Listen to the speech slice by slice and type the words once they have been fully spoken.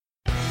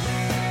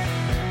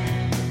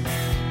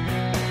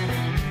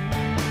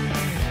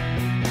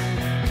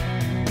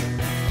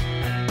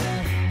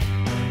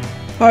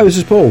Hi, this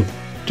is Paul.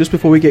 Just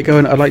before we get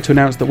going, I'd like to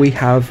announce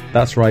that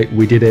that's right,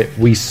 we did it.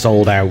 We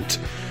sold out.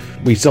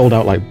 We sold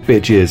out like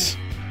bitches.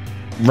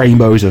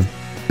 Rainbows of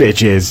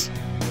bitches.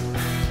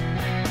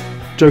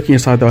 Joking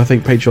aside though, I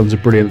think Patreon's a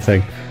brilliant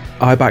thing.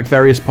 I back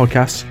various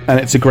podcasts, and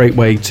it's a great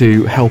way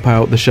to help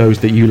out the shows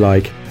that you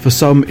like. For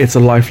some, it's a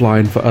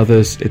lifeline. For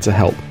others, it's a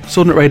help.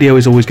 Swordnut Radio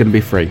is always going to be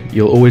free.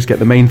 You'll always get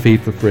the main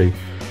feed for free.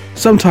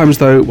 Sometimes,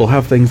 though, we'll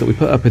have things that we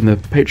put up in the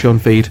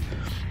Patreon feed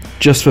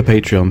just for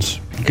Patreons.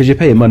 Because you're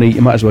paying money,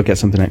 you might as well get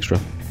something extra.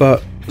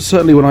 But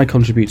certainly when I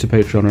contribute to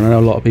Patreon, and I know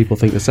a lot of people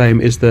think the same,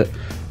 is that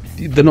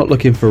they're not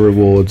looking for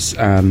rewards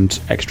and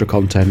extra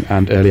content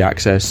and early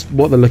access.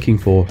 What they're looking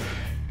for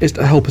is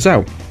to help us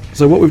out.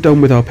 So what we've done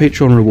with our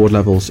Patreon reward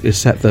levels is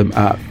set them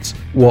at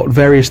what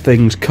various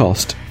things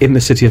cost in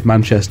the city of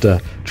Manchester,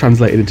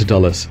 translated into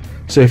dollars.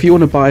 So if you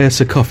want to buy us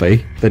a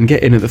coffee, then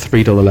get in at the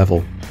 $3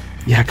 level.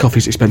 Yeah,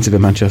 coffee's expensive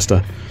in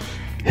Manchester.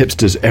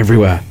 Hipsters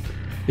everywhere.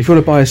 If you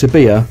want to buy us a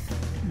beer,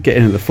 get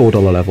in at the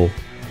 $4 level.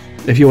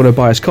 If you want to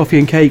buy us coffee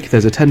and cake,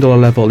 there's a $10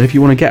 level. If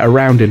you want to get a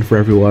round in for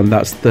everyone,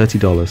 that's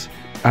 $30.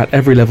 At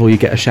every level you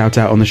get a shout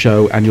out on the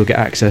show, and you'll get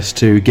access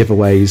to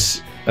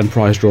giveaways and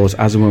prize draws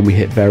as and when we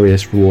hit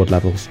various reward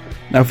levels.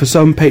 Now for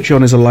some,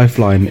 Patreon is a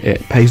lifeline. It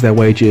pays their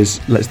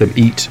wages, lets them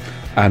eat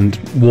and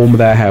warm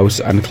their house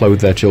and clothe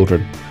their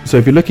children. So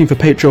if you're looking for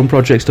Patreon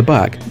projects to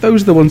back,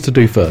 those are the ones to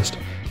do first.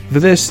 For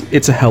this,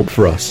 it's a help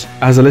for us.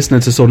 As a listener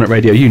to Swordnut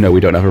Radio, you know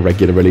we don't have a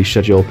regular release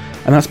schedule,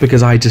 and that's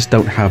because I just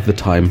don't have the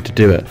time to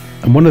do it.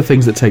 And one of the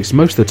things that takes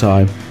most of the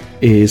time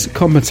is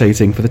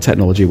compensating for the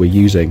technology we're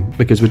using,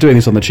 because we're doing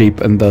this on the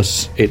cheap, and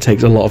thus it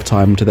takes a lot of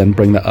time to then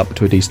bring that up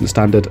to a decent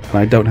standard, and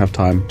I don't have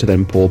time to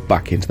then pour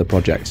back into the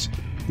projects.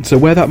 So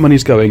where that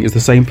money's going is the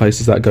same place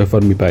as that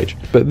GoFundMe page.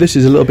 But this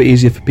is a little bit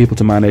easier for people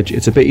to manage.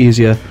 It's a bit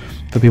easier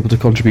for people to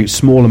contribute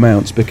small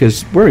amounts,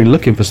 because we're only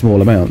looking for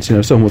small amounts. You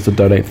know, if someone wants to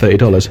donate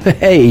 $30,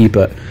 hey,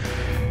 but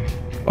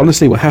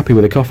honestly, we're happy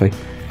with a coffee.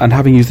 And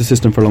having used the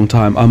system for a long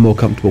time, I'm more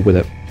comfortable with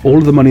it. All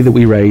of the money that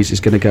we raise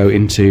is going to go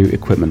into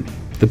equipment.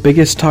 The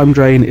biggest time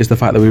drain is the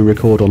fact that we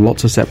record on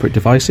lots of separate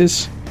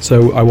devices.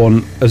 So I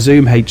want a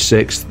Zoom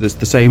H6 that's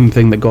the same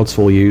thing that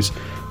Godsfall use,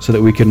 so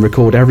that we can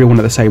record everyone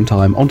at the same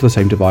time onto the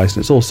same device,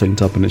 and it's all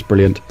synced up and it's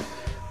brilliant.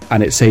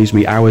 And it saves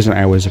me hours and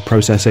hours of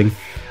processing.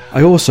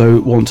 I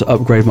also want to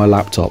upgrade my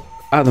laptop.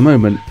 At the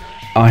moment,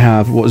 I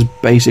have what was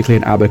basically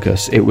an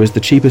Abacus. It was the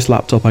cheapest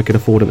laptop I could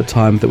afford at the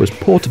time that was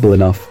portable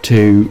enough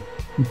to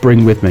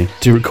bring with me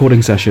to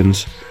recording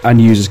sessions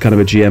and use as kind of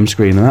a GM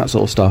screen and that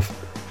sort of stuff.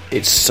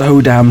 It's so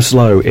damn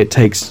slow, it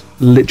takes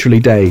literally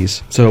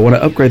days. So I want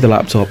to upgrade the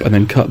laptop and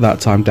then cut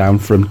that time down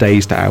from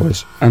days to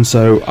hours. And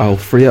so I'll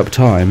free up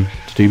time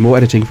to do more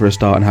editing for a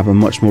start and have a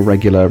much more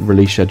regular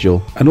release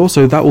schedule. And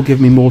also that will give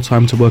me more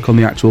time to work on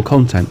the actual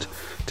content,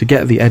 to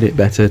get the edit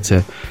better,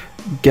 to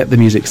get the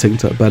music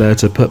synced up better,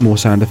 to put more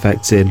sound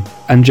effects in,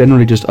 and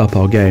generally just up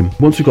our game.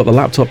 Once we've got the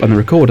laptop and the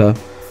recorder,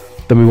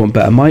 then we want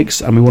better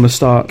mics, and we want to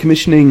start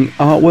commissioning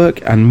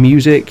artwork and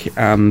music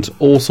and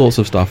all sorts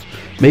of stuff.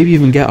 Maybe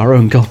even get our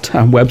own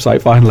goddamn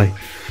website finally.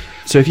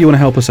 So if you want to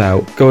help us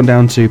out, go on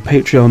down to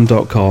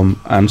patreon.com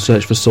and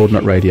search for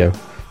Swordnut Radio.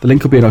 The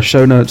link will be in our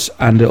show notes,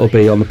 and it'll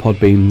be on the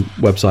Podbean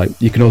website.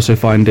 You can also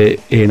find it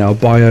in our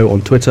bio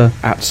on Twitter,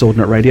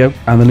 @Swordnut Radio,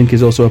 and the link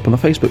is also up on the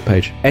Facebook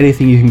page.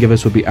 Anything you can give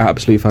us would be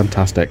absolutely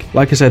fantastic.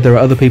 Like I said, there are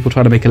other people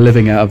trying to make a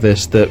living out of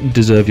this that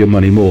deserve your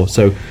money more,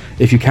 so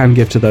if you can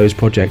give to those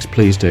projects,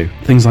 please do.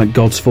 Things like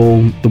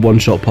Godsfall, the One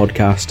Shot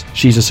Podcast,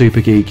 She's a Super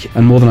Geek,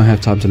 and more than I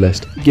have time to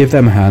list. Give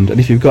them a hand, and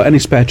if you've got any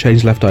spare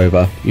change left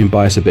over, you can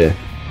buy us a beer.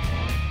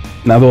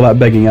 Now with all that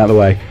begging out of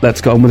the way,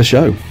 let's get on with the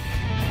show.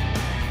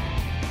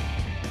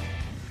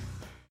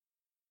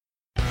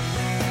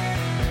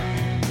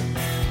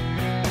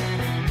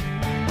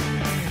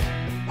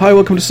 Hi,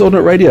 welcome to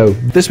Swordnut Radio.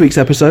 This week's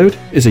episode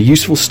is a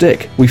useful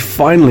stick. We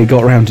finally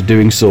got around to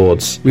doing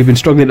swords. We've been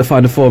struggling to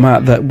find a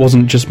format that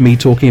wasn't just me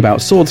talking about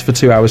swords for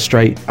 2 hours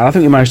straight, and I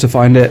think we managed to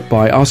find it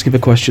by asking for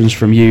questions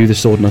from you, the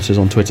Swordnutters,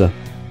 on Twitter.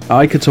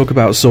 I could talk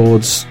about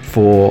swords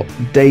for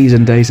days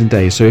and days and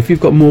days, so if you've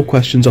got more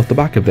questions off the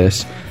back of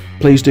this,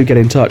 please do get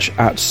in touch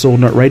at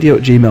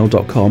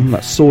swordnutradio@gmail.com.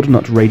 That's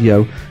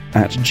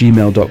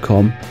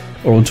swordnutradio@gmail.com.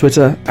 or on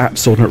Twitter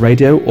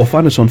 @SwordnutRadio, or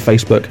find us on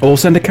Facebook, or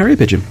send a carrier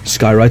pigeon.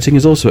 Skywriting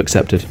is also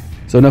accepted.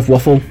 So enough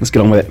waffle, let's get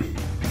on with it.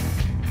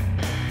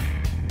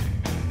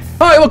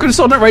 Hi, welcome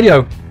to Swordnut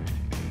Radio.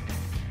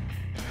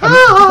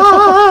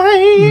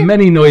 Hi!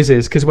 Many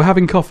noises, because we're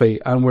having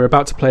coffee, and we're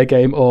about to play a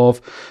game of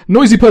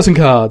Noisy Person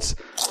Cards.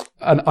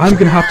 And I'm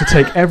going to have to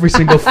take every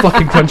single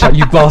fucking crunch out,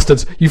 you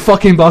bastards. You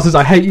fucking bastards,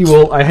 I hate you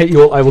all, I hate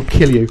you all, I will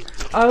kill you.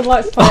 I would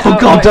like to find Oh out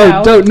god,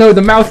 right don't, no,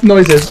 the mouth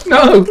noises,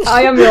 no!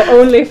 I am your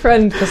only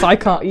friend because I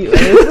can't eat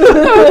this.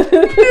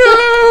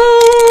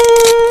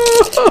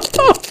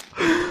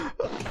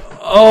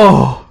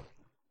 Oh.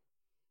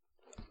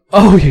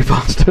 Oh, you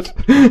bastard.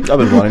 I've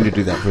been wanting to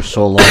do that for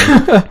so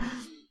long.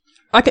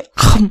 Okay.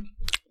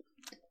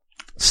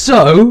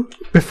 So,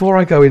 before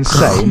I go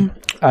insane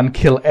and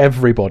kill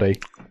everybody,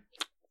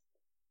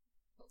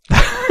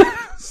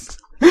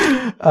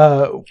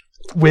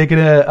 we're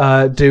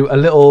gonna do a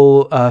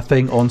little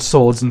thing on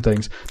swords and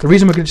things. The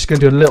reason we're just gonna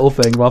do a little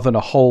thing rather than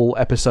a whole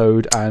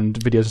episode and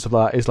videos and stuff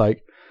like that is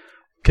like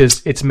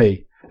because it's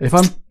me. If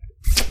I'm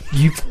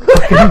you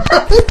fucking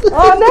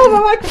Oh no, my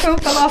microphone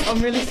fell off.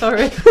 I'm really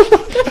sorry.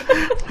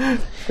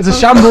 it's a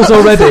shambles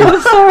already. I'm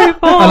sorry,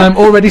 Paul. And I'm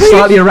already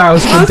slightly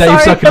aroused from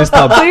Dave sucking his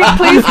thumb.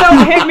 Please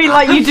don't hit me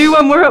like you do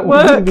when we're at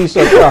work. Be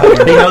so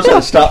proud. He knows how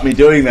to stop me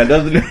doing that,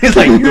 doesn't he? He's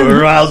like, you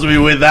arouse me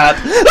with that.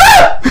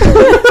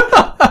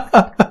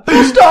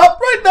 Stop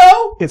right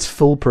now. It's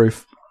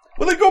foolproof.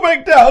 Will it go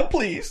back down,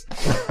 please?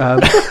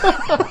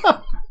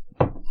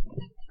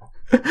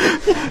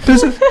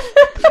 There's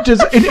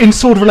just in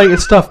sword related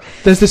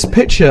stuff. There's this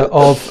picture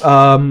of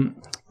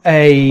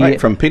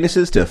Right, from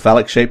penises to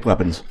phallic-shaped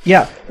weapons.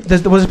 Yeah,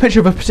 there was a picture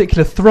of a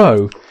particular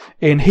throw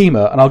in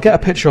HEMA, and I'll get a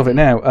picture of it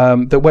now,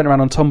 that went around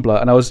on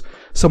Tumblr, and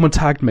someone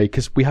tagged me,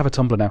 because we have a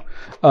Tumblr now.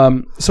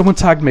 Someone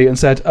tagged me and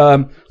said,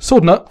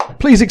 Swordnut,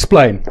 please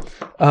explain.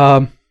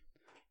 So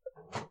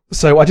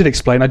I did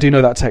explain, I do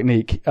know that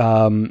technique,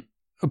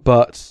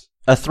 but...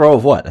 A throw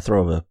of what? A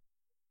throw of a...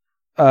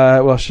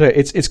 well, sure.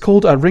 It's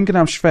called Ringen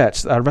am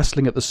Schwert,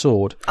 wrestling at the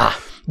sword,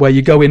 where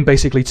you go in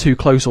basically too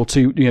close or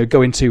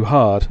go in too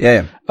hard.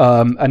 Yeah.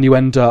 And you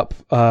end up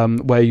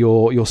where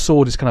your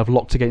sword is kind of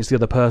locked against the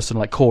other person,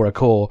 like core a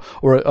core,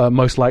 or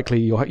most likely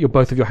your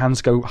both of your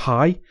hands go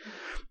high,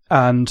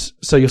 and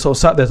so you're sort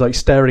of sat there like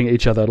staring at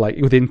each other, like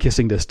within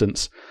kissing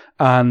distance,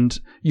 and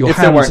your if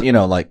hands. there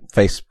weren't, like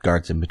face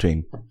guards in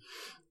between.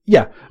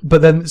 Yeah,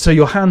 but then so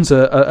your hands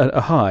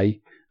are high.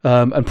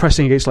 And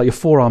pressing against, like your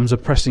forearms are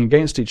pressing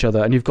against each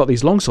other, and you've got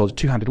these long swords,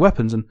 two-handed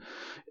weapons, and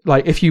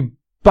like if you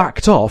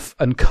backed off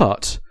and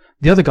cut,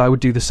 the other guy would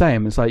do the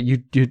same. It's like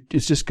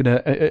it's just going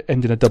to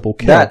end in a double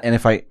kill. That, and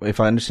if I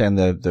understand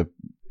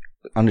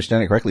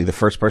understand it correctly, the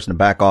first person to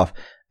back off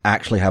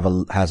actually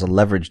has a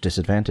leverage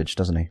disadvantage,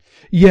 doesn't he?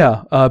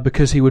 Yeah,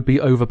 because he would be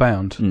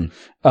overbound.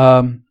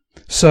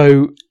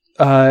 So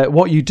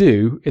what you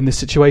do in this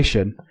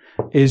situation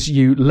is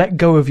you let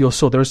go of your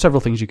sword. There are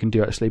several things you can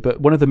do actually,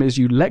 but one of them is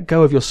you let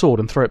go of your sword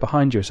and throw it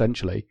behind you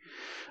essentially.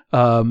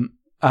 And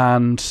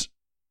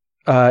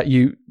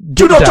you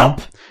do not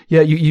jump.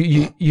 Yeah,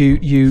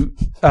 you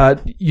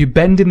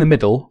bend in the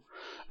middle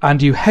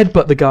and you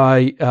headbutt the guy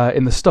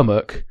in the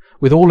stomach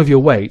with all of your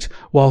weight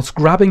whilst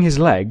grabbing his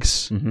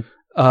legs,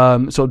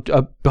 sort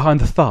of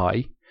behind the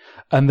thigh,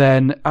 and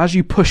then as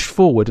you push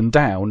forward and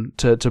down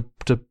to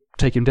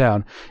take him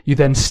down, you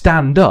then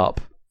stand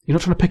up. You're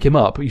not trying to pick him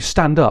up, but you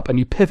stand up and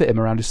you pivot him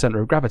around his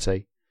centre of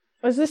gravity.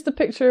 Is this the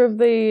picture of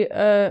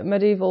the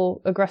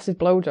medieval aggressive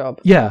blowjob?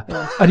 Yeah.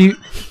 And you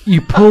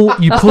pull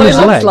his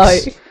legs,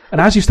 like.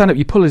 and as you stand up,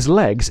 you pull his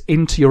legs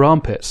into your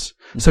armpits,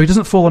 so he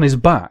doesn't fall on his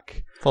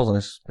back. Falls on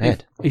his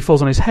head. He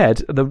falls on his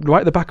head, right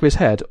at the back of his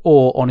head,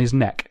 or on his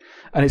neck,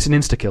 and it's an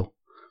insta kill.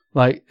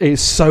 Like,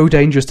 it's so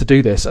dangerous to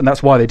do this, and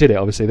that's why they did it.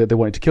 Obviously, that they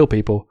wanted to kill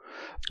people,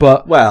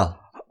 but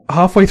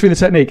halfway through the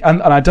technique,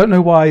 and I don't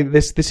know why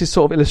this is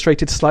sort of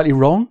illustrated slightly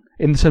wrong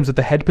in terms of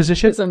the head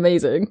position. It's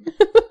amazing.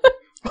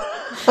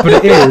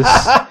 But it is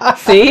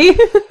See?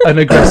 an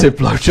aggressive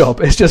blowjob.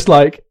 It's just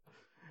like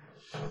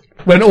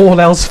when all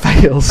else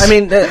fails. I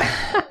mean,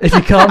 if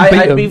you can't beat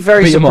I'd be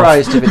very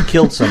surprised if it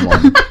killed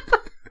someone.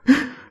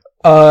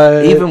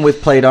 Even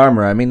with plate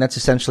armor, I mean, that's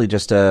essentially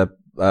just a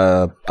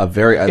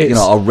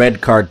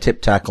red card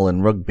tip tackle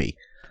in rugby.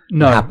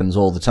 No, it happens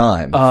all the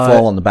time.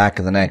 Fall on the back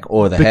of the neck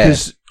or the head.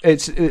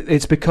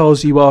 It's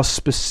because you are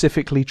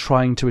specifically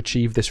trying to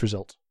achieve this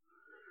result.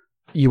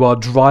 You are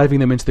driving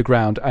them into the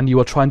ground, and you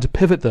are trying to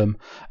pivot them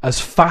as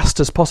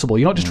fast as possible.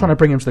 You're not just trying to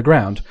bring them to the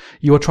ground.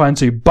 You are trying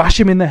to bash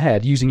him in the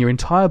head using your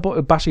entire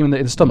bashing him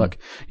in the stomach,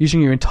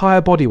 using your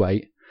entire body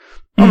weight.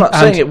 I'm not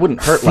saying it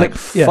wouldn't hurt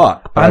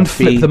fuck, but and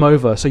flip them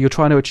over. So you're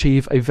trying to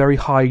achieve a very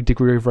high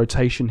degree of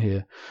rotation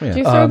here. Yeah. Do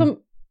you throw them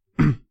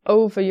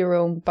over your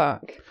own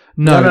back?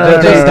 No,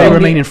 they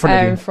remain in front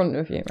of you. In front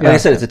of you. Right? Like I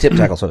said, it's a tip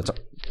tackle, so it's...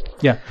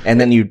 Yeah. And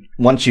then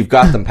once you've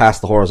got them past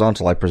the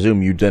horizontal, I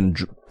presume you then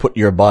put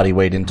your body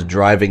weight into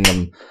driving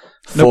them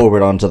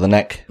forward onto the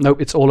neck.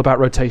 Nope, it's all about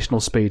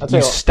rotational speed.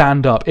 You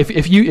stand up.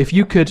 If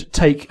you could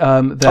take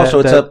it's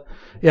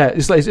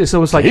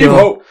almost like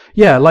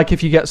like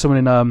if you get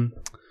someone in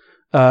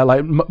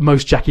like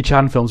most Jackie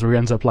Chan films where he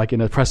ends up like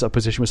in a press up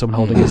position with someone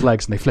holding his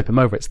legs and they flip him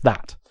over. It's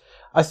that.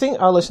 I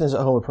think our listeners at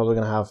home are probably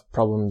going to have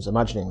problems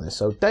imagining this.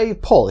 So, Dave,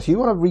 Paul, if you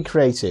want to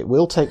recreate it,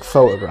 we'll take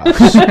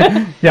photographs.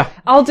 Yeah.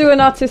 I'll do an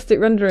artistic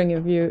rendering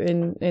of you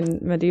in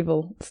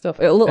medieval stuff.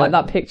 It'll look like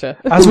that picture.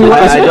 I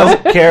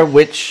don't care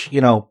which,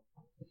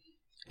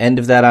 end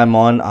of that I'm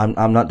on.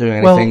 I'm not doing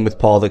anything with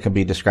Paul that can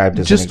be described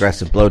as an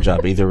aggressive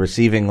blowjob, either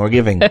receiving or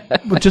giving.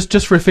 Well,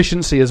 just for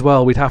efficiency as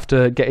well, we'd have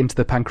to get into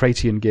the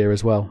Pancratian gear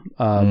as well,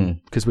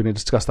 because we need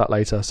to discuss that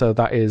later. So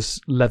that is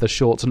leather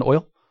shorts and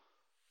oil.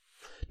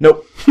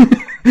 Nope.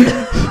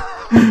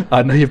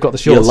 I know you've got the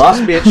shorts. You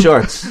lost me at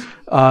shorts.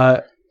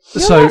 You're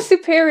not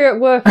superior at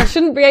work. I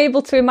shouldn't be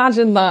able to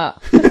imagine that.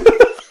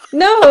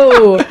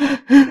 No,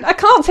 I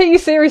can't take you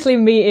seriously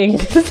in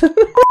meetings.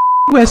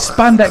 wear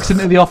spandex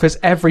into the office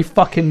every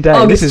fucking day.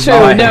 Oh, this it's is true.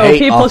 fine. No,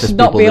 people should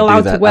not be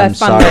allowed to wear I'm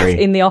spandex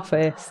sorry. in the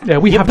office. Yeah,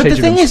 we have But the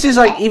changing thing rooms. is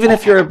like, even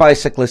if you're a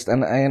bicyclist,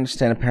 and I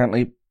understand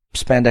apparently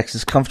spandex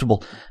is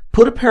comfortable,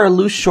 put a pair of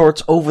loose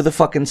shorts over the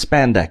fucking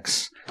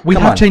spandex. We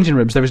Come have on. changing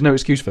rooms. There is no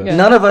excuse for it. Yeah.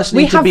 None of us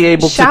We need to have be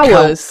able to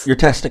showers. count your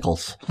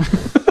testicles.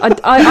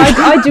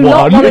 I do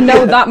not want to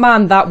know that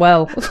man that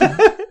well.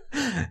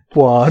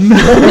 One.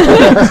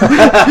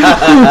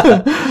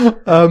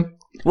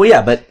 Well,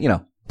 yeah, but,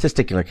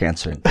 testicular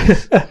cancer.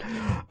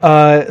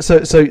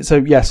 So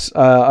yes,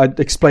 I'd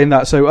explain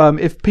that. So,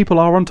 if people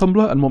are on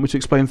Tumblr and want me to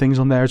explain things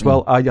on there as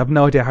well, I have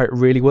no idea how it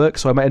really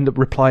works. So I might end up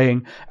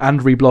replying and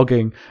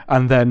reblogging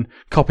and then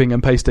copying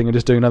and pasting and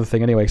just doing another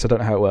thing anyway. So I don't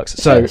know how it works.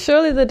 So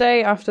Surely the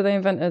day after they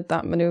invented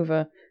that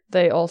maneuver,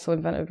 they also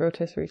invented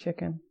rotisserie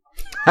chicken.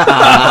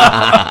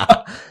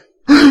 I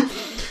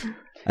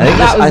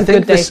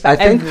think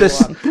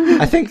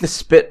the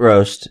spit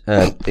roast,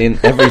 in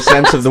every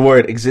sense of the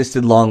word,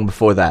 existed long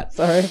before that.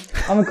 Sorry,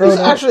 I'm a grown up.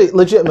 Actually,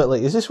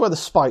 legitimately, is this where the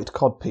spiked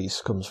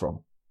codpiece comes from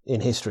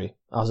in history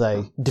as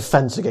a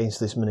defense against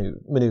this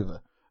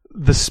maneuver?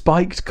 the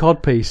spiked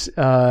codpiece.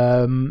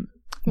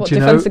 What,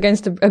 defense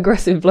against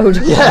aggressive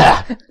blowjob?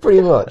 Yeah,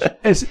 pretty much.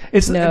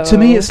 It's No. to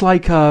me, it's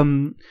like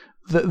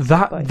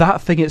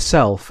that thing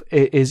itself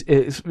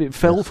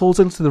falls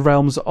into the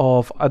realms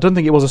of. I don't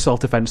think it was a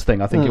self-defense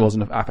thing. I think it was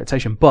an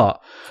affectation,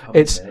 but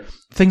it's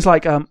things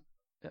like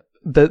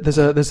there's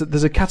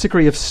a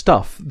category of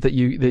stuff that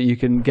you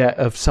can get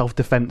of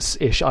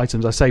self-defense-ish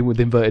items. I say with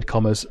inverted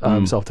commas,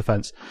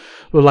 self-defense,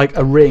 well, like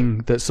a ring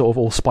that's sort of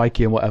all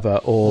spiky and whatever,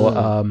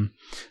 or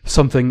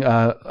something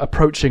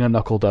approaching a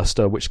knuckle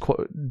duster, which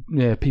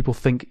people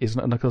think is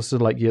a knuckle duster,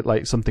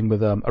 like something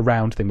with a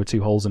round thing with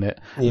two holes in it,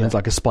 and there's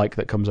like a spike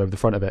that comes over the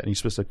front of it, and you're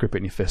supposed to grip it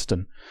in your fist,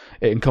 and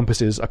it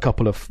encompasses a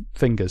couple of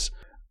fingers.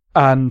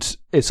 And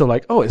it's sort of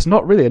like, oh, it's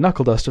not really a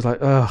knuckle duster. It's like,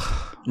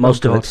 ugh.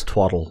 Most of it's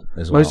twaddle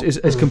as well.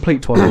 It's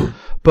complete twaddle.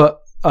 But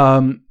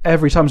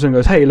every time someone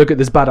goes, hey, look at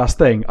this badass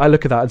thing, I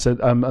look at that and said,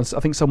 I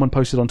think someone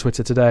posted on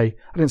Twitter today,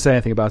 I didn't say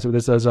anything about it,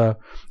 but there's a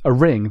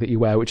ring that you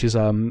wear, which is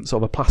sort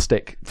of a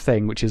plastic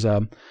thing, which is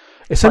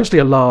essentially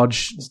a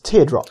large... It's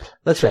teardrop.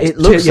 That's right. It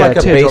looks like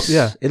a teardrop, bass.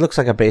 yeah. It looks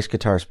like a bass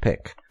guitar's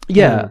pick.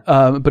 Yeah,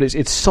 but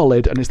it's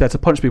solid and it's there to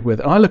punch people with.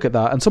 And I look at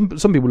that, and some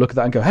people look at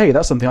that and go, hey,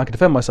 that's something I can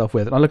defend myself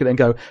with. And I look at it and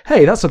go,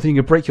 hey, that's something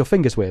you can break your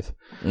fingers with.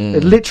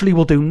 It literally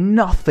will do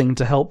nothing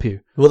to help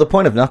you. Well, the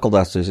point of knuckle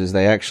dusters is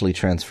they actually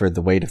transferred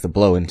the weight of the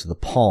blow into the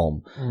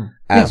palm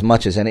as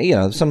much as any.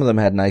 Some of them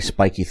had nice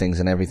spiky things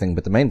and everything,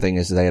 but the main thing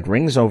is they had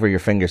rings over your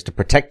fingers to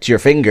protect your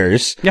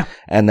fingers. Yeah.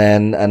 And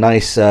then a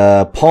nice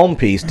palm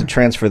piece to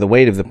transfer the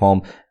weight of the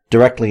palm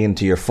directly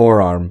into your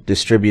forearm,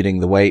 distributing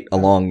the weight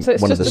along So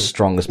it's one of just the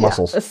strongest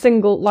muscles. A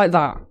single like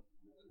that.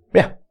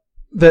 Yeah.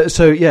 It's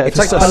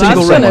like a a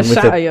single ring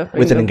ring.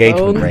 with an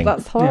engagement ring.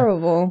 That's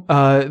horrible.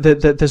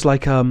 There's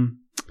like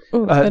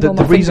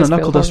the reason a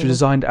knuckle duster is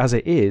designed as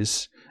it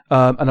is,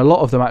 and a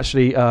lot of them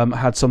actually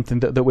had something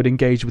that would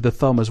engage with the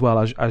thumb as well,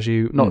 as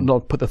you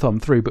not put the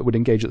thumb through, but would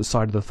engage at the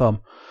side of the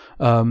thumb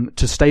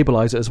to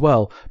stabilize it as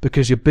well.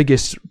 Because your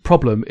biggest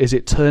problem is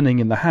it turning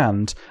in the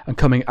hand and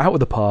coming out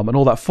of the palm, and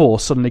all that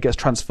force suddenly gets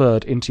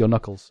transferred into your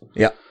knuckles.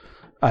 Yeah,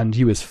 and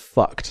you is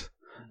fucked.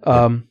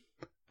 And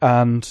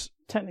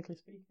Technically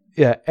speaking.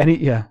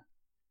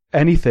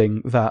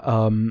 Anything that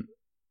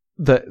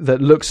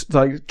that looks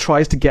like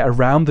tries to get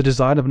around the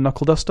design of a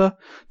knuckle duster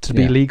to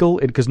be legal,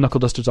 because knuckle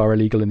dusters are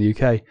illegal in the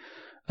UK,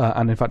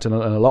 and in fact in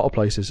a lot of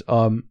places.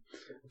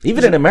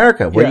 Even in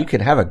America, where you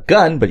can have a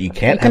gun, but you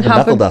can't have a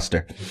knuckle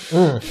duster.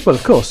 Well,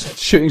 of course,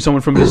 shooting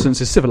someone from a distance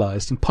is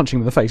civilized, and punching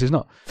them in the face is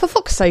not. For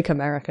fuck's sake,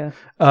 America.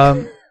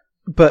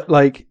 But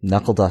like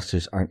knuckle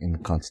dusters aren't in the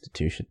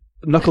Constitution.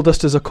 Knuckle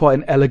dusters are quite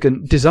an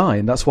elegant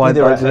design. That's why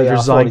they're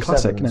design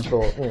classic.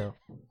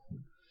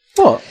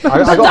 What?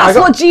 That's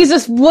what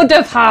Jesus would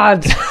have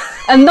had,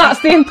 and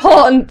that's the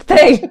important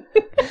thing.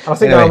 I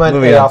think I meant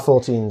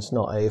AR-14s,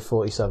 not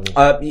A-47.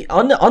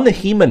 On the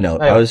HEMA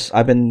note, Anyway.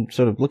 I've been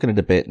sort of looking at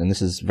a bit, and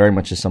this is very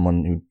much as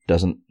someone who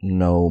doesn't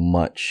know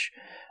much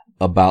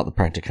about the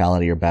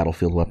practicality or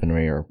battlefield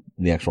weaponry or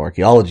the actual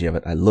archaeology of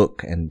it. I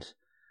look and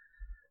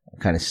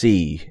kind of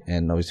see,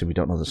 and obviously we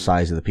don't know the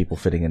size of the people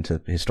fitting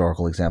into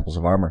historical examples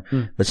of armor,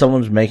 but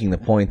someone's making the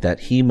point that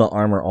HEMA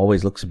armor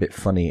always looks a bit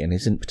funny and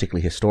isn't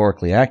particularly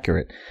historically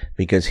accurate,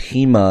 because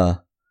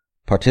HEMA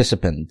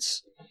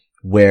participants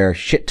wear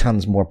shit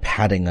tons more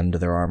padding under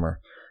their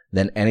armor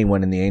than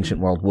anyone in the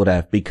ancient world would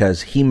have,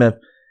 because HEMA,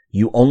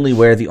 you only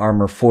wear the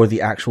armor for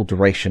the actual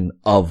duration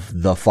of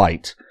the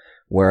fight,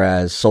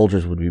 whereas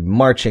soldiers would be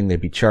marching,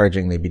 they'd be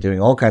charging, they'd be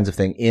doing all kinds of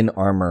things in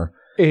armor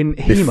in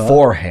HEMA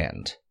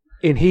beforehand.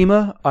 In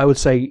HEMA, I would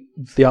say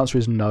the answer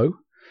is no.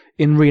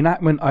 In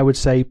reenactment, I would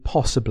say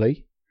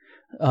possibly.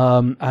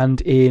 And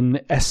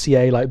in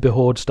SCA, like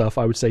Behord stuff,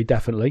 I would say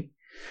definitely.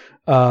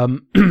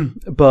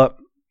 But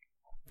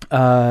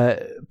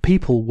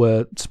people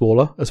were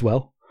smaller as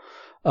well.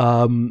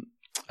 And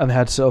they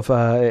had sort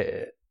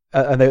of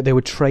and they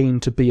were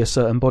trained to be a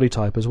certain body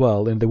type as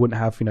well, and they wouldn't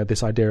have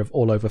this idea of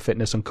all over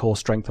fitness and core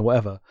strength and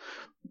whatever.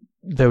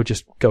 They would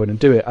just go in and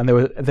do it, and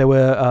they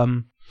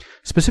were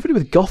specifically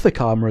with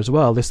Gothic armor as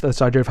well.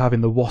 This idea of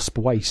having the wasp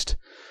waist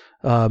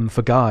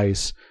for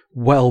guys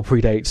well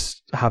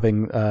predates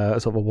having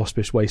sort of a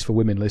waspish waist for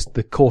women.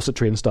 The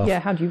corsetry and stuff. Yeah,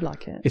 how do you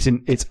like it?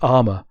 It's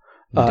armor.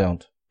 You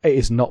don't. It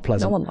is not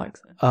pleasant. No one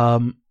likes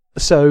it.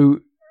 So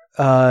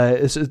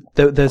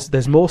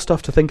there's more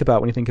stuff to think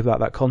about when you think about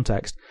that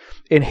context.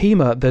 In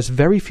HEMA, there's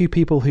very few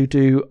people who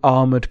do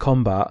armored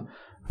combat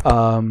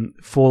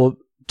for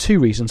two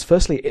reasons.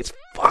 Firstly, it's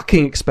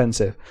fucking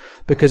expensive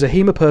because a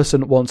HEMA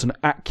person wants an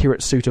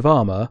accurate suit of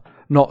armor,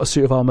 not a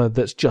suit of armor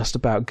that's just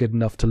about good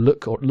enough to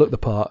look the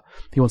part.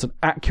 He wants an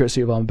accurate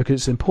suit of armor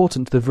because it's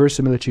important to the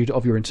verisimilitude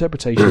of your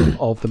interpretation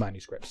of the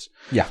manuscripts.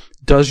 Yeah.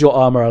 Does your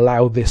armor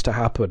allow this to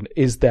happen?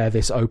 Is there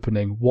this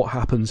opening? What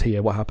happens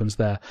here? What happens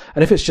there?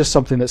 And if it's just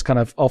something that's kind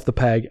of off the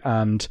peg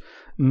and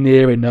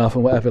near enough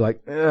and whatever,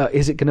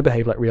 is it going to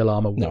behave like real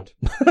armor would?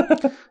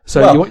 No.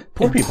 So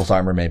poor people's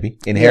armor maybe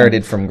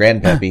inherited from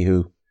Grandpappy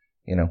who.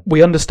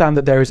 We understand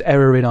that there is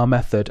error in our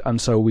method,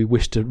 and so we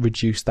wish to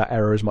reduce that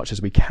error as much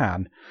as we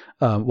can,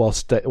 while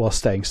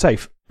staying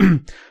safe.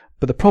 But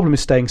the problem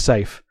is staying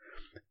safe.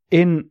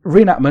 In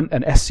reenactment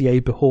and SCA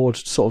Behoard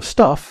sort of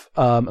stuff,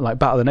 like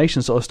Battle of the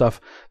Nations sort of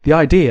stuff, the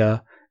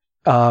idea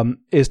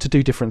is to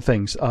do different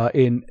things.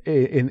 In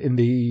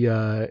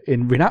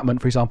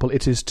reenactment, for example,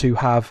 it is to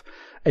have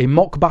a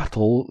mock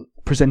battle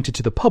presented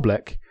to the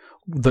public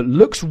that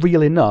looks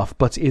real enough,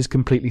 but is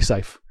completely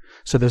safe.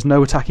 So there's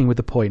no attacking with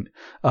the point.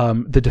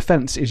 The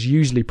defense is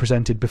usually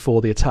presented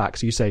before the attack.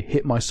 So you say,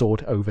 hit my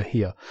sword over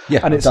here. Yeah,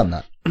 and I've done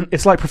that.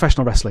 It's like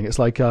professional wrestling. It's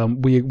like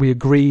we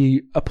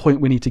agree a point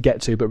we need to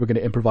get to, but we're going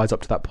to improvise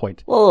up to that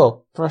point.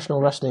 Whoa,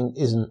 professional wrestling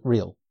isn't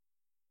real.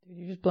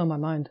 You just blow my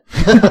mind.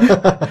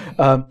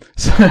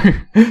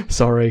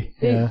 Sorry.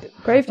 Yeah.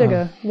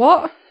 Gravedigger.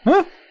 What?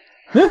 Huh?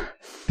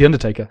 The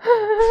Undertaker.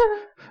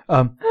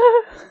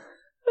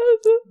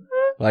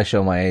 Will I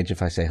show my age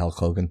if I say Hulk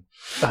Hogan?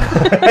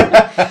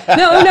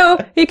 No,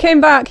 he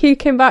came back. He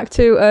came back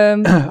to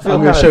I'm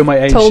going to show my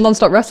age Total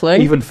Non-Stop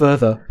Wrestling. even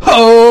further.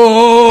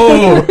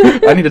 Oh!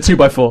 I need a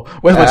 2x4.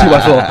 Where's my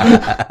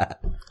 2x4?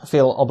 I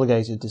feel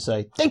obligated to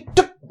say, they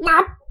took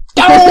my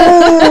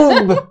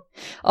dome!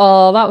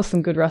 Oh, that was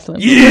some good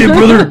wrestling. Yeah,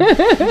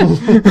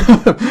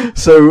 brother!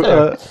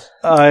 So,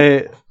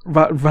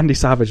 Randy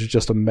Savage was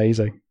just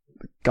amazing.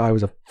 The guy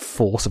was a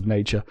force of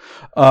nature.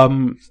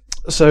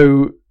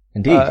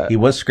 Indeed, he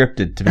was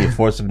scripted to be a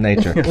force of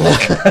nature.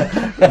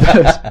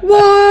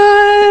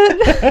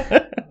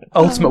 What?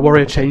 Ultimate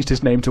Warrior changed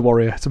his name to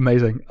Warrior. It's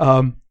amazing.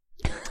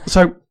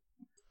 So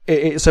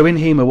in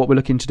HEMA, what we're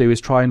looking to do is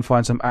try and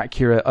find some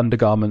accurate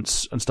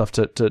undergarments and stuff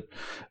to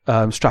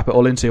strap it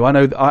all into. I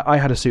know I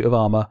had a suit of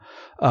armor.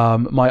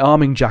 My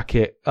arming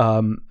jacket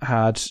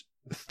had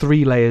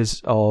 3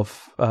 layers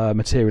of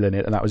material in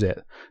it, and that was it.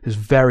 It was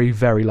very,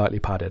 very lightly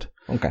padded.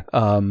 Okay.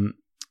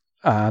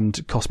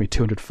 And cost me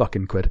 200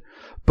 fucking quid.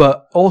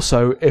 But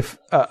also, if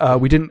I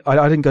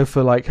didn't go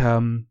for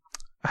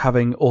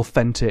having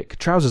authentic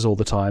trousers all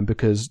the time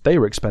because they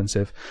were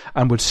expensive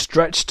and would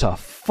stretch to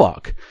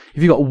fuck.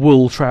 If you got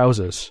wool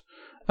trousers,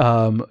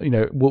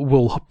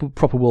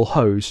 proper wool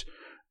hose,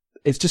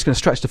 it's just going to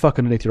stretch to fuck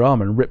underneath your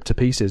armor and rip to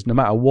pieces. No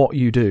matter what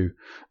you do,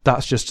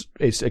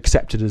 it's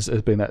accepted as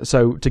being that.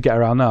 So to get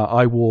around that,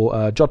 I wore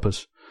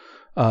jodhpurs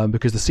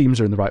because the seams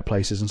are in the right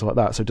places and stuff like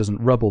that, so it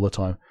doesn't rub all the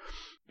time.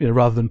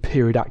 Rather than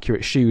period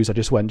accurate shoes, I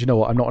just went, do you know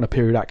what? I'm not on a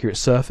period accurate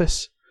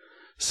surface,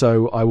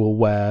 so I will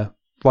wear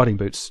riding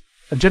boots.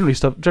 And generally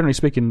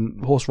speaking,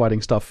 horse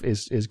riding stuff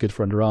is good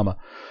for Under Armour.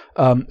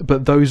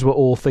 But those were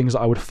all things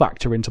that I would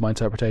factor into my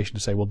interpretation to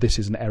say, well, this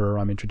is an error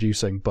I'm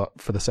introducing, but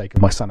for the sake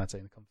of my sanity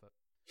and comfort.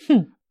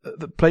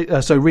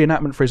 So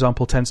reenactment, for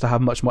example, tends to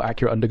have much more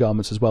accurate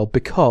undergarments as well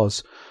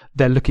because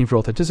they're looking for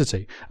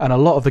authenticity. And a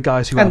lot of the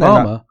guys who have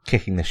armor, not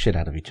kicking the shit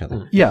out of each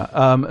other. Yeah,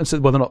 and so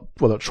they're not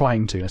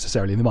trying to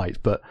necessarily. They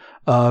might, but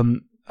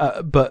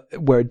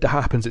where it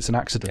happens, it's an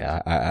accident.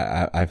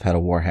 Yeah, I've had a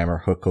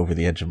Warhammer hook over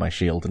the edge of my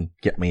shield and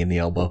get me in the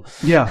elbow.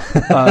 Yeah,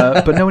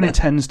 but no one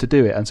intends to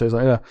do it, and so it's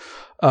like, yeah.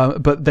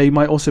 But they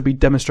might also be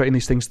demonstrating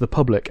these things to the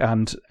public,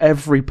 and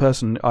every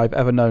person I've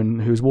ever known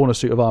who's worn a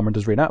suit of armor and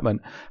does reenactment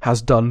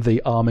has done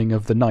the Arming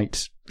of the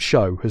Night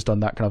show, has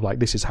done that kind of like,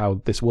 this is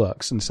how this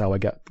works, and this is how I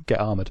get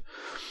armored.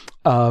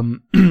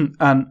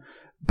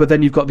 But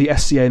then you've got the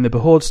SCA and the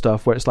Behoard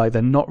stuff where it's like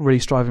they're not really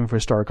striving for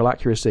historical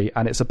accuracy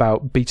and it's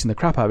about beating the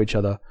crap out of each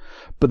other.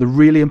 But the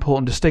really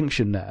important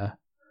distinction there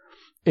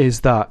is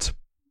that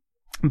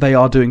they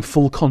are doing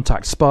full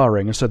contact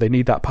sparring, and so they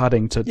need that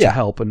padding to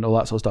help and all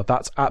that sort of stuff.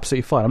 That's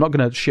absolutely fine. I'm not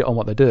going to shit on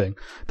what they're doing.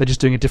 They're just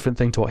doing a different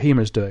thing to what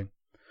HEMA is doing.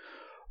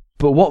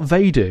 But what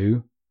they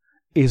do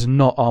is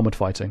not armoured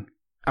fighting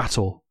at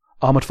all.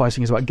 Armoured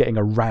fighting is about getting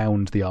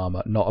around the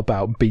armour, not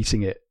about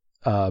beating it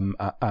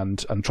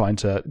and trying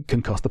to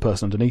concuss the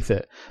person underneath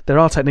it. There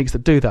are techniques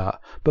that do that,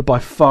 but by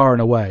far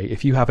and away,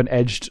 if you have an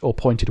edged or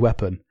pointed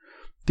weapon,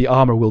 the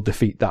armour will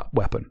defeat that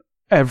weapon.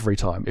 Every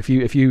time. If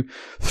you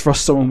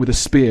thrust someone with a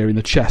spear in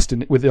the chest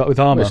with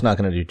armor, It's not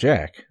going to do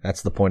jack.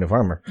 That's the point of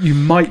armor. you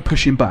might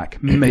push him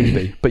back,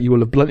 maybe, but you will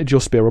have blunted your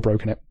spear or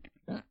broken it.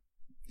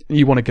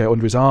 You want to go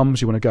under his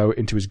arms. You want to go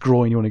into his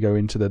groin. You want to go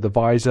into the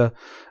visor.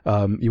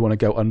 You want to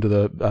go under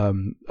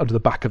the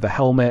back of the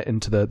helmet,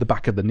 into the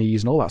back of the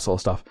knees, and all that sort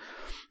of stuff.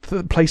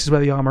 The places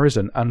where the armor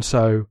isn't, and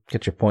so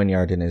Get your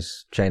poignard in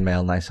his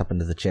chainmail nice up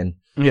into the chin.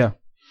 yeah.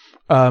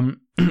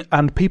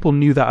 And people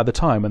knew that at the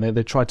time, and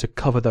they tried to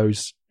cover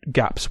those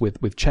gaps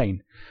with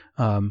chain.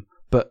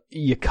 But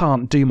you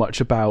can't do much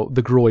about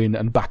the groin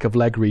and back of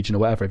leg region or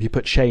whatever. If you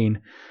put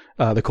chain,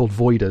 they're called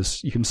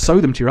voiders. You can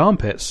sew them to your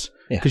armpits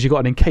because you've got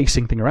an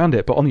encasing thing around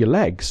it. But on your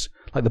legs,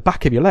 like the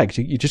back of your legs,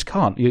 you just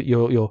can't.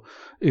 Your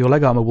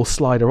leg armor will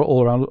slide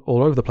all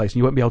over the place, and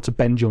you won't be able to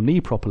bend your knee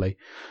properly.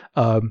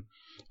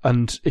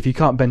 And if you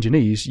can't bend your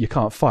knees, you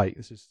can't fight.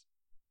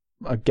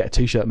 I get a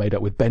t-shirt made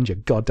up with "Bend your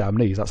goddamn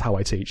knees." That's how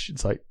I teach.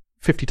 It's like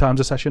 50 times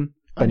a session.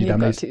 Bend your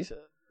damn knees. T-shirt.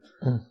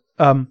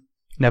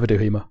 Never do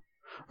HEMA.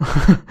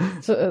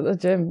 So at the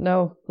gym,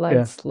 no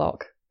legs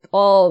lock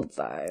all the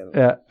time.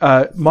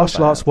 Yeah.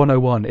 Martial Arts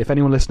 101. If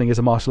anyone listening is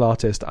a martial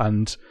artist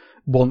and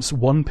wants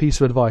one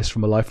piece of advice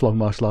from a lifelong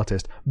martial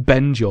artist,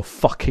 bend your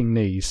fucking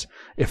knees.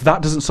 If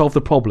that doesn't solve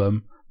the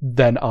problem,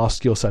 then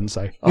ask your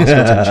sensei. Ask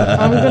your teacher.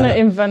 I'm going to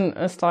invent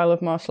a style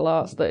of martial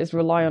arts that is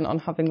reliant on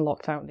having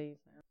locked out knees.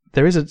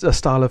 There is a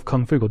style of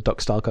kung fu called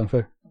duck style kung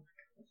fu.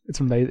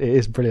 It's amazing. It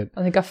is brilliant.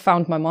 I think I've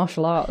found my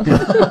martial art.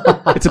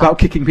 It's about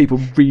kicking people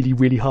really,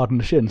 really hard in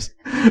the shins.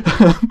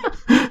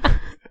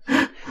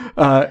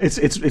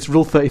 It's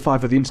rule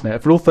 35 of the internet.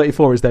 If rule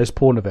 34 is there's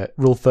porn of it,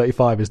 rule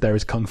 35 is there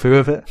is kung fu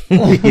of it.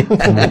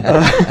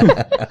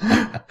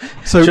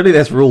 So surely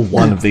that's rule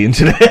 1 of the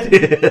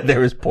internet.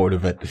 There is porn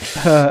of it.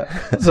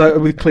 So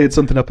we cleared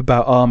something up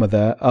about armor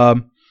there.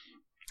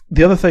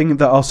 The other thing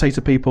that I'll say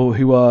to people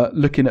who are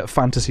looking at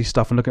fantasy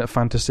stuff and looking at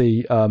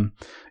fantasy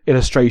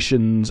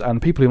illustrations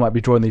and people who might be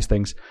drawing these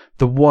things,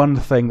 the one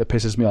thing that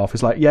pisses me off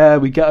is like, yeah,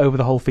 we get over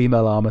the whole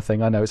female armor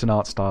thing. I know it's an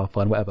art style,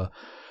 fine, whatever.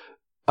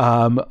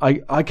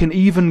 I can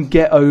even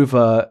get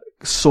over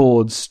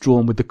swords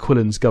drawn with the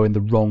quillons going the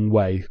wrong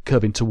way,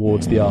 curving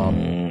towards the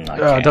arm.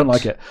 I don't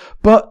like it.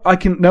 But I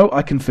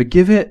can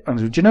forgive it.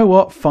 And do you know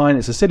what? Fine,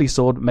 it's a silly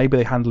sword. Maybe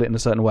they handle it in a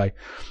certain way.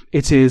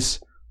 It is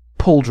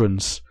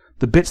pauldrons.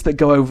 The bits that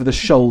go over the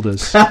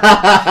shoulders. We were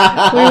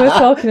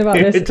talking about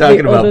this.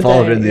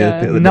 Pauldrons the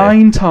other day.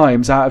 9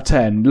 times out of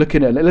 10,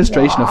 looking at an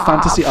illustration of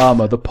fantasy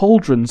armor, the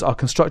pauldrons are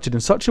constructed in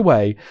such a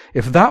way,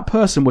 if that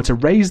person were to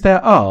raise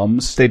their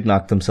arms, they'd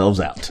knock themselves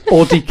out.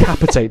 Or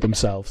decapitate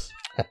themselves.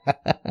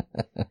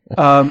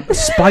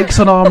 Spikes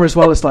on armor as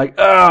well. It's like,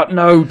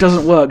 no,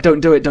 doesn't work.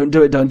 Don't do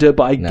it.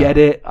 But I get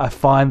it. I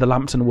find the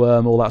Lambton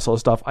worm, all that sort of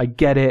stuff. I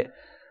get it.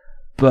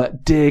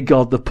 But dear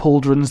God, the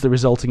pauldrons, they're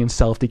resulting in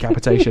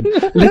self-decapitation.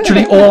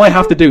 Literally, all I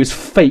have to do is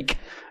fake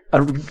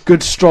a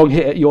good strong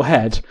hit at your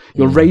head.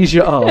 You'll raise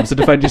your arms to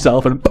defend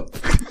yourself, and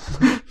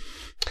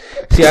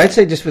see, I'd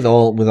say just with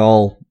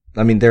all,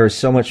 I mean, there is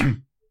so much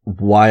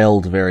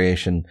wild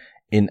variation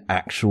in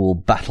actual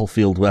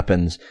battlefield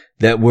weapons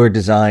that were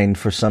designed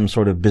for some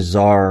sort of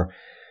bizarre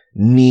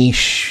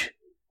niche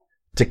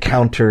to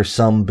counter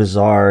some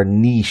bizarre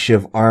niche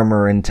of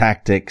armor and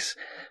tactics.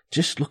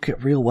 Just look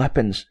at real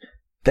weapons.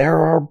 There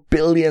are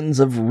billions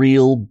of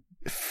real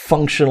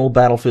functional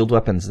battlefield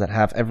weapons that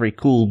have every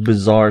cool,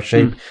 bizarre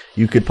shape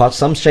you could pop.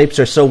 Some shapes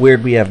are so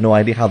weird we have no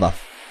idea how the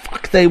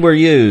fuck they were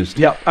used.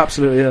 Yeah,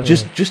 absolutely. Yeah.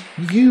 Just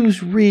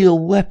use real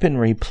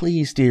weaponry,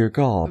 please, dear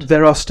God.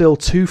 There are still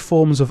 2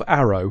 forms of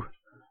arrow,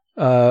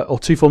 or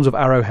 2 forms of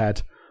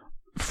arrowhead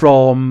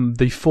from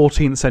the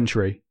 14th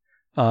century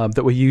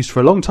that were used for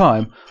a long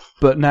time,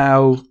 but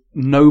now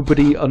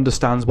nobody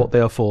understands what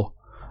they are for.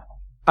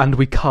 And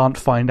we can't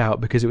find out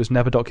because it was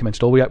never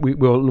documented. Or we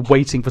were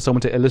waiting for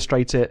someone to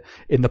illustrate it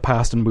in the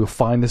past, and we'll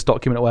find this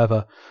document or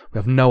whatever. We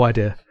have no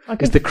idea. I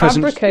could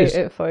fabricate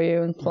it for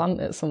you and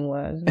plant it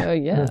somewhere. Oh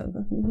yeah,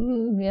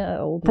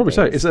 old. Probably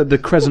so. It's the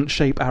crescent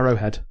shape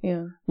arrowhead.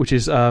 Yeah. Which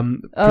is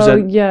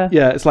yeah.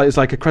 It's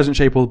like a crescent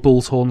shape or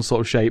bull's horn sort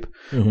of shape,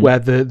 where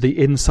the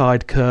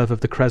inside curve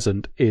of the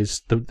crescent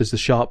is there's the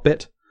sharp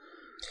bit.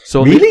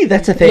 So really,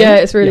 that's a thing. Yeah,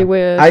 it's really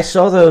weird. I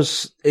saw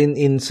those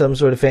in some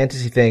sort of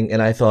fantasy thing,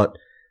 and I thought,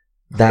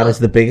 that is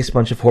the biggest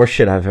bunch of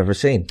horseshit I've ever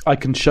seen. I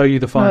can show you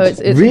the finds.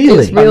 No, it's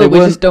really? It's real, we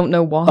just don't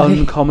know why.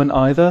 Uncommon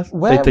either.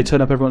 They turn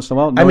up every once in a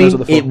while. I mean,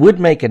 it would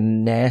make a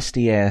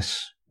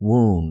nasty-ass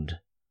wound.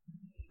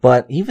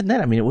 But even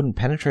then, I mean, it wouldn't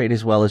penetrate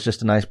as well as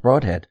just a nice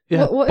broadhead.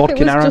 Yeah. What if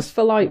it was just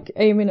for, like,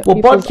 aiming at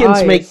people's bodkins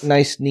eyes? Make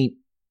nice, neat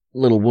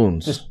little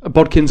wounds.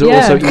 Bodkins are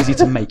also easy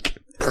to make.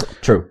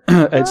 True.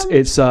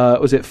 It's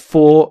was it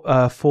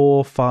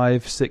 4,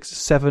 5, 6,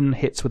 7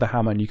 hits with a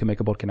hammer, and you can make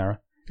a bodkin arrow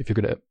if you're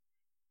good at it.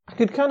 I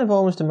could kind of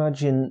almost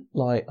imagine,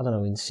 like, I don't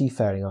know, in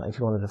seafaring, like if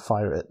you wanted to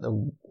fire it,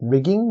 the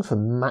rigging for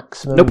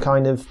maximum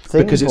kind of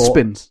thing. Because it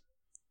spins.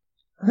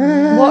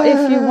 What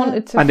if you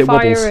wanted to And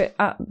fire it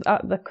at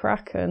the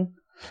Kraken?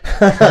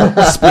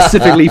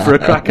 Specifically for a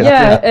Kraken.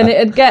 Yeah, and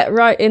it'd get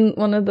right in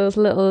one of those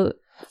little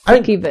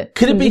sticky bit.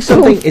 Could it be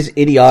something as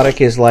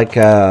idiotic as like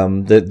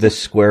the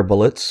square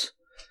bullets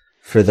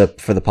for the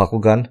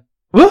puckle gun?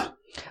 What?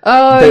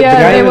 Oh, The yeah.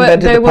 guy who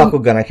invented they the were.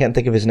 puckle gun, I can't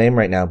think of his name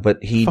right now,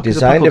 but he Fuck is a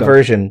designed puckle a gun?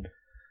 version.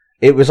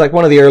 It was like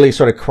one of the early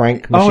sort of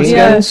crank machine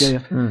yeah. guns, Yeah.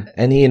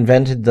 and he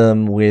invented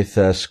them with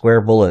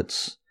square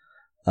bullets,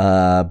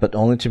 but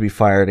only to be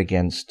fired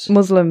against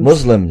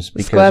Muslims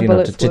because Square to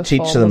bullets were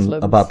teach for them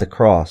Muslims. about the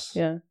cross.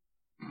 Yeah.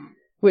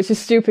 Which is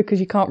stupid because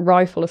you can't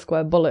rifle a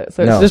square bullet,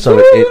 so No, it's just so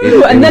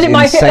and then was it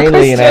might hit a insanely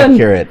Christian.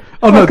 inaccurate.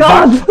 Oh no!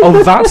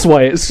 God. That's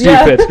why it's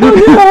Yeah. stupid.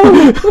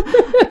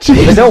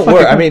 Well, they don't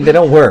work. I mean, they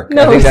don't work.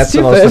 No, I think it's that's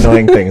the most stupid.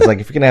 annoying thing. It's like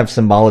if you're gonna have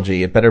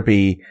symbology, it better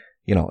be,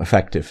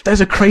 effective. There's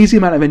a crazy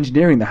amount of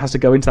engineering that has to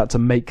go into that to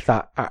make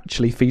that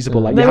actually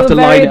feasible. Like They you have were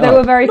to line it they up.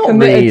 were very Not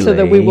committed to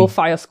the "we really. will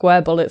fire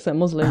square bullets at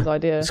Muslims"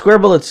 idea. Square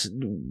bullets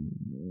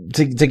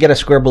to get a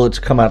square bullet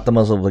to come out the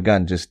muzzle of the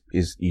gun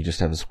you just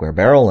have a square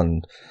barrel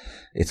and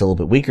it's a little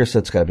bit weaker, so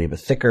it's got to be a bit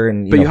thicker.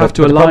 And But you have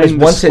to the problem is align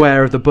the once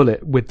square of the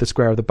bullet with the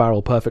square of the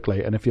barrel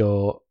perfectly. And if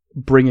you're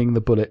bringing the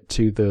bullet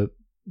to the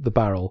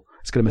barrel,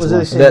 it's going to Was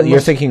miss it a line. you're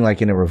thinking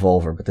like in a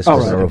revolver, but this Oh,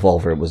 wasn't right. a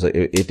revolver.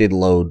 It did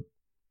load.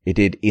 It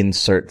did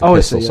insert the Oh, I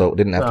pistol, see, so yeah. it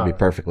didn't have to be Oh.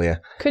 perfectly.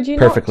 Could you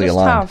perfectly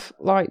not just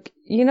aligned.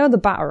 have the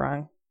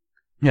batarang?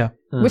 Yeah.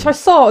 Which I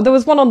saw. There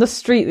was one on the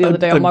street the other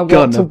day A on my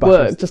gun walk to of work,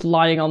 battles. just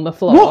lying on the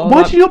floor. What?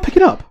 Why did you not pick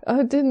it up?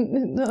 I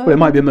didn't. Well, it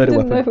might be a murder didn't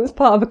weapon. know if it was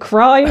part of a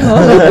crime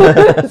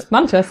or it's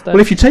Manchester.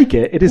 Well, if you take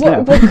it, it is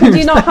now. What, could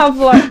you not have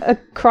like a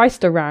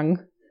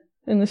Christorang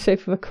in the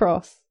shape of a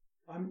cross?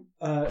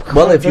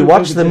 Well, if you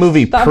watch the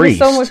movie That'd Priest,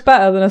 be so much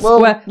better than a Well,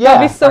 square. yeah,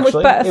 That'd be so actually,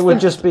 much better. It would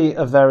just be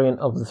a variant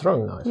of the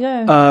throwing knife.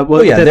 yeah.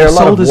 Well, there are a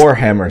lot of sold as-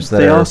 warhammers that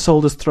They are. are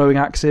sold as throwing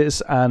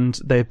axes, and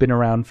they've been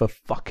around for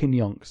fucking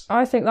yonks.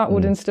 I think that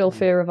would instill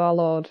fear of our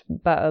Lord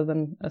better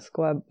than a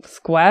square.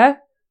 Square?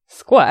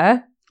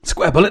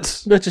 Square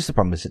bullets. But just the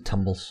problem is it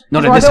tumbles.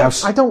 Not So in I this don't-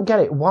 house. I don't get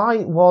it. Why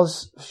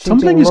was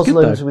Tumbling shooting is good,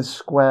 Muslims though. with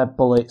square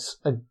bullets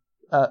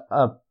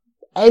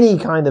any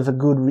kind of a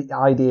good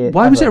idea?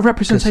 Why was it a ever?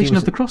 representation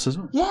was- of the cross as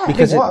well? Yeah,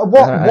 Because what, it-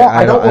 what, I- what,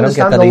 I I don't don't get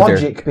understand that the either.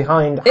 logic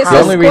behind It's The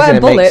a only reason square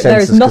it makes bullet. sense There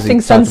is is 'cause nothing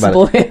he talked about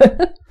sensible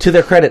here. To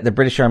their credit, the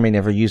British Army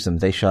never used them.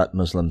 They shot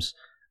Muslims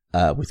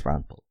with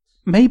round bullets.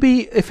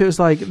 Maybe if it was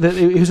like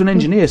he was an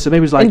engineer, so maybe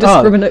it was like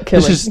Indiscriminate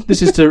killing.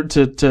 This is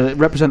to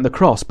represent the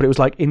cross, but it was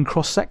like in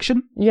cross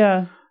section,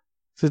 Yeah.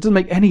 so it doesn't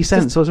make any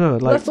sense whatsoever.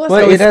 Like, Let's Well, go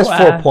it with has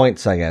square. 4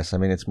 points, I guess. I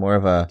mean, it's more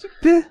of a.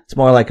 eh, It's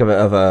more like of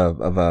a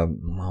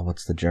well,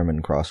 what's the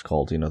German cross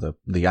called?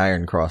 The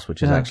Iron Cross,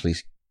 which is Yeah. actually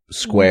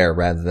square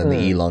rather than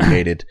the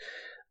elongated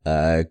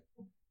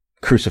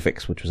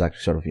crucifix, which was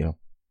actually sort of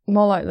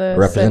More like the a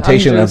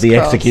representation St. of Andrew's the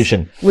cross,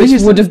 execution. which Thing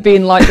is would that- have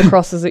been like the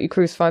crosses that you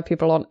crucify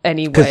people on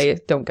anyway.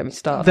 Don't get me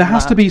started. there on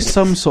has that. to be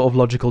some sort of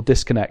logical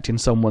disconnect in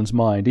someone's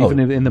mind, even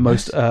in the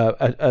most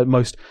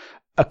most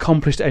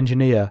accomplished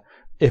engineer.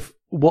 If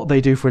what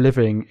they do for a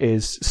living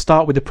is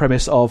start with the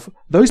premise of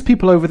those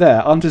people over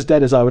there aren't as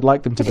dead as I would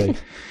like them to be,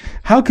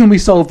 how can we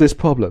solve this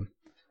problem?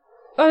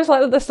 I was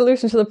like, the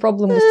solution to the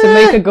problem was to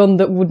make a gun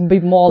that wouldn't be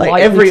more Like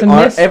likely every to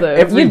ar- miss ev- them.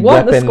 every You'd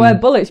want the weapon- square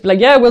bullets. You'd be like,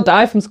 yeah, we'll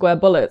die from square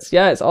bullets.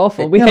 Yeah, it's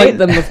awful. We Yeah, hate like,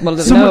 them with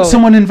bullets.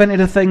 Someone invented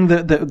a thing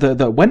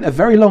that went a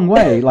very long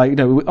way, like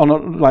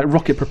on like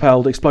rocket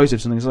propelled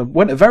explosives and things. So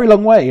went a very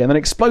long way and then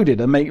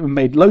exploded and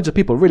made loads of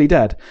people really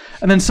dead.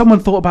 And then someone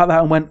thought about that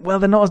and went, well,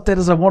 they're not as dead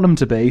as I want them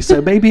to be.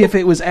 So maybe if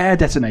it was air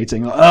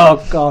detonating, like,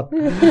 oh god,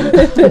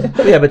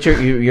 Yeah, but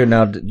you're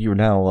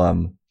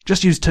now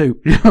just use two.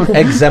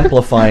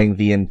 exemplifying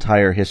the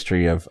entire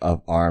history of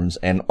arms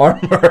and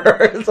armor.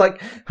 It's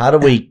like, how do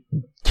we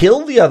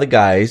kill the other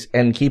guys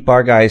and keep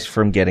our guys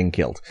from getting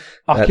killed?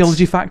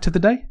 Archaeology fact of the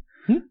day: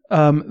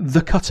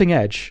 the cutting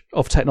edge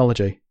of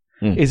technology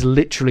is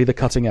literally the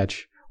cutting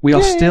edge. We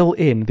are still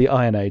in the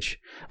Iron Age,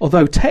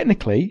 although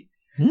technically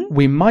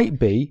we might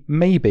be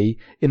maybe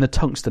in the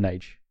Tungsten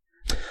Age.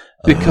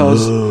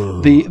 Because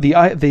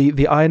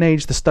the Iron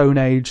Age, the Stone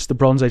Age, the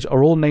Bronze Age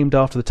are all named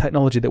after the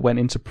technology that went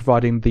into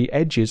providing the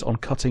edges on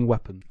cutting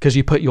weapons. Because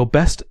you put your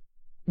best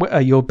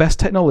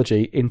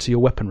technology into your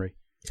weaponry.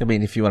 I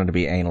mean, if you wanted to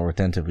be anal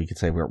retentive, we could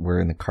say we're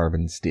in the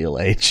carbon steel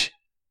age.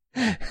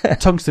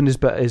 Tungsten is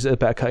a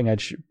better cutting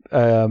edge.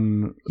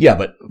 Yeah,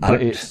 but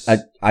it's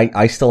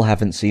I still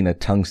haven't seen a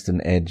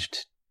tungsten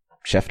edged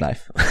chef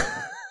knife.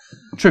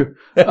 true.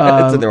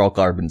 So they're all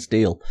carbon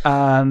steel.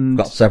 And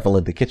Got several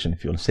in the kitchen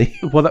if you want to see.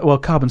 well,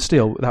 carbon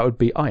steel, that would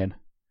be iron.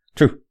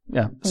 True.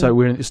 Yeah, so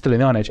we're still in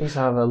the Iron Age. I used to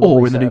have a Or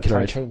lovely we're in the set of nuclear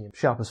age. titanium,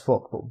 sharp as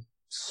fuck, but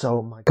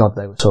my god,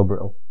 they were so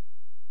brittle.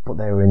 But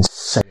they were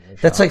insanely sharp.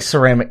 That's like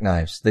ceramic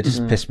knives. They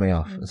just piss me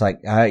off. It's like,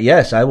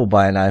 yes, I will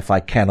buy a knife I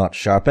cannot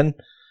sharpen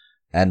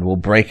and will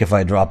break if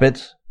I drop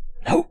it.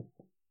 No.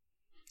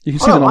 You can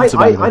see the novelty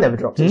I value. never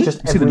dropped it. It's just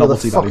See the every other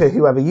novelty fucker value.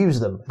 who ever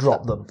used them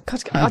dropped them.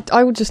 God,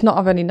 I would just not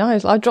have any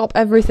knives. I drop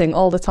everything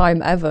all the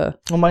time, ever.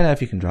 Well, my knife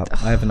you can drop.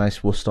 I have a nice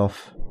Wusthof.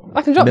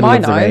 I can drop Middle my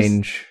of the knives.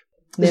 range.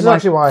 This is Near my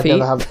actually why I feet.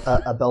 never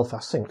have a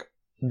Belfast sink,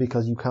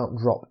 because you can't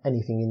drop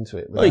anything into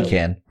it Oh, you without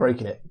can.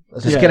 breaking it.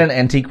 Just get an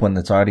antique one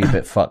that's already a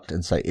bit fucked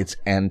and say it's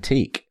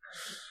antique.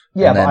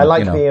 Yeah, but I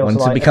like being able to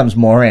once it becomes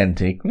more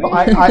antique. But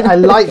I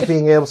like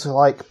being able to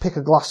like pick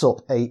a glass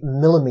up 8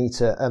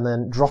 millimeter and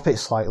then drop it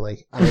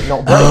slightly and it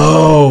not break.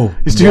 Oh,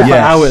 he's doing it for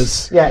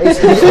hours. Yeah, the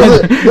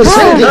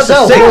sink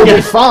itself will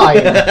be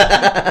fine.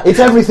 It's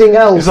everything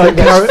else.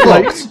 It's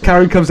like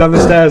Karen comes down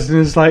the stairs and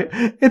is like,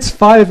 "It's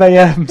 5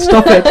 a.m.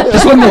 Stop it!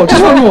 Just one more.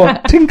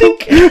 Tink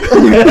tink."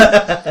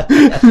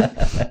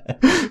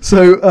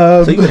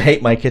 So you would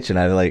hate my kitchen.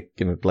 I like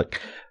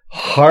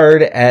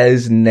hard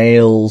as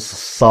nails,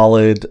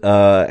 solid,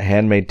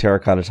 handmade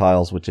terracotta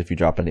tiles, which if you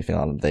drop anything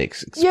on them, they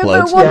explode. Yeah,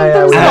 but one of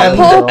them's got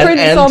paw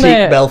prints an on antique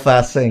it.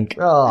 Belfast sink.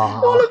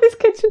 All of his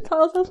kitchen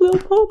tiles have little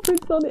paw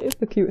prints on it. It's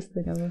the cutest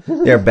thing ever.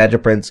 They're badger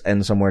prints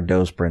and somewhere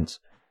doe's prints.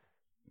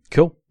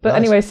 Cool. But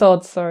anyway,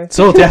 swords, sorry.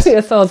 Swords, yes. Yeah,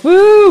 swords.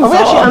 Woo! Have we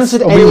actually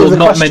answered any We of will the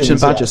not questions mention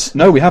badgers. yet?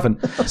 No, we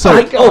haven't.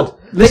 So,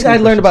 Thing I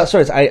learned about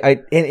swords.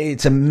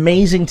 It's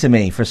amazing to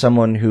me for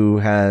someone who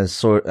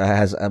has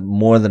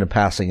more than a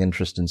passing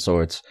interest in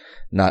swords,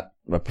 not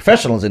a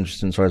professional's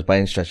interest in swords by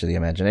any stretch of the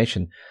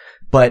imagination,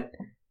 but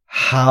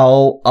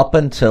how up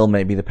until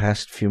maybe the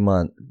past few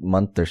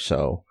month or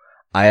so,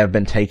 I have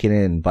been taken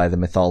in by the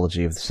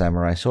mythology of the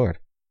samurai sword.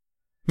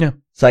 Yeah.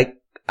 It's like,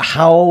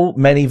 how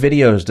many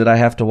videos did I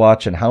have to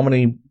watch and how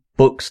many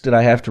books did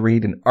I have to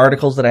read and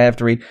articles did I have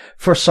to read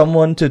for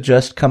someone to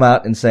just come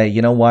out and say,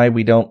 you know why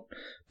we don't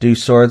do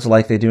swords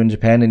like they do in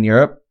Japan and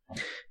Europe?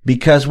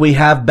 Because we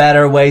have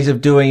better ways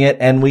of doing it,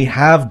 and we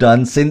have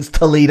done since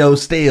Toledo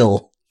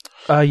steel.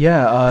 The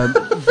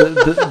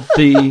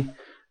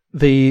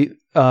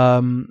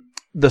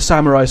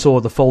samurai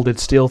sword, the folded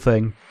steel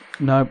thing.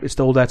 No, it's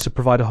still there to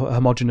provide a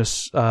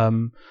homogeneous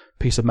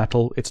piece of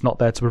metal. It's not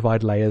there to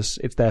provide layers.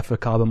 It's there for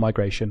carbon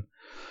migration.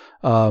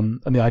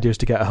 And the idea is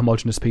to get a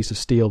homogeneous piece of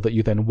steel that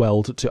you then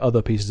weld to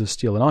other pieces of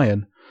steel and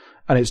iron.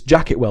 And it's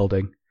jacket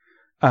welding.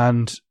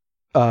 And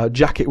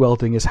jacket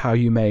welding is how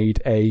you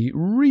made a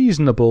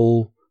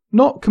reasonable,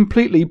 not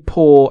completely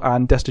poor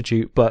and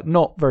destitute, but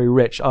not very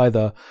rich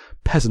either,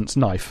 peasant's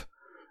knife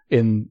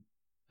in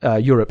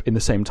Europe in the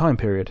same time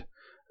period.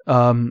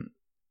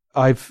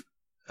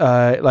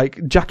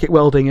 Jacket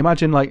welding,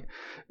 imagine like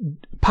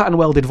pattern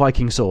welded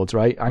Viking swords,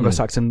 right?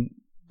 Anglo-Saxon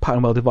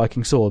pattern welded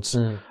Viking swords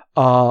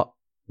are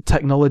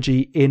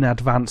technology in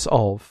advance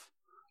of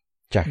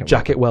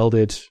jacket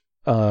welded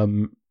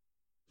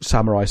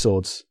samurai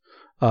swords.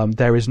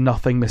 There is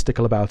nothing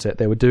mystical about it.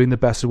 They were doing the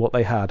best of what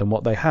they had, and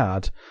what they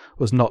had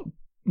was not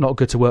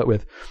good to work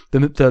with. The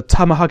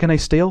Tamahagane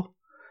steel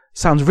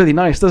sounds really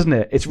nice, doesn't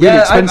it? It's really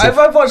expensive.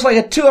 I've watched like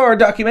a 2-hour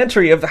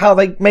documentary of how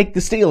they make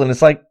the steel, and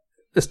it's like,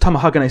 it's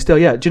Tamahagane steel.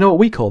 Yeah. Do you know what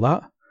we call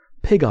that?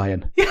 Pig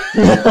iron.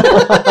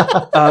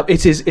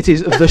 It is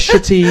the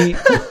shitty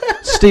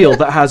steel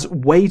that has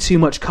way too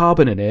much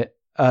carbon in it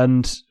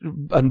and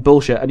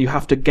bullshit, and you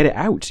have to get it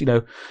out,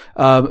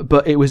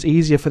 but it was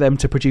easier for them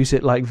to produce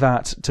it like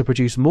that, to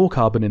produce more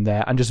carbon in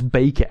there and just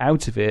bake it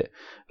out of it,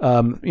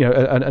 and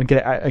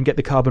get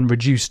the carbon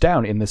reduced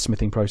down in the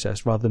smithing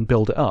process rather than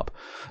build it up.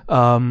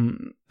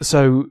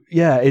 So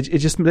yeah, it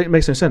just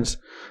makes no sense.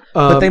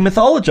 But they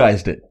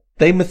mythologized it.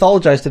 They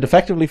mythologized it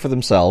effectively for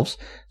themselves,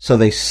 so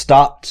they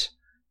stopped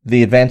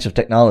the advance of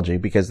technology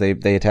because they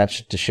attached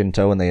it to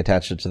Shinto and they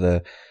attached it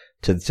to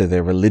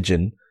their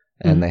religion,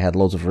 and they had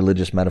loads of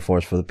religious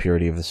metaphors for the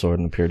purity of the sword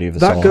and the purity of the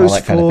soul and all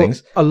that kind of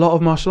things. A lot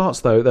of martial arts,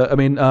 though.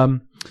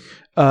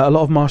 A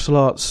lot of martial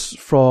arts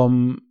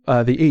from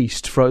the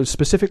East,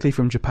 specifically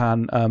from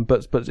Japan,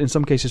 but in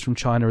some cases from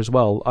China as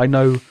well. I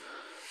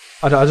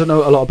don't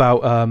know a lot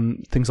about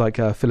things like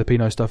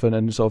Filipino stuff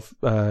and sort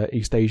of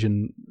East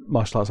Asian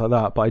martial arts like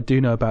that, but I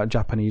do know about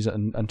Japanese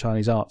and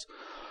Chinese arts,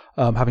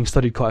 having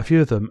studied quite a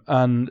few of them.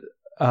 And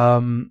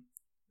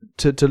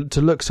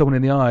to look someone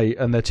in the eye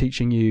and they're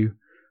teaching you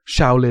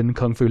Shaolin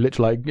Kung Fu,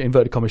 literally like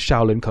inverted commas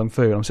Shaolin Kung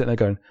Fu, and I'm sitting there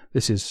going,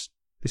 this is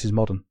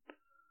modern,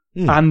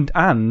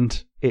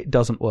 and it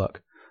doesn't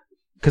work,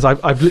 because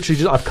I've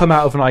literally I've come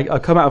out of an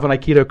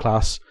Aikido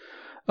class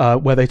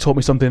where they taught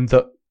me something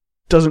that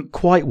doesn't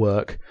quite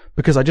work,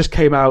 because I just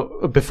came out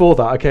of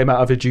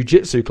a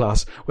jiu-jitsu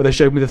class where they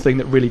showed me the thing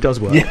that really does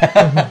work.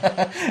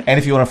 Yeah. And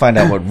if you want to find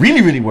out what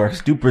really, really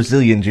works, do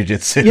Brazilian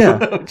jiu-jitsu.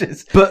 Yeah.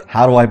 But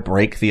how do I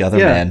break the other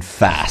man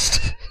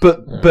fast?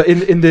 But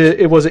in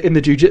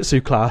the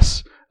jiu-jitsu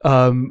class,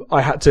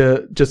 I had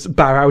to just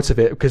bow out of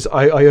it because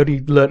I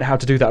only learned how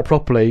to do that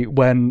properly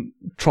when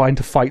trying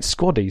to fight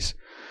squaddies.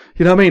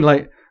 You know what I mean?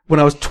 Like, when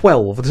I was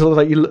 12, it's sort of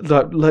like you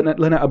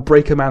learn how to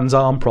break a man's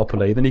arm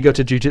properly. Then you go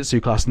to jiu-jitsu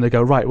class and they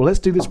go, right, well, let's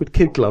do this with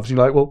kid gloves. And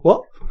you're like, well,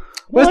 what?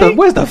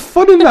 Where's the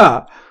fun in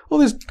that? All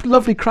these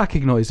lovely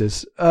cracking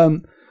noises.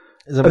 And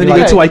then you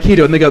go to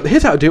Aikido and they go,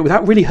 here's how to do it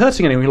without really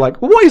hurting anyone. You're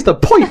like, well, what is the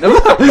point of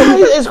that?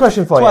 Here's a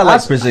question for you. I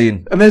like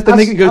Brazilian. And then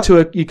you go to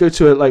a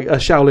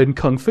Shaolin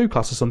Kung Fu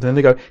class or something, and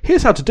they go,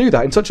 here's how to do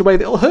that in such a way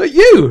that it'll hurt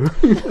you.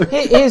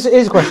 Here's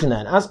a question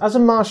then. As a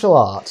martial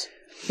art,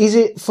 is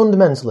it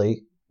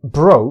fundamentally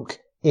broke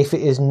if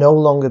it is no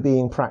longer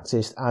being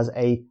practiced as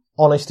a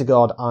honest to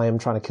God, I am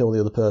trying to kill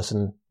the other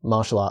person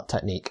martial art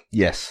technique?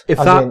 Yes. If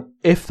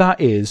that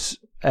is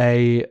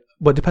a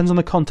Well, it depends on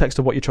the context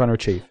of what you're trying to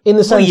achieve. In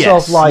the sense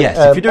of like, yes.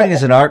 If you're doing it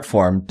as an art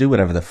form, do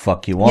whatever the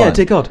fuck you want. Yeah,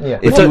 dear God. Yeah.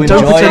 If Well, you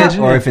don't enjoy pretend- it,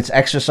 or if it's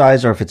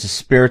exercise, or if it's a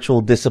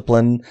spiritual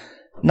discipline,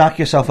 knock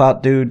yourself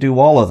out. Do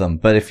all of them.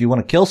 But if you want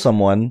to kill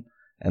someone,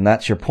 and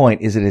that's your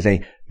point, is it is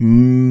a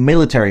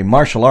military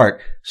martial art,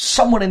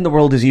 someone in the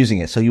world is using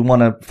it. So you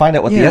want to find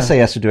out what the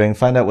SAS are doing,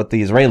 find out what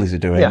the Israelis are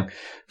doing,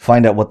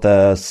 find out what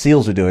the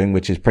SEALs are doing,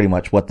 which is pretty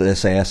much what the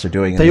SAS are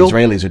doing and the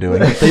Israelis are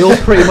doing. They all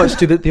pretty much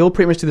do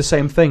the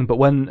same thing, but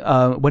when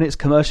it's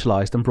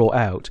commercialized and brought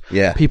out,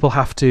 people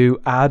have to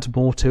add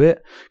more to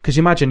it. Because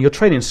you imagine you're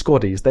training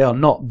squaddies; they are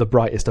not the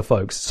brightest of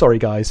folks. Sorry,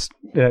 guys.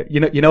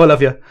 You know I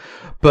love you,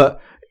 but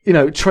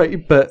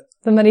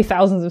the many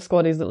thousands of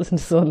squaddies that listen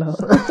to Sword Note.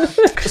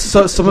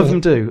 So some of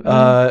them do,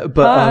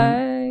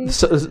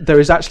 so there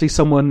is actually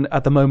someone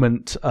at the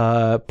moment,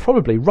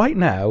 probably right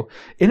now,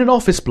 in an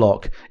office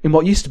block in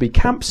what used to be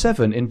Camp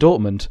 7 in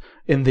Dortmund,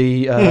 in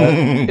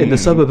the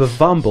suburb of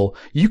Warmbel.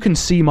 You can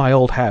see my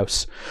old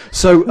house.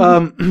 So,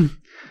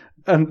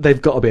 and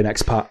they've got to be an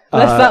expat.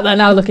 They're sat there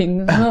now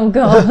looking, oh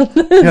God,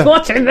 it's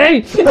watching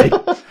me.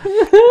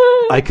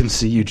 I can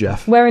see you,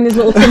 Jeff. Wearing his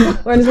little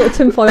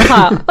tinfoil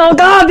hat. Oh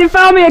God, they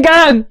found me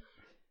again.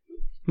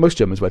 Most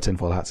Germans wear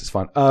tinfoil hats, it's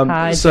fine.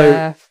 Hi, so,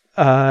 Jeff.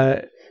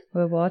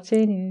 We're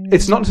watching you.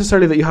 It's not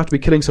necessarily that you have to be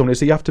killing someone,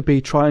 it's that you have to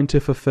be trying to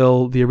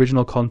fulfill the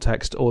original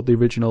context or the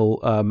original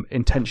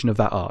intention of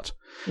that art.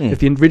 If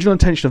the original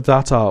intention of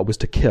that art was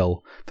to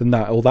kill, then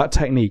that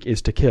technique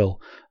is to kill,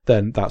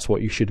 then that's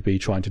what you should be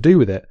trying to do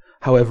with it.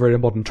 However, in a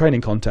modern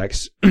training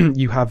context,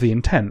 you have the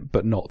intent,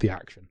 but not the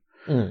action.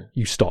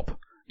 You stop.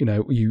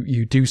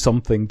 You do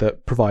something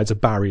that provides a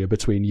barrier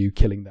between you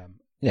killing them.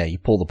 Yeah, you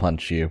pull the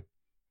punch,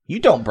 you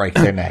don't break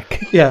their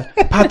neck. Yeah,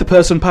 pad the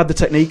person, pad the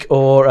technique,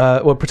 or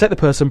protect the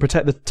person,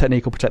 protect the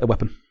technique, or protect the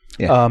weapon.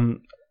 Yeah.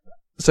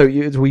 So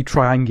we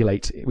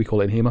triangulate, we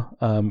call it in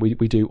HEMA.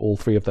 We do all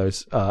three of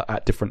those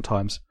at different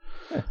times.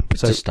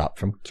 To stop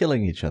from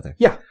killing each other.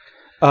 Yeah.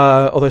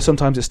 Although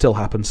sometimes it still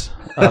happens.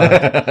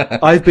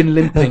 I've been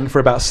limping for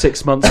about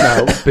 6 months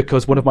now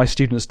because one of my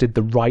students did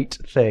the right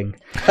thing.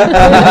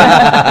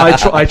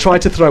 I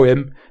tried to throw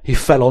him. He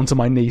fell onto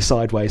my knee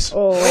sideways.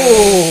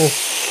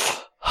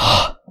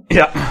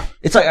 Yeah.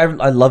 It's like,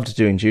 I loved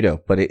doing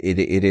judo, but it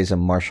is a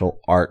martial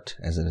art,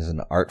 as it is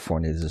an art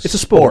form. It's a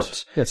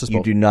sport. Yeah, it's a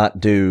sport. You do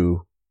not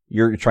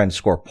you're trying to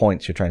score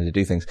points, you're trying to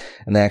do things.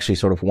 And they actually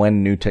sort of,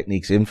 when new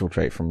techniques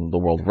infiltrate from the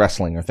world of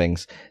wrestling or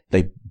things,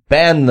 they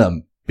ban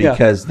them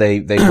because they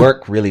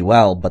work really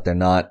well, but they're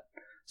not.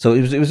 So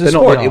it was a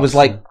sport. It was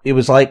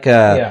like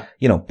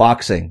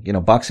boxing.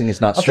 Boxing is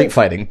not street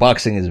fighting.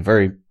 Boxing is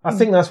very. I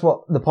think that's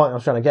what the point I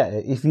was trying to get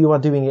at. If you are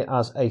doing it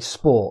as a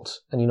sport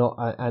and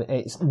and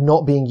it's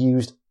not being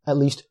used at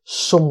least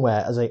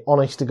somewhere as a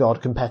honest to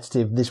God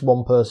competitive, this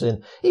one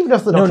person, even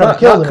if they're not trying to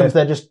kill them, if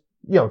they're just,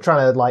 trying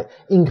to like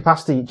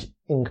incapacitate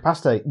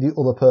the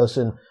other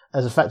person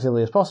as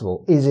effectively as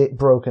possible, is it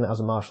broken as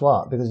a martial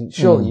art? Because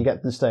surely you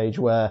get to the stage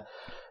where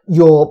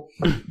you're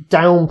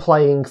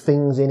downplaying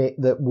things in it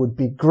that would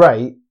be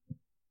great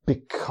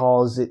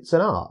because it's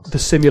an art. The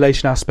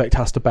simulation aspect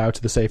has to bow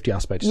to the safety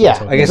aspect.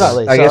 Yeah,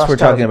 exactly. I guess we're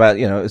talking about,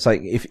 it's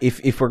like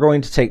if we're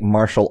going to take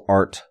martial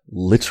art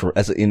literal,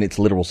 as in its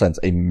literal sense,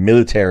 a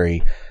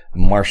military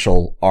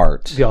martial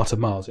art. The art of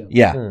Mars,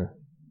 Yeah.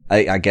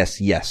 I guess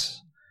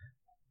yes.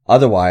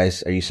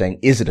 Otherwise, are you saying,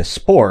 is it a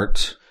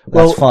sport?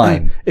 That's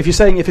fine. If you're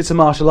saying if it's a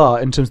martial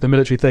art in terms of the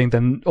military thing,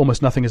 then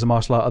almost nothing is a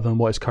martial art other than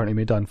what is currently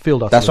being done.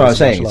 Field artillery. That's what I was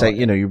saying. It's like,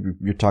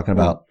 you're talking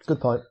about. Good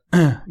point.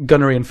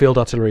 Gunnery and field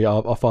artillery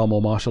are far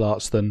more martial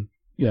arts than,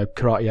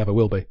 karate ever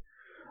will be.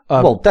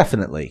 Well,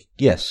 definitely.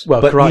 Yes.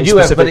 Well, but karate you do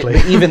specifically.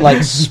 but even like,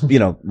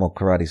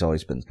 karate's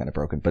always been kind of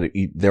broken, but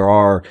there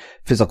are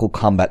physical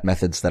combat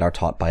methods that are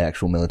taught by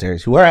actual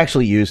militaries who are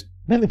actually used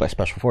mainly by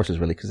special forces,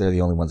 really, because they're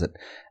the only ones that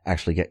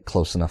actually get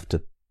close enough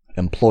to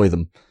employ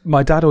them.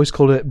 My dad always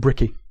called it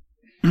bricky.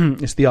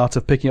 It's the art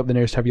of picking up the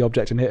nearest heavy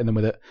object and hitting them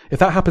with it. If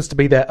that happens to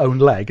be their own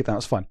leg,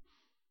 that's fine.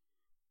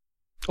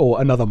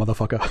 Or another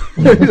motherfucker.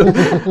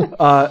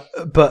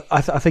 But I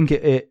think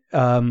it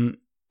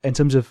in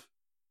terms of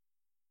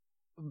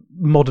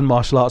modern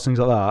martial arts, things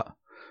like that,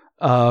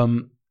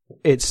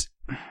 it's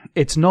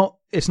not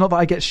that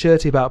I get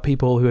shirty about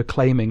people who are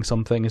claiming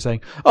something and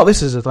saying, oh,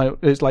 this is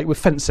it's like with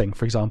fencing,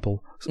 for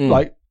example,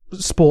 like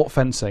sport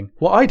fencing.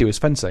 What I do is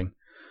fencing.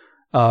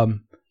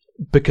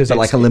 Because it's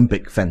like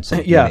Olympic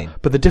fencing. Yeah,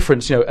 but the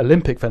difference,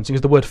 Olympic fencing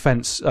is the word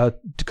fence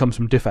comes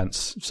from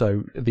defense.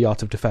 So the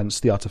art of defense,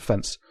 the art of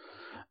fence.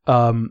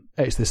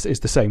 It's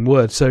the same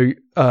word. So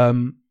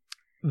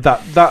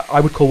that I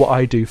would call what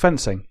I do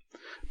fencing,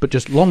 but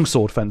just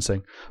longsword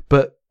fencing.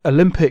 But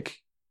Olympic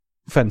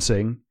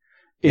fencing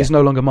is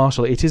no longer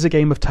martial. It is a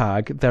game of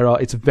tag.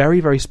 It's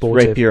very, very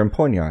sportive. Rapier and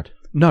poignard.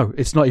 No,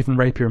 it's not even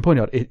rapier and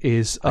poignard. It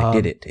is. I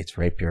did it. It's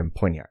rapier and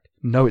poignard.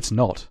 No, it's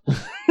not.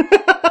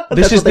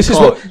 This is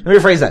what. Let me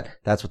rephrase that.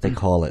 That's what they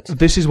call it.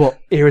 This is what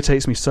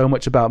irritates me so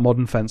much about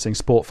modern fencing,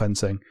 sport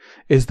fencing,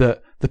 is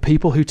that the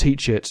people who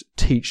teach it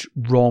teach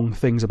wrong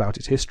things about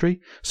its history,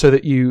 so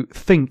that you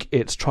think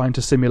it's trying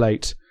to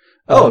simulate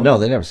no,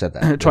 they never said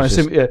that. Trying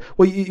to yeah.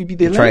 Well,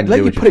 they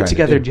let you put it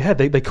together in your head.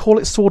 They call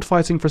it sword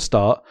fighting for a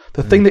start.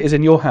 The thing that is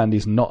in your hand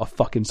is not a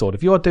fucking sword.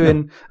 If you are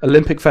doing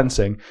Olympic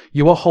fencing,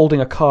 you are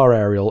holding a car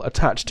aerial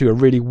attached to a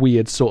really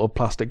weird sort of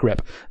plastic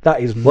grip.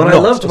 That is what I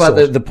loved about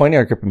the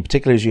pointy grip in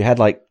particular is you had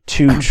like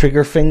 2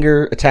 trigger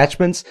finger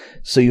attachments,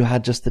 so you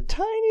had just the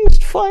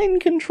tiniest fine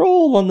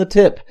control on the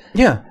tip.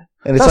 Yeah.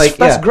 And it's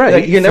that's great.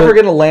 Like, you're never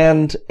going to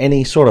land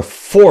any sort of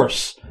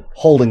force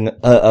holding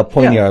a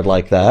poignard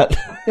like that.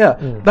 Yeah,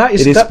 that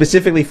is. It is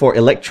specifically for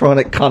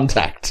electronic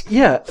contact.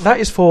 Yeah, that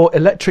is for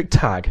electric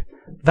tag.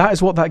 That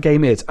is what that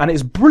game is, and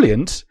it's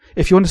brilliant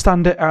if you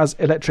understand it as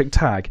electric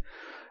tag.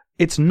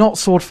 It's not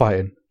sword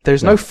fighting.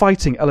 There's no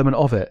fighting element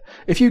of it.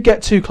 If you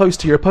get too close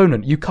to your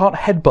opponent, you can't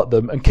headbutt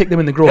them and kick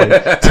them in the groin,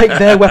 take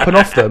their weapon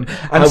off them,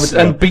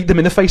 and beat them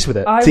in the face with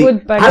it. I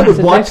would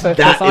watch that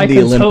because I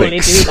can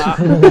totally do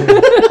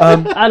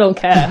that. I don't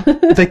care.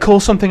 They call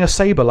something a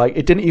saber. Like,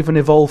 it didn't even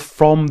evolve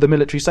from the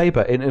military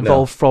saber. It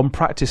evolved from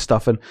practice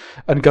stuff and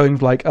going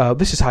like,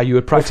 this is how you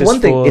would practice.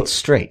 Well, for one thing, it's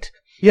straight.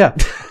 Yeah,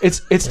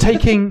 it's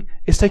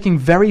taking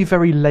very,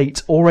 very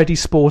late, already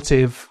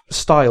sportive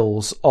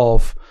styles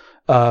of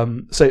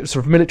sort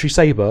of military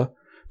saber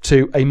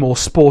to a more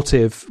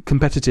sportive,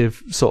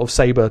 competitive sort of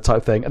saber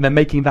type thing, and then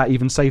making that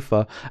even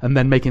safer, and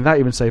then making that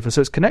even safer.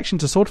 So its connection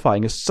to sword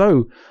fighting is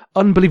so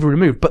unbelievably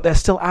removed, but they're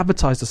still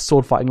advertised as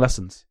sword fighting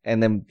lessons.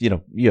 And then,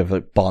 you have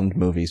like Bond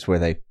movies where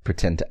they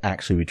pretend to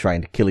actually be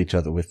trying to kill each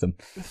other with them.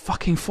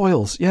 Fucking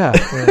foils, yeah.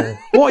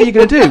 What are you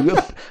going to do?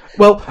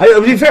 Well,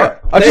 to be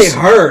fair, they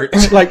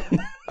hurt. Like,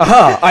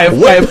 aha,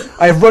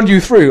 I have run you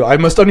through. I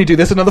must only do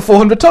this another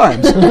 400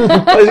 times.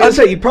 I was going to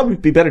say, you'd probably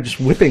be better just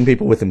whipping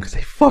people with them because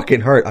they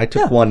fucking hurt. I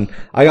got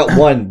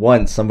one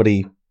once.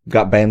 Somebody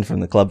got banned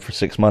from the club for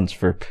 6 months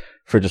for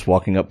just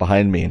walking up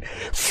behind me and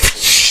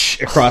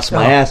across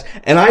my ass.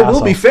 And I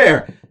will be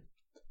fair,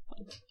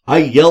 I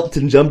yelped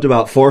and jumped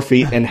about 4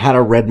 feet and had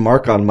a red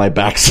mark on my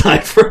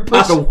backside for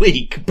about a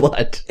week,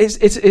 but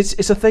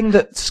it's a thing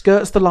that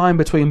skirts the line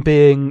between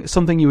being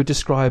something you would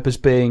describe as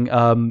being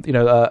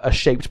a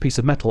shaped piece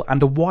of metal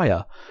and a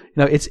wire.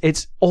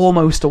 It's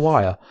almost a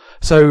wire.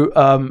 So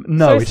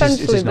no, so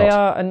essentially it is not. They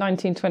are a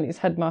 1920s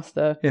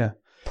headmaster. Yeah.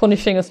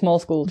 Punishing a small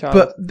school child.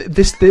 But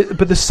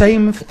the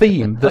same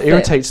theme that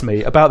irritates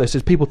me about this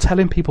is people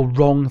telling people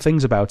wrong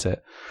things about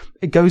it.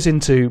 It goes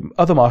into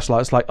other martial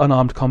arts like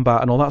unarmed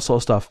combat and all that sort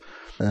of stuff,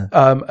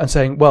 and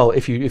saying, well,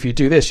 if you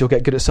do this, you'll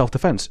get good at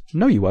self-defense.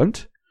 No, you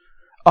won't.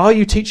 Are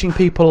you teaching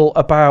people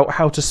about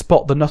how to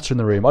spot the nutter in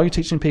the room? Are you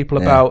teaching people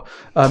about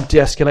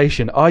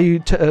de-escalation? Are you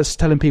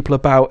telling people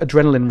about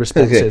adrenaline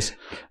responses?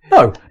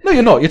 Okay. No,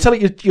 you're not.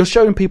 You're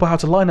showing people how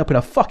to line up in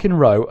a fucking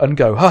row and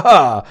go,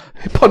 ha,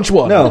 punch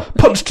 1,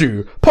 punch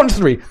 2, punch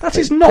 3. That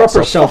is not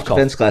proper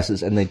self-defense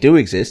classes, and they do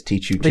exist.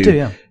 Teach you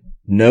to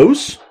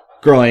nose,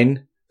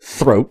 groin,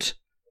 throat,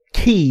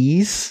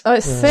 keys,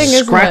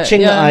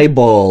 scratching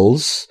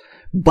eyeballs,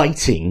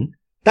 biting.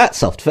 That's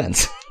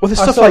self-defense. Well,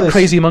 there's stuff like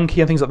Crazy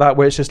Monkey and things like that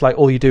where it's just like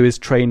all you do is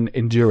train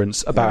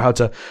endurance about how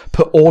to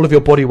put all of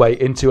your body weight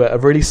into a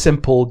really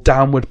simple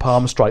downward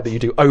palm strike that you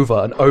do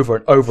over and over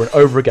and over and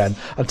over again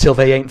until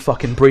they ain't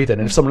fucking breathing.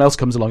 And if someone else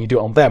comes along, you do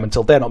it on them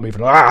until they're not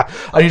moving. And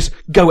you just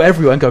go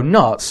everywhere and go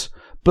nuts.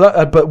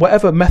 But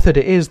whatever method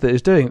it is that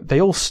is doing,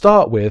 they all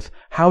start with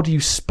how do you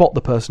spot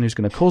the person who's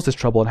going to cause this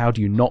trouble and how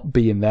do you not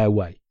be in their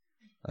way?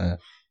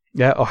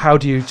 Or how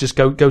do you just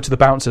go to the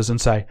bouncers and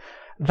say,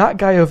 that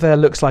guy over there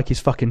looks like he's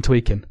fucking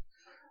tweaking.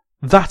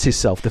 That is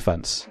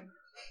self-defense.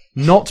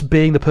 Not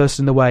being the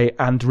person in the way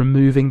and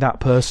removing that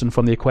person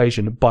from the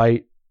equation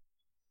by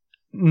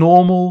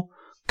normal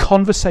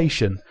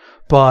conversation,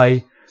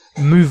 by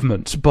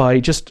movement,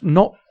 by just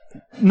not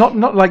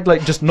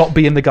like just not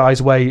be in the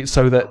guy's way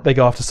so that they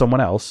go after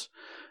someone else.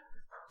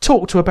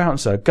 Talk to a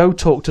bouncer. Go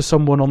talk to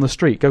someone on the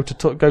street.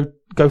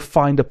 Go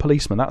find a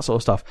policeman. That sort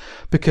of stuff.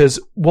 Because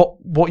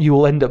what you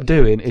will end up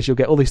doing is you'll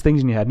get all these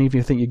things in your head, and even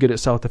if you think you're good at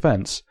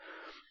self-defense,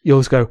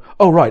 you'll just go,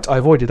 "Oh right, I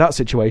avoided that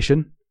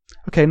situation.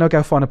 Okay, now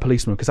go find a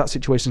policeman because that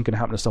situation is going to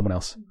happen to someone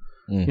else."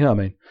 You know what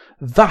I mean?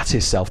 That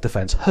is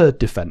self-defense, herd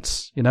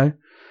defense.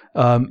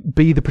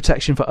 Be the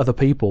protection for other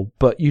people,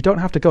 but you don't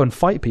have to go and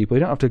fight people. You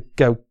don't have to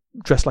go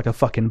dressed like a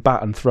fucking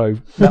bat and throw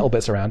metal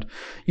bits around.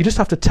 You just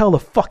have to tell the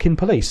fucking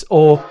police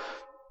or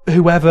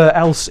whoever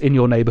else in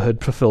your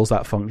neighborhood fulfills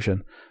that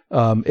function.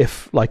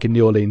 If, like in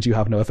New Orleans, you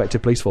have no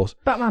effective police force.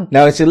 Batman.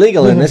 Now, it's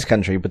illegal in this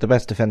country, but the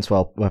best defense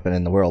weapon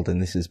in the world,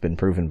 and this has been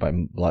proven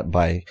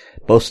by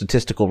both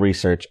statistical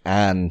research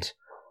and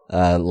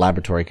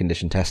laboratory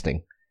condition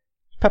testing,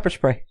 pepper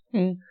spray.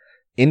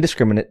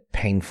 Indiscriminate,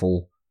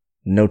 painful,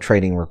 no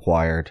training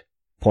required,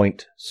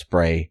 point,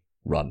 spray,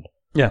 run.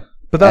 Yeah.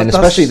 And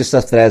especially the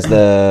stuff that has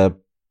the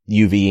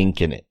UV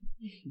ink in it.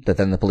 That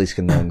then the police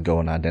can then go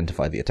and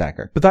identify the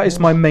attacker. But that is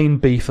my main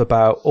beef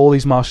about all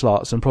these martial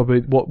arts, and probably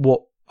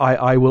what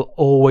I will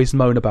always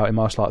moan about in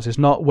martial arts is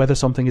not whether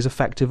something is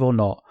effective or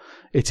not.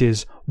 It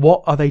is,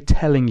 what are they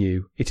telling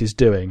you it is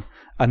doing?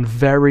 And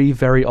very,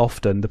 very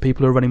often, the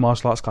people who are running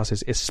martial arts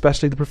classes,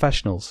 especially the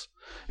professionals,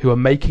 who are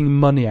making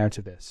money out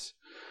of this,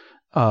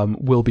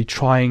 will be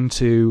trying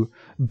to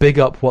big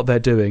up what they're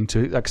doing,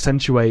 to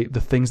accentuate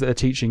the things that they're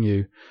teaching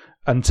you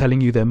and telling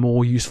you they're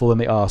more useful than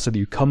they are, so that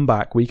you come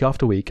back week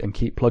after week and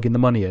keep plugging the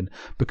money in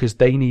because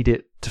they need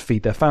it to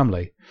feed their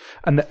family.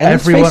 And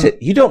everyone, let's face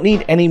it, you don't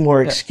need any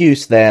more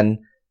excuse than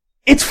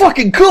it's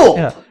fucking cool.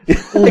 Yeah.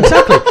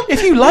 Exactly.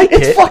 If you like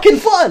it's fucking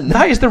fun.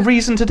 That is the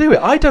reason to do it.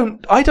 I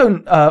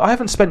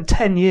haven't spent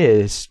 10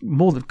 years,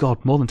 more than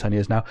 10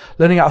 years now,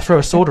 learning how to throw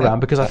a sword around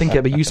because I think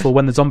it'd be useful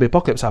when the zombie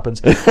apocalypse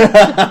happens.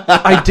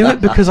 I do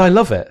it because I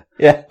love it.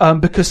 Yeah.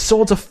 Because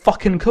swords are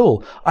fucking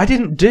cool. I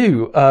didn't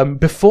do,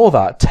 before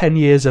that, 10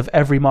 years of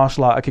every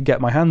martial art I could get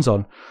my hands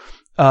on.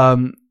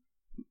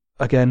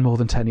 Again, more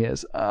than 10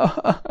 years.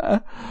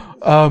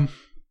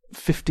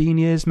 15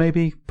 years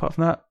maybe, apart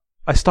from that.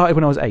 I started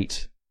when I was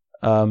 8.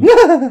 Don't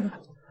get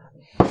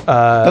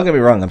me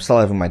wrong. I'm still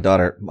having my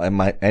daughter,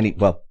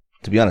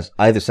 to be honest,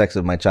 either sex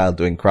of my child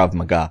doing Krav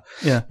Maga.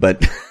 Yeah.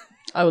 But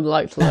I would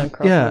like to learn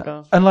Krav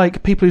Maga. And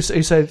like people who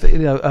say,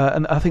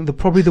 and I think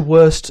probably the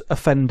worst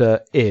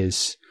offender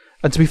is,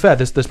 and to be fair,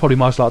 there's probably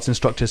martial arts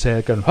instructors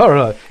here going,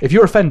 oh, if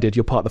you're offended,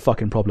 you're part of the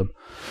fucking problem.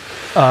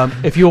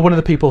 If you're one of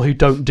the people who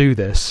don't do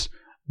this,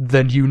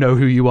 then you know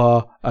who you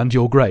are and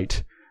you're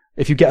great.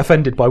 If you get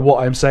offended by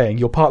what I'm saying,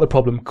 you're part of the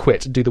problem.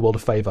 Quit. Do the world a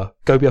favour.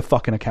 Go be a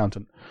fucking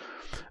accountant.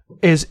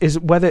 Is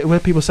where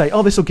people say,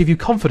 "Oh, this will give you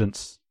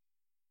confidence."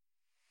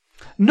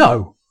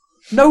 No,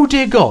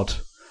 dear God.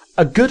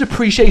 A good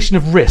appreciation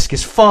of risk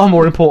is far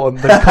more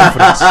important than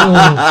confidence.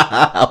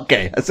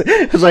 Okay, it's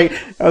like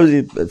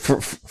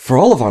for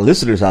all of our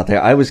listeners out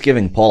there, I was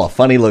giving Paul a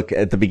funny look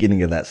at the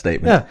beginning of that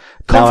statement. Yeah,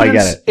 now I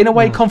get it. In a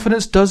way,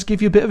 confidence does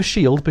give you a bit of a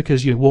shield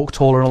because you walk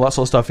taller and all that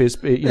sort of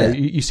stuff.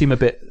 You seem a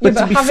bit. But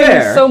to be having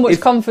fair, so much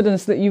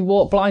confidence that you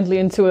walk blindly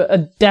into a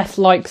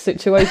death-like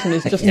situation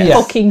is just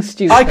fucking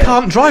stupid. I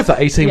can't drive that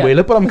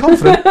 18-wheeler, but I'm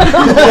confident.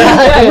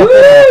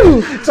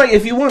 It's like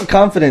if you want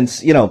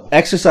confidence,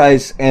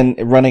 exercise and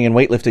running and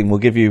weightlifting will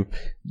give you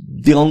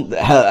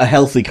a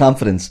healthy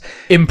confidence.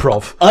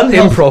 Improv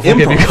will give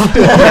you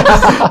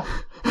confidence.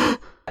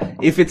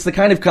 If it's the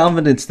kind of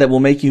confidence that will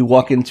make you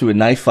walk into a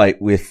knife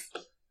fight with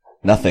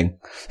nothing.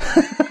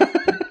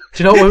 Do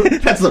you know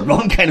what that's the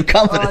wrong kind of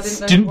confidence.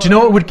 Do you know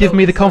what would give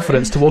me the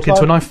confidence to walk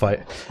into a knife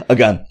fight? A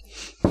gun.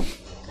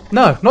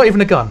 No, not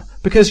even a gun.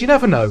 Because you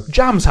never know.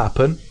 Jams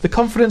happen. The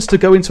confidence to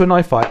go into a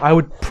knife fight, I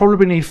would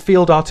probably need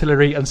field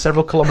artillery and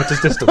several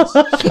kilometres distance.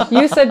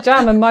 You said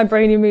jam and my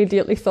brain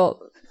immediately thought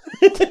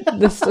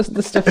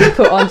the stuff you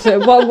put onto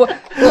it. What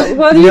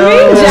do you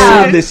mean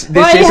jam? This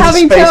Why are you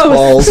having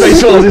toast?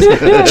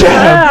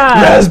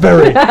 Jam,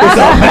 raspberry. It's a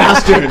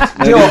bastard. No,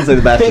 he didn't say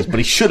the bastards, but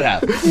he should have.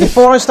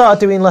 Before I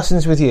started doing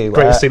lessons with you,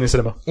 greatest scene in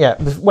cinema. Yeah,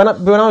 when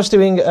I was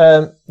doing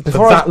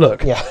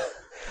look. Yeah,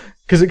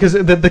 because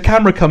the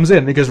camera comes in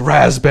and he goes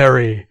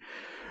raspberry.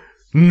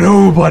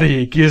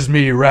 Nobody gives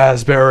me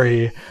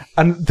raspberry,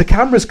 and the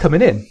camera's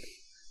coming in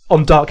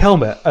on Dark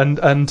Helmet,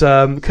 and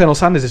Colonel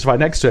Sanders is right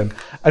next to him.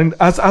 And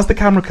as the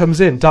camera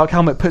comes in, Dark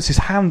Helmet puts his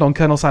hand on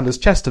Colonel Sanders'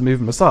 chest to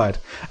move him aside,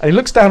 and he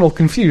looks down all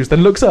confused,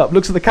 then looks up,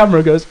 looks at the camera,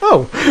 and goes,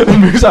 "Oh,"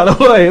 and moves out of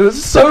the way. It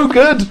was so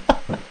good.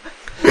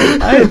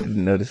 I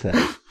didn't notice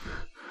that.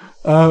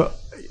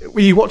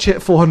 You watch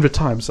it 400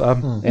 times.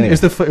 Anyway. It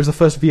was the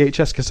first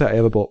VHS cassette I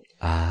ever bought.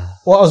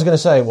 What I was going to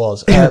say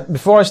was,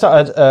 before I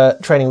started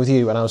training with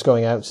you and I was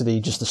going out to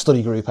the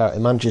study group out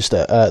in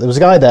Manchester, there was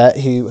a guy there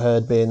who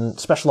had been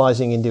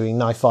specialising in doing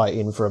knife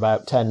fighting for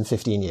about 10,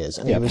 15 years.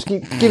 And he was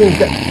giving...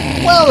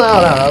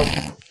 no.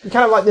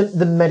 Kind of like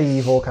the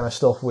medieval kind of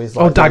stuff with...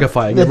 Like, dagger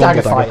fighting. The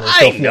dagger fighting and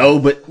stuff. I know,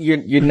 but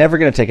you're never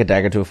going to take a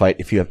dagger to a fight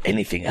if you have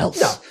anything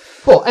else. No.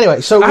 Well, anyway,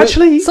 so...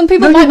 Actually... Some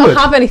people might not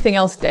have anything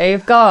else,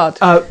 Dave. God.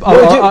 Sorry.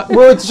 I'm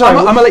going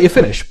to let you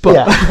finish, but...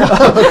 Yeah.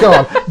 Go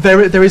on.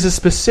 There is a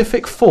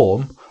specific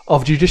form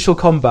of judicial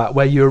combat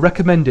where you're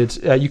recommended...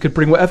 you could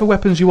bring whatever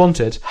weapons you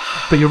wanted,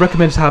 but you're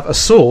recommended to have a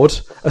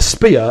sword, a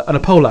spear, and a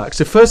poleaxe.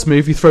 So first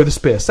move, you throw the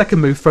spear. Second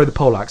move, throw the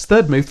poleaxe.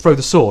 Third move, throw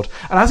the sword.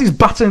 And as he's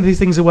battering these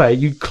things away,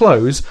 you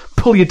close,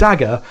 pull your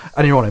dagger,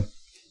 and you're on him.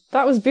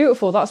 That was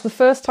beautiful. That's the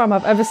first time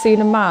I've ever seen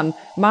a man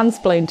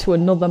mansplain to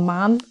another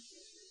man.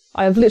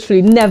 I have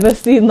literally never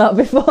seen that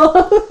before.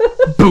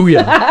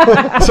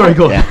 Booyah. Sorry,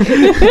 go on. Yeah.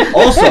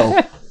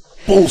 Also,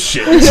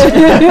 bullshit.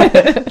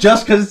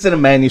 Just because it's in a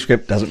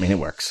manuscript doesn't mean it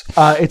works.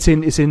 It's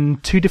in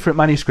 2 different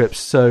manuscripts,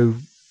 so...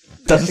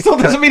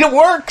 doesn't mean it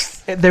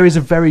works. There is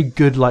a very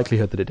good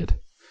likelihood that it did.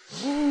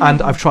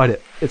 And I've tried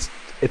it. It's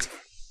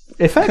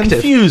effective.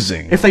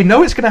 Confusing. If they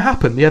know it's going to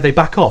happen, they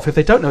back off. If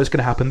they don't know it's going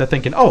to happen, they're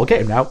thinking, oh, I'll get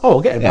him now. Oh,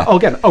 I'll get him now. Oh, I'll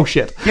get him. Oh,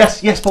 shit.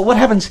 Yes, but what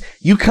happens?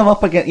 You come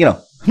up again,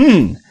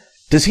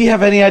 does he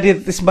have any idea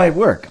that this might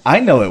work?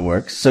 I know it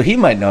works, so he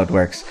might know it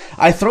works.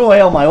 I throw away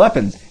all my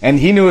weapons, and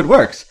he knew it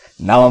works.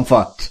 Now I'm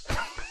fucked.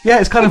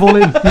 Yeah, it's kind of all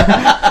in.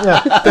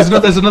 Yeah.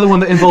 There's another one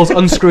that involves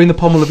unscrewing the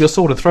pommel of your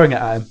sword and throwing it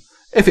at him.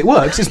 If it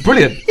works, it's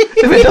brilliant.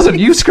 If it doesn't,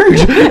 you screwed.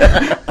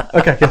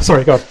 Okay, yeah,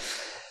 sorry, go on.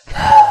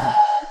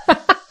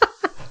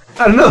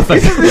 And another thing.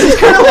 This is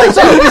kind of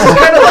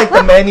like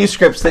the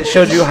manuscripts that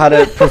showed you how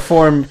to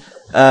perform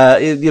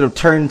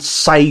turn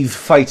scythe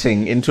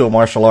fighting into a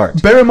martial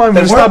art. Bear in mind,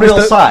 we've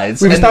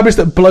established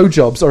that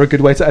blowjobs are a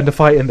good way to end a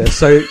fight in this,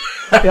 so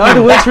it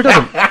either works or it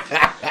doesn't.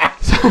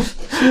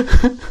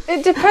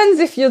 It depends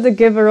if you're the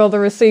giver or the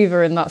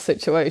receiver in that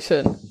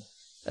situation,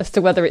 as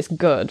to whether it's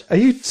good. Are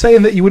you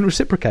saying that you wouldn't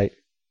reciprocate?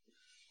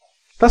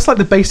 That's like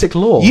the basic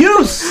law.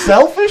 You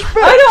selfish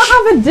bitch! I don't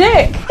have a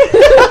dick!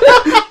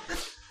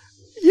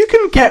 You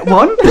can get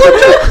one.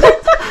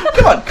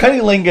 Come on,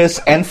 cunnilingus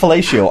and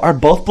fellatio are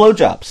both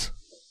blowjobs.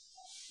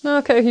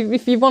 Okay,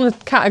 if you want to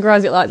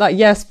categorise it like that,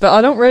 yes, but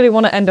I don't really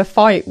want to end a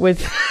fight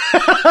with...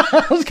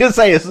 I was going to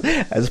say,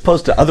 as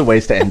opposed to other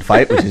ways to end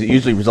fight, which is,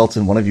 usually results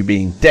in one of you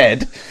being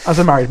dead. As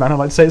a married man, I'd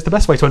like to say it's the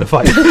best way to end a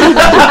fight.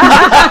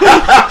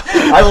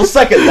 I will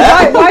second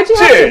that. Why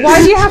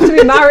do you have to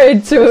be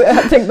married to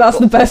think that's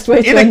the best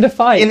way to end a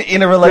fight?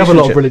 In a relationship. We have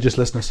a lot of religious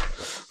listeners.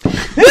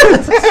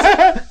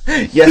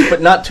 Yes,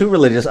 but not too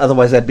religious,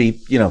 otherwise that'd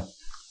be,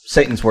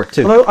 Satan's work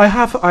too. Although I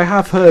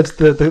have heard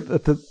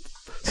the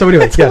so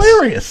anyway, it's yes.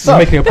 hilarious. So,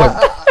 making a point.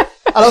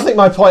 I don't think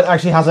my point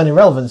actually has any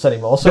relevance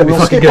anymore, so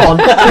we'll skip on.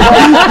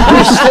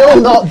 We've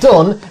still not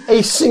done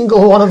a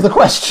single one of the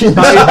questions.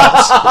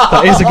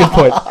 That is a good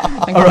point.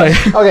 All right.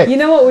 Okay. You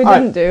know what we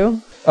didn't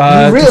do?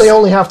 You really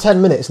only have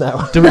 10 minutes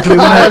now. Do we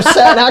I have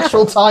set an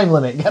actual time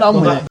limit. Get on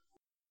with it.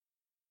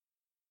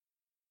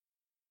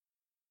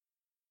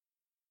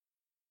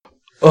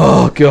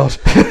 Oh, God.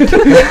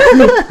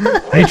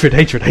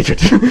 Hatred.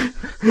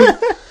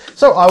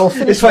 So I will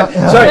finish. Sorry,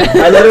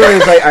 I literally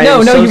was like,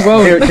 you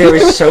won't. There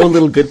is so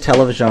little good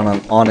television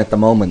on at the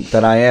moment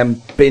that I am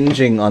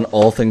binging on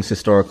all things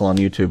historical on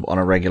YouTube on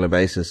a regular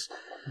basis.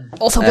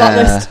 Also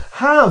Blacklist.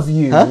 Have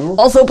you?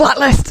 Also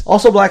Blacklist.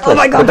 Also Blacklist. Oh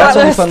my God, but that's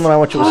only Blacklist. fun when I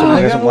watch it with someone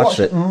who hasn't watched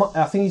it.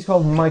 I think he's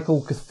called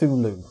Michael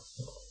Cthulhu,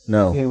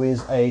 No. who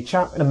is a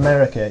chap in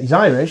America. He's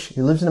Irish.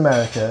 He lives in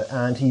America,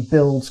 and he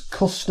builds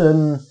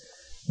custom,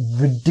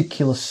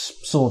 ridiculous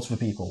swords for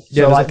people.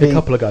 Yeah, so there's like a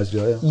couple of guys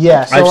do it.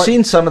 Yeah, so I've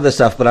seen some of the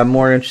stuff, but I'm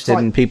more interested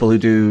Like- in people who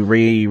do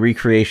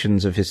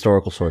recreations of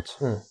historical sworts.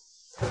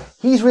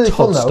 He's really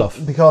fun though, stuff.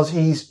 because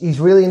he's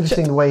really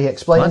interesting the way he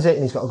explains it,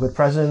 and he's got a good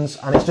presence,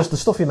 and it's just the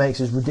stuff he makes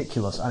is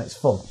ridiculous and it's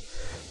fun.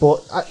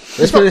 But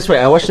Let's put it this way: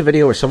 I watched a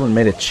video where someone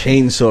made a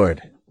chain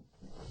sword.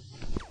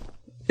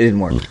 It didn't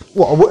work. I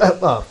was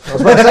about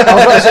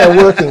to say a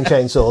working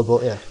chainsaw,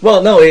 but yeah.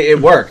 Well, no, it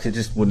worked. It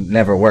just would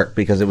never work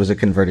because it was a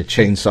converted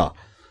chainsaw.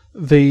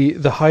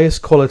 The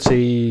highest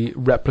quality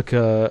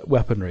replica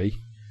weaponry,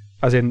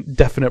 as in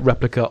definite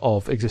replica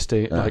of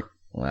existing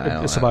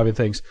surviving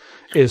things,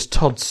 is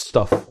Todd's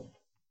stuff.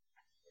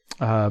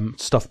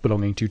 Stuff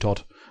belonging to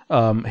Todd.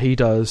 He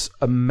does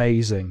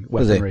amazing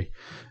weaponry.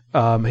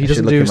 He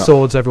doesn't do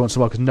swords every once in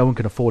a while because no one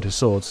can afford his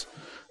swords.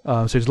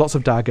 So he does lots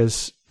of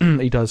daggers.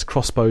 He does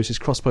crossbows. His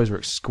crossbows are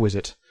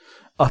exquisite.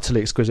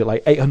 Utterly exquisite.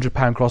 Like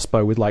 £800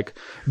 crossbow with like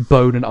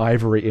bone and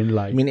ivory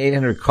inlay. You mean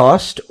 800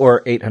 cost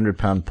or 800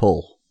 pound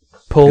pull?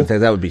 Pull.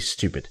 That would be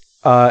stupid.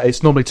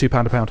 It's normally £2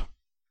 a pound.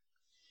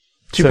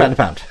 £2 a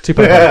pound. £2 a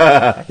pound.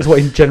 That's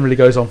what he generally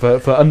goes on for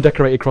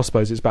undecorated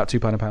crossbows. It's about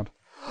 £2 a pound.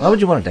 Why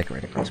would you want to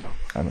decorate a crossbow?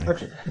 I mean,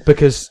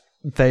 because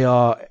they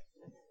are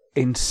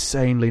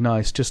insanely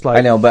nice. Just like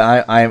I know,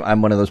 but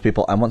I'm one of those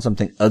people. I want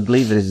something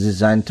ugly that is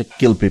designed to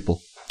kill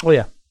people. Oh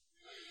yeah.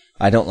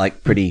 I don't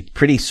like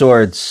pretty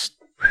swords.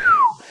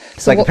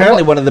 It's like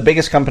apparently one of the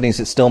biggest companies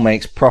that still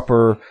makes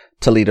proper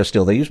Toledo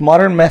steel. They use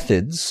modern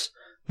methods,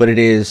 but it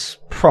is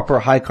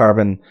proper high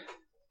carbon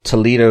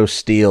Toledo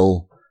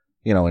steel,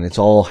 and it's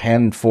all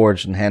hand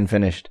forged and hand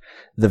finished.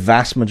 The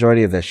vast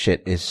majority of this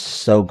shit is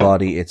so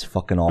gaudy, it's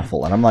fucking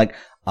awful. And I'm like,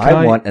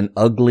 I want an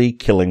ugly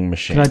killing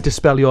machine. Can I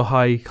dispel your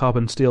high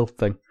carbon steel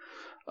thing?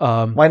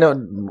 Why not?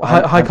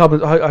 High carbon,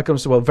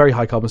 very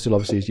high carbon steel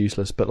obviously is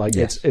useless, but like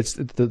yes. it's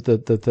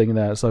the thing in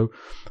there. So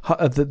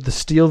the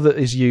steel that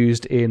is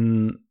used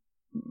in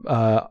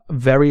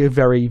very,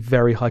 very,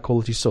 very high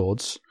quality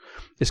swords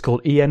is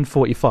called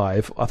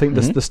EN45. I think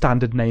the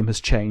standard name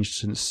has changed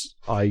since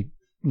I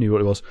knew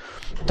what it was.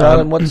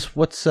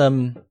 What's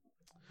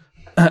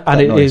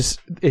and it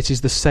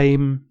is the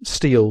same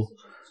steel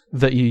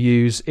that you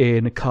use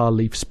in car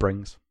leaf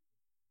springs.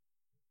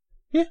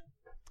 Yeah.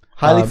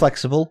 Highly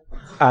flexible.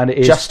 And it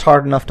is just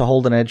hard enough to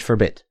hold an edge for a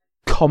bit.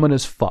 Common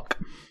as fuck.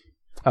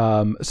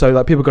 So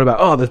like people go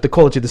about, the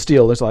quality of the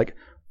steel. It's like,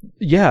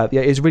 yeah,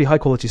 it's really high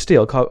quality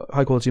steel,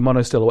 high quality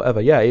mono steel or whatever.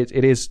 Yeah,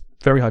 it is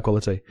very high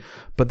quality,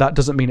 but that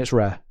doesn't mean it's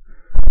rare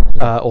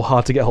or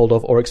hard to get hold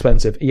of or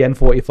expensive.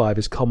 EN45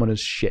 is common as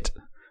shit.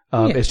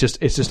 It's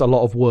just a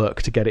lot of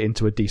work to get it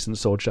into a decent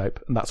sword shape,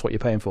 and that's what you're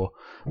paying for.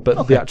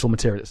 But the actual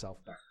material itself,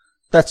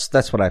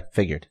 that's what I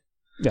figured.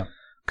 Yeah.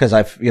 Because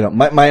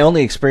my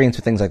only experience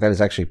with things like that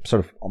is actually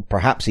sort of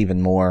perhaps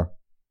even more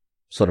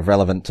sort of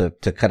relevant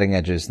to cutting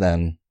edges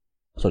than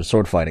sort of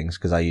sword fightings,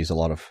 because I use a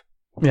lot of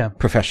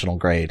professional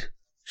grade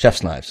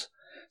chef's knives,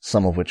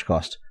 some of which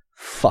cost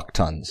fuck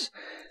tons.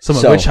 Some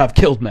of which have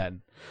killed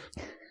men.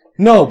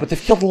 No, but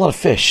they've killed a lot of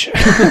fish.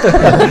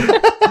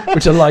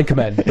 Which are like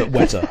men, but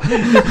wetter.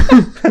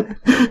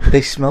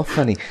 They smell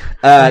funny.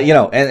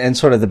 And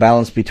sort of the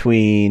balance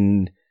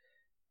between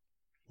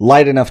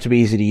light enough to be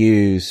easy to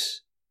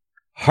use,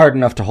 hard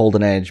enough to hold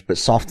an edge, but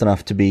soft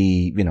enough to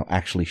be,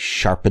 actually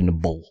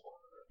sharpenable.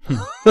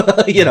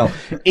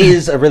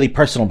 Is a really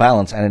personal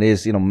balance, and it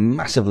is,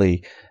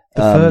 massively.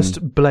 The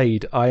first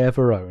blade I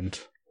ever owned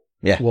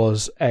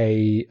was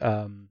a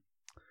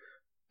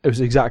it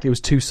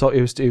was too soft.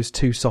 It was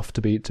too soft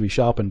to be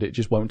sharpened. It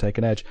just won't take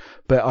an edge.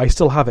 But I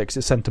still have it because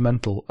it's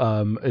sentimental.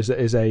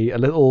 Is a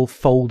little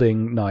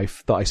folding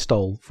knife that I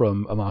stole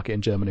from a market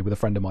in Germany with a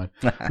friend of mine.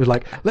 It was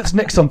like, let's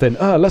nick something.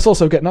 Let's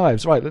also get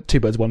knives. Right, 2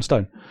 birds, 1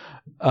 stone.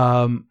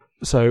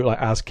 So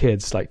like as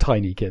kids, like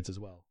tiny kids as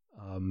well,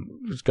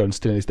 just go and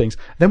steal these things.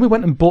 Then we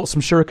went and bought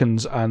some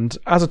shurikens, and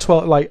as a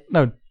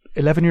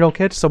 11-year-old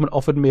kid, someone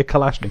offered me a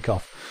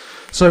Kalashnikov.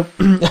 So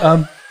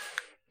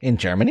in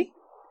Germany,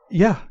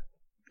 yeah.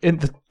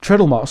 The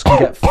treadle marks can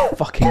get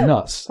fucking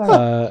nuts.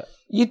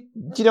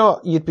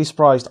 You'd be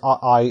surprised.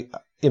 I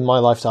in my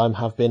lifetime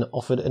have been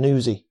offered an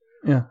Uzi.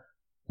 Yeah.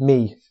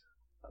 Me.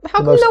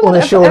 How come no one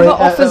ever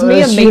offers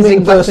me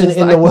amazing person weapons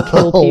in that the I can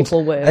kill world?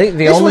 people with? I think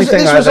the only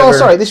thing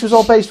this was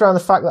all based around the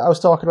fact that I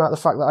was talking about the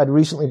fact that I'd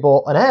recently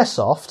bought an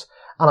airsoft.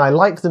 And I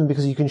like them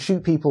because you can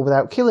shoot people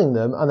without killing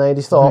them. And they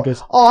just thought,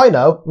 I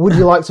know, would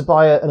you like to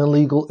buy an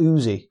illegal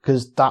Uzi?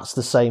 Because that's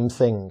the same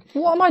thing.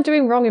 What am I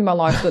doing wrong in my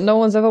life that no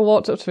one's ever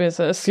walked up to me and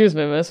said, excuse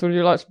me, miss, would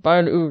you like to buy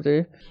an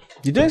Uzi?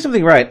 You're doing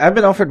something right. I've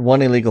been offered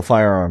one illegal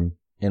firearm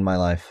in my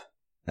life.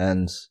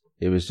 And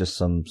it was just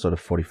some sort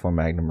of 44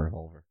 Magnum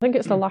revolver. I think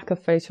it's the lack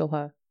of facial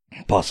hair.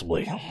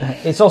 Possibly.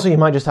 It's also you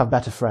might just have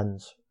better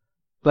friends.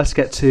 Let's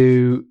get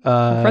to...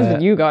 friends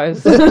with you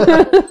guys.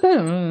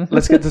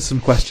 Let's get to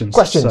some questions.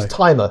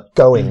 Timer,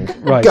 going.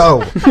 Right.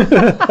 Go.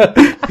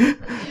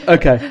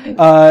 Okay.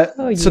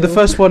 So the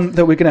first one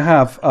that we're going to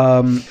have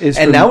is...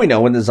 And now we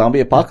know when the zombie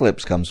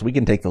apocalypse comes, we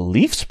can take the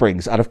leaf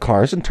springs out of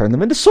cars and turn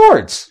them into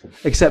swords.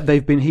 Except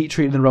they've been heat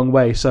treated the wrong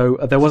way. So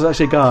there was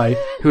actually a guy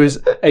who is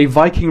a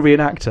Viking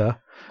reenactor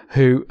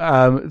who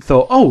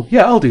thought, oh,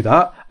 yeah, I'll do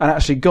that, and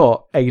actually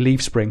got a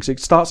leaf spring. So it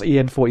starts at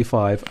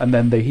EN45, and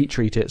then they heat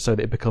treat it so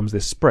that it becomes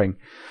this spring.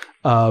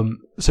 So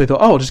he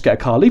thought, oh, I'll just get a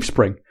car leaf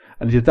spring.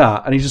 And he did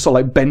that, and he just sort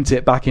of like bent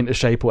it back into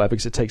shape or whatever,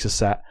 because it takes a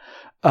set.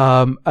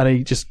 And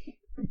he just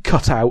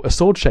cut out a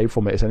sword shape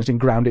from it, essentially,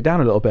 and ground it down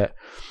a little bit.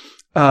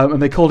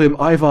 And they called him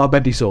Ivar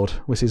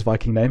Bendysword, was his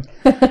Viking name.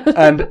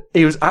 And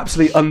he was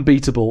absolutely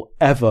unbeatable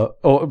ever,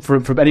 or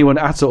from anyone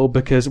at all,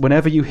 because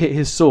whenever you hit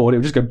his sword, it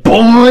would just go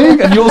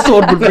boing, and your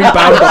sword would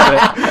rebound on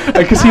it.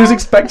 Because he was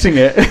expecting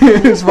it.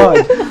 It's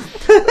fine.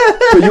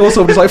 But your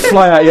sword would just like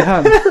fly out of your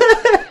hand.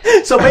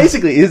 So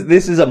basically,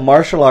 this is a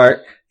martial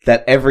art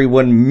that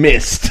everyone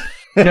missed.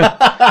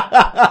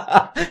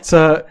 Yeah. It's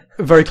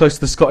very close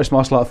to the Scottish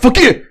martial art. Fuck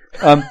you!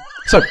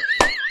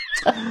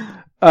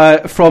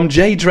 From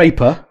Jay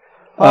Draper.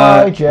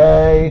 Hi,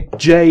 Jay.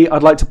 Jay,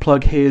 I'd like to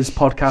plug his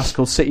podcast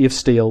called City of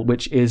Steel,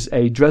 which is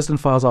a Dresden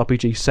Files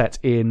RPG set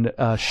in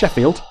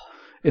Sheffield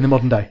in the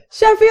modern day.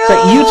 Sheffield!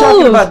 So you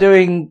talking about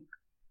doing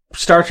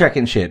Star Trek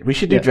and shit. We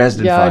should do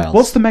Dresden Files.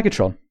 What's the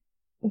Megatron?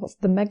 What's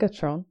the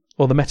Megatron?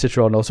 Or the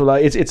Metatron, or so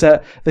like it's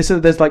a.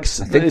 There's like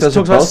it talks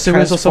about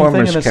sewers or something,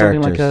 and there's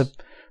something like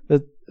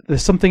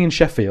there's something in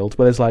Sheffield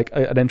where there's like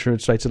an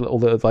entrance straight to all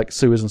the like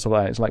sewers and stuff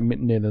like that. It's like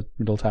near the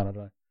middle of town. I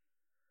don't know.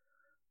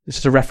 It's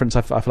just a reference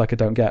I feel like I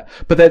don't get.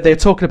 But they're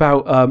talking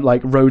about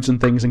like roads and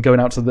things and going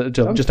out to the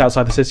just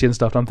outside the city and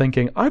stuff. And I'm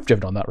thinking I've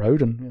driven on that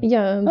road and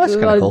that's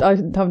kind of cool. I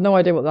have no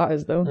idea what that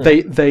is though.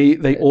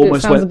 They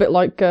almost sounds a bit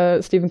like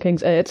Stephen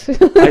King's It.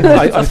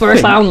 That's where a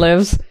sound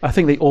lives. I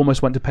think they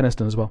almost went to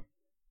Penistone as well.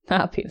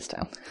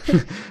 Peterstown.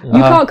 You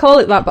can't call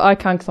it that, but I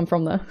can because I'm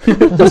from there.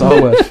 That's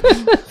our word.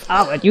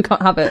 Our word. You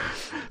can't have it.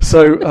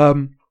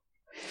 So,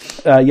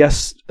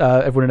 yes,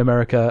 everyone in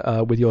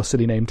America, with your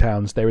silly name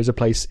towns, there is a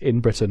place in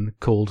Britain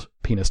called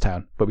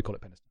Penistown, but we call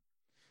it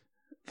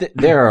Penistone.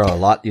 There are a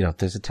lot,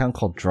 there's a town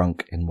called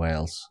Drunk in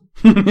Wales.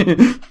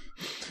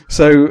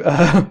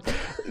 So,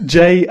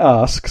 Jay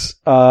asks,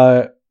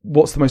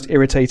 what's the most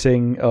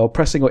irritating or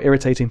pressing or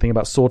irritating thing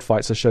about sword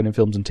fights as shown in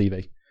films and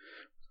TV?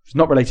 It's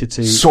not related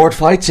to sword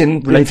fights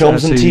in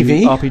films and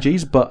TV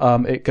RPGs,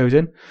 but it goes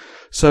in.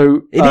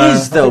 So it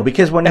is though,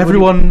 because when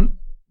everyone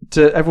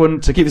to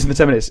keep this in the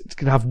 10 minutes, it's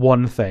going to have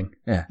one thing,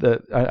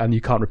 and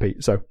you can't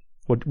repeat. So,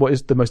 what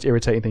is the most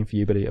irritating thing for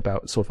you, Billy,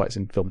 about sword fights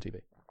in film and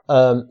TV?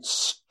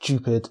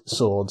 Stupid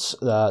swords.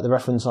 The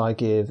reference I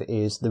give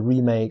is the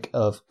remake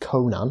of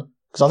Conan,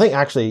 because I think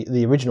actually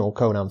the original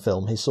Conan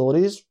film, his sword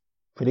is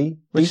pretty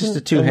Which is the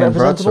two-hand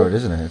broadsword,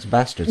 isn't it? It's a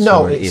bastard sword.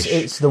 No,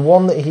 it's the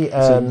one that he...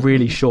 it's a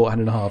really short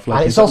hand and a half.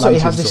 Like and it's also,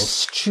 it has this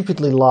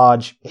stupidly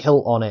large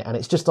hilt on it, and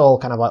it's just all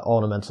kind of like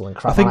ornamental and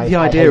crap. I think the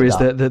idea is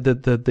that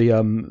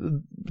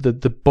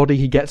the body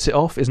he gets it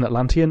off is an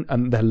Atlantean,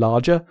 and they're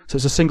larger, so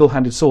it's a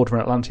single-handed sword for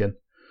an Atlantean.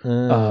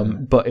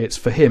 But it's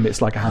for him,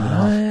 it's like a hand and a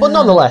half. But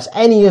nonetheless,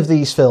 any of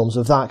these films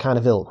of that kind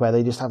of ilk, where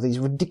they just have these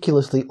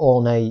ridiculously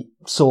ornate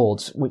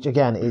swords, which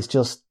again is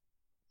just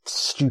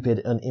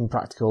stupid and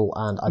impractical,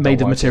 and I don't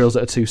made of like materials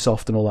that are too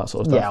soft and all that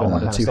sort of stuff, and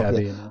are too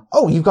heavy. Yeah.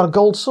 Oh, you've got a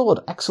gold sword,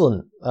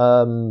 excellent.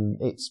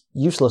 It's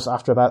useless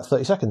after about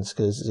 30 seconds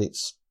because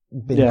it's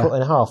been cut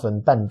in half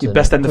and bent. You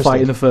best end the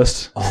fight in the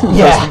first.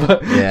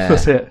 Yeah.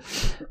 First hit.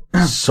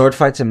 Sword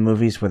fights in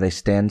movies where they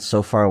stand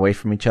so far away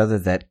from each other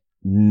that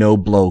no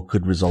blow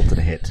could result in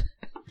a hit.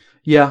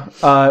 Yeah,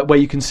 where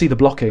you can see the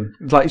blocking.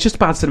 Like, it's just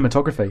bad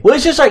cinematography. Well,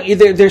 it's just like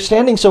they're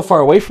standing so far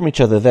away from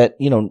each other that,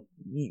 you know,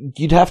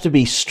 you'd have to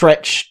be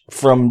stretched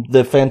from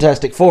the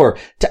Fantastic Four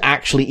to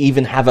actually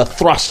even have a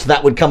thrust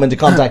that would come into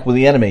contact with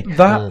the enemy.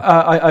 That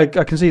I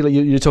can see like,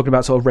 you're talking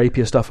about sort of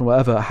rapier stuff and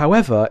whatever.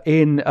 However,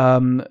 in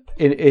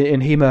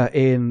HEMA,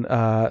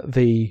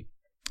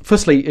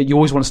 firstly, you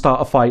always want to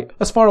start a fight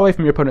as far away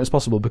from your opponent as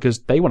possible because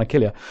they want to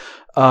kill you.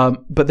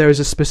 But there is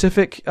a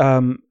specific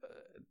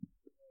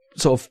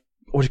sort of,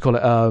 what do you call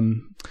it,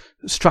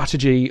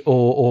 strategy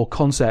or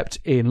concept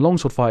in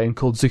longsword fighting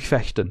called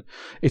Zufechten.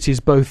 It is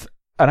both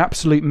an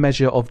absolute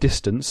measure of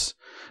distance.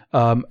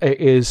 It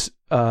is,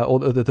 or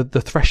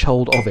the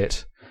threshold of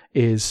it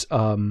is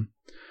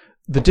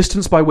the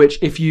distance by which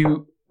if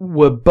you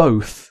were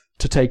both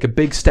to take a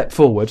big step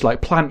forward,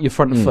 like plant your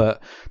front foot,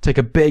 take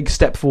a big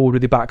step forward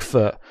with your back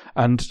foot,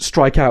 and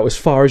strike out as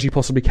far as you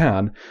possibly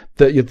can,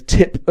 that the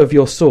tips of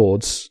your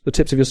swords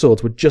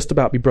would just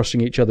about be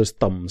brushing each other's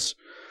thumbs.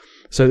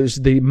 So there's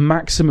the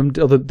maximum,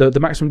 the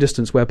maximum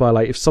distance whereby,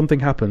 like, if something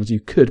happens,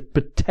 you could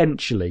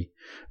potentially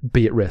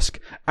be at risk.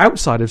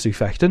 Outside of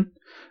Zufechten,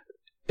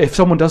 if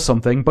someone does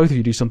something, both of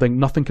you do something,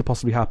 nothing could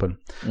possibly happen.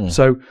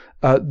 So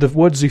the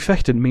word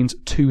Zufechten means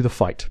to the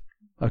fight.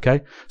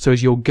 Okay? So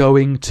as you're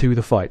going to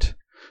the fight.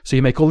 So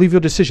you make all of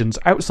your decisions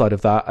outside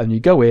of that, and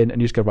you go in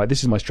and you just go, right,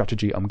 this is my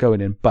strategy, I'm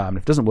going in, bam.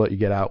 If it doesn't work, you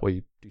get out or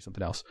you do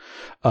something else.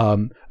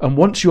 And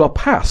once you are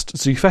past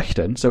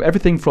Zufechten, so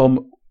everything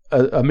from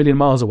a million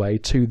miles away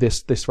to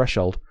this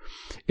threshold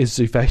is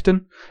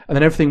Zufechten, and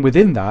then everything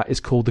within that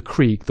is called the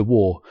Krieg, the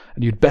war,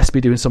 and you'd best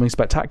be doing something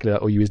spectacular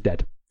or you is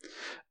dead.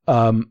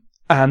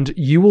 And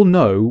you will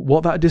know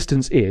what that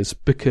distance is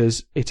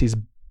because it is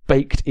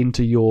baked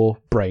into your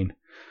brain.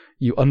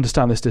 You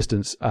understand this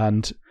distance,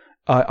 and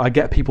I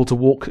get people to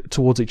walk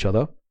towards each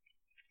other.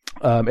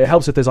 It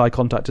helps if there's eye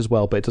contact as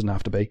well, but it doesn't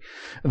have to be.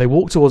 And they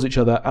walk towards each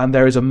other, and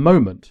there is a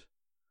moment.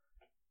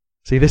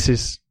 See, this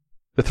is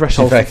the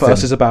threshold for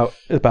us is about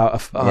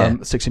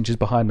 6 inches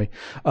behind me,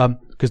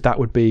 because that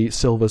would be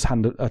Silver's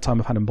time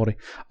of hand and body.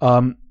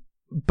 But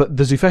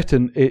the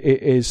Zufechten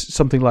is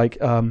something like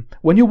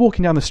when you're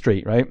walking down the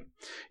street, right?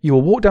 You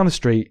will walk down the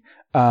street,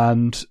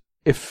 and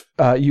if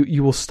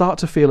you will start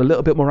to feel a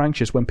little bit more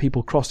anxious when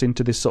people cross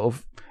into this sort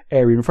of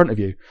area in front of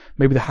you.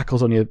 Maybe the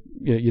hackles on your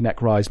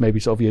neck rise.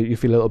 Maybe sort of you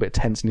feel a little bit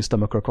tense in your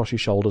stomach or across your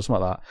shoulders,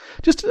 something like that.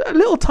 Just a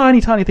little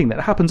tiny thing that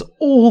happens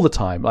all the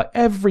time. Like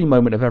every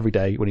moment of every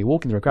day when you're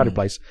walking through a crowded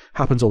place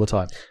happens all the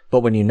time.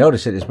 But when you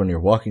notice it is when you're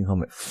walking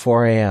home at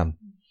 4 a.m.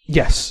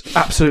 Yes,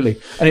 absolutely.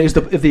 And it is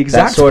the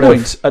exact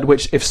point at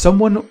which if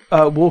someone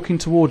walking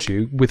towards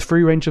you with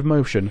free range of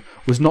motion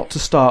was not to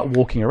start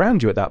walking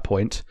around you at that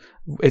point,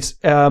 it's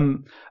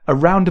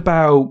around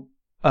about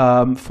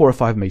 4 or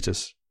 5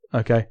 meters.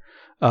 Okay.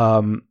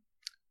 Well,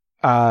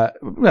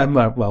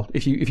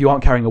 if you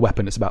aren't carrying a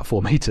weapon, it's about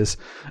 4 meters.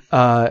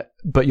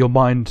 But your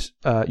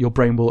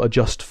brain will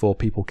adjust for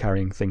people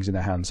carrying things in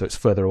their hands, so it's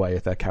further away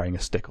if they're carrying a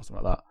stick or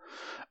something like that.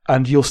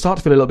 And you'll start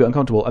to feel a little bit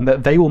uncomfortable, and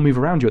they will move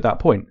around you at that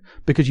point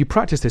because you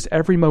practice this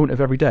every moment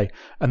of every day.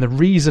 And the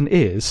reason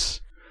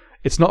is,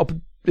 it's not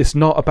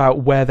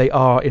about where they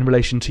are in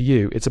relation to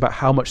you. It's about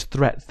how much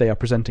threat they are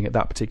presenting at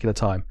that particular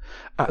time.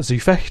 At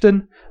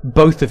Zufechten,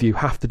 both of you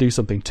have to do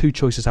something. 2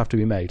 choices have to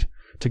be made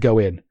to go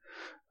in.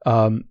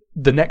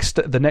 The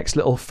next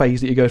little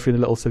phase that you go through, the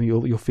little thing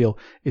you'll feel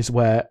is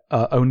where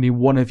only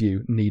one of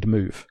you need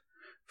move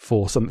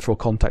for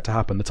contact to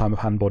happen. The time of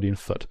hand, body, and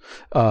foot.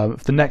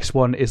 The next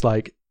one is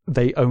like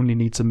they only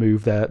need to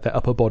move their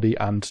upper body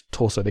and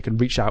torso. They can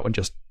reach out and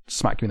just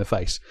smack you in the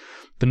face.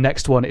 The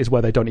next one is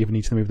where they don't even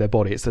need to move their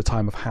body. It's the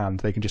time of hand.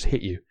 They can just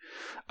hit you.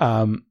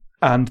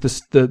 And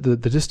the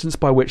distance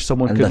by which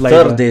someone could lay.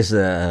 And the third is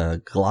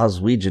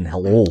Glaswegian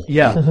hello.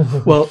 Yeah.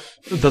 Well,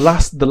 the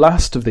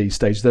last of these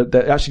stages, that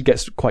actually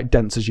gets quite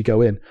dense as you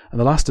go in. And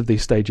the last of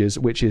these stages,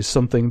 which is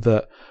something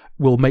that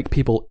will make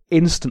people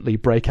instantly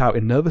break out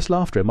in nervous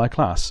laughter in my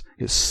class,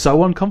 it's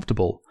so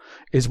uncomfortable,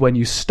 is when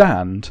you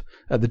stand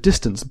at the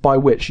distance by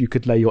which you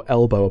could lay your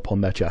elbow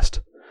upon their chest.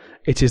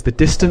 It is the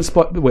distance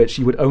by which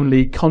you would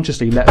only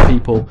consciously let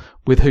people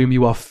with whom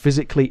you are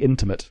physically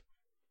intimate.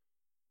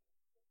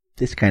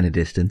 This kind of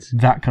distance.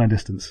 That kind of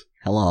distance.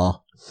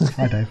 Hello.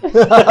 Hi, Dave.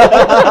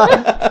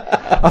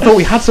 I thought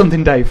we had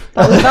something, Dave.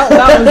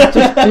 That was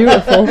just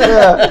beautiful.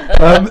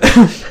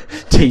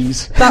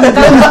 Tease.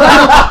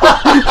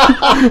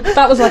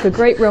 That was like a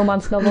great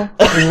romance novel.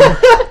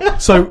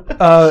 So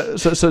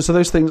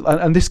those things,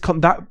 and this so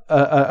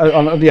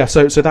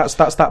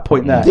that's that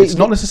point there. It's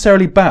not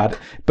necessarily bad,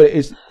 but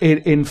it's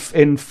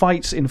in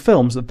fights in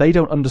films that they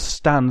don't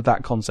understand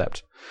that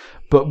concept.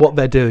 But what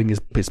they're doing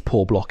is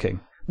poor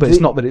blocking. But it's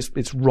not that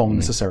it's wrong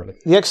necessarily.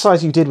 The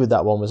exercise you did with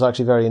that one was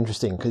actually very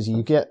interesting because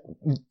you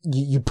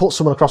put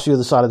someone across the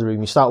other side of the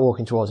room, you start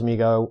walking towards them, you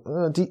go,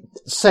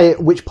 say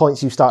at which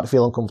points you start to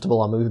feel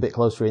uncomfortable, and move a bit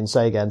closer in,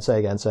 say again.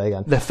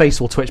 Their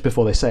face will twitch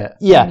before they say it.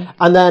 Yeah,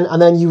 and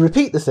then you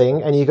repeat the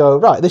thing, and you go,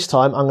 right, this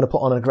time I'm going to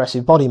put on an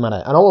aggressive body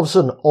manner, and all of a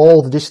sudden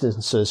all the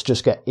distances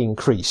just get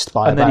increased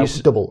by about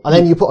double. And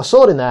then you put a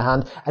sword in their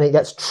hand, and it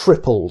gets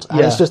tripled, and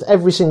it's just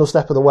every single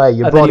step of the way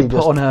your and body then you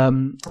just put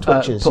on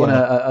twitches. Put on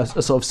a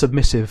sort of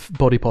submissive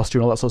body posture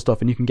and all that sort of stuff,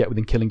 and you can get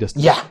within killing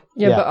distance. Yeah,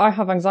 but I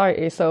have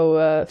anxiety,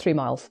 so 3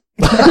 miles.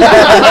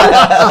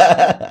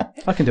 I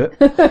can do it.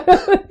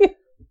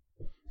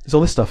 There's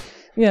all this stuff.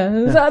 Yeah.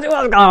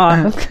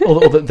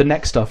 Or the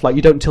next stuff, like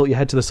you don't tilt your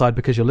head to the side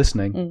because you're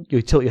listening.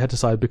 You tilt your head to the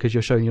side because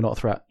you're showing you're not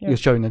a threat. You're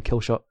showing a kill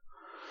shot.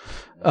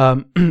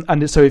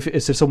 And so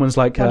if someone's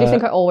like, why do you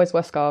think I always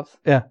wear scarves?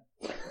 Yeah.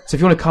 So if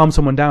you want to calm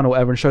someone down or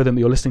whatever and show them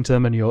that you're listening to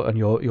them and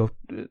you're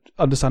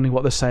understanding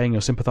what they're saying,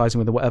 you're sympathizing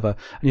with them, whatever,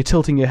 and you're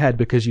tilting your head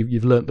because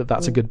you've learned that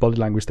that's a good body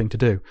language thing to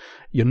do.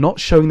 You're not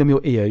showing them your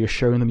ear, you're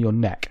showing them your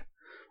neck.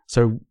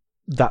 So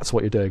that's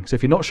what you're doing. So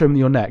if you're not showing them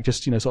your neck,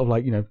 just, sort of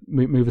like,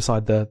 move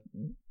aside the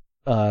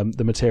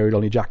material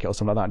on your jacket or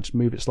something like that, and just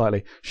move it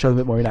slightly. Show them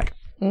a bit more your neck.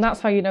 And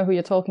that's how you know who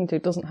you're talking to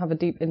doesn't have a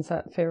deep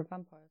inset fear of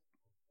vampires.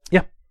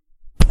 Yeah.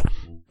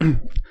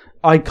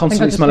 I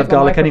constantly smell of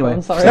garlic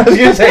anyway. Sorry. I was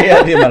going to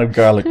say, the amount of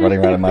garlic running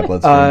around in my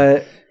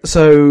bloodstream.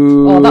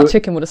 That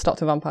chicken would have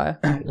stopped a vampire.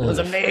 It was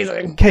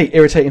amazing. Kate,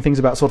 irritating things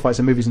about sword fights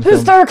in movies and films.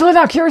 Historical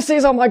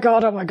inaccuracies, oh my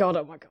god.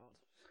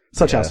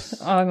 Such as?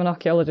 I'm an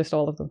archaeologist,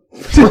 all of them.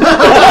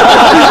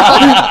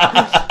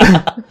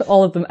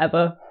 All of them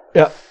ever.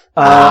 Yeah. So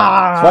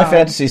my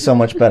fantasy's so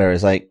much better.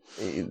 It's like,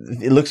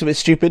 it looks a bit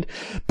stupid,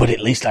 but at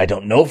least I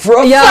don't know for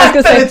a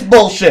fact that it's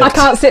bullshit. I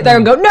can't sit there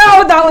and go, no,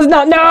 that was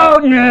not,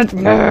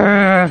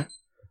 no.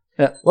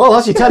 Yeah. Well,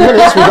 that's your 10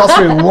 minutes. We got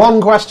through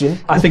one question.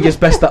 I think it's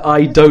best that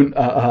I don't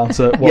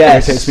answer what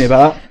irritates me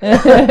about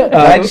that.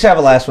 I just have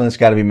a last one that's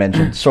got to be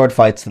mentioned. Sword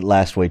fights that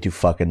last way too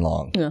fucking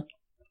long. Yeah.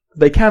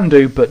 They can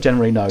do, but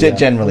generally no.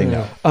 Generally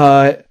no.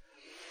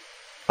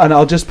 And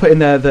I'll just put in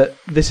there that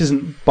this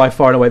isn't, by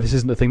far and away, this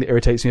isn't the thing that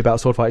irritates me about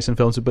sword fights in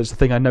films, but it's the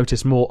thing I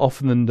notice more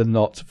often than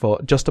not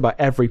for just about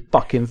every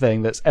fucking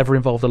thing that's ever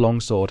involved a long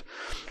sword,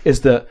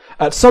 is that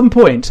at some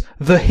point,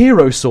 the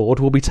hero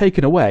sword will be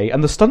taken away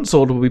and the stunt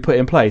sword will be put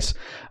in place.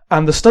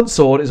 And the stunt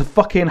sword is a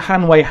fucking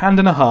hand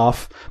and a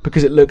half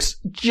because it looks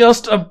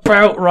just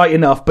about right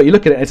enough, but you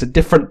look at it, it's a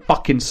different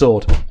fucking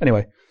sword.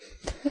 Anyway.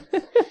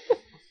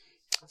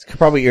 It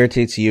probably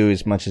irritates you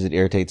as much as it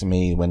irritates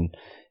me when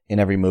in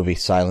every movie,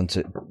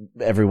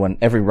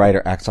 every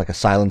writer acts like a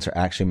silencer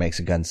actually makes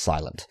a gun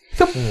silent.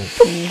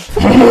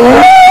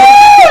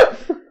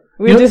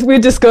 We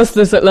discussed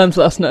this at length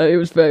last night. It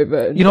was very,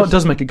 very. You know what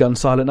does make a gun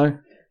silent now?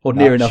 Or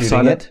near enough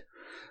silent? It?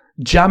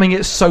 Jamming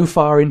it so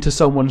far into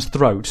someone's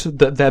throat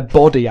that their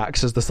body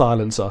acts as the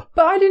silencer.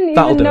 But I didn't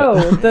even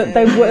know that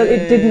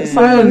it didn't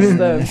silence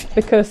them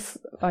because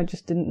I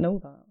just didn't know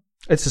that.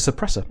 It's a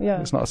suppressor.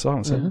 Yeah. It's not a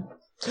silencer. Mm-hmm.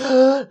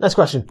 Next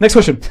question.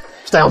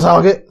 Stay on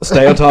target.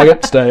 Stay on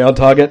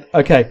target.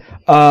 Okay.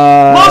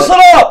 Muscle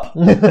up!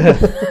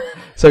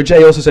 So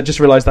Jay also said,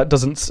 just realised that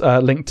doesn't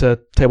link to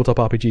tabletop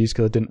RPGs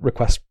because I didn't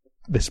request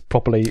this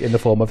properly in the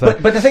form of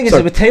that. But the thing is,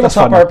 with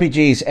tabletop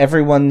RPGs,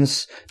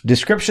 everyone's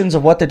descriptions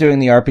of what they're doing in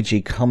the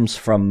RPG comes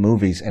from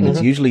movies, and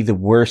it's usually the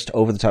worst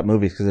over-the-top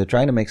movies because they're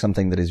trying to make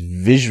something that is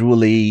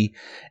visually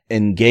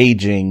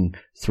engaging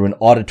through an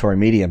auditory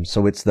medium,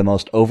 so it's the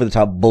most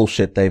over-the-top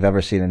bullshit they've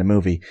ever seen in a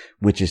movie,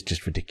 which is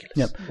just ridiculous.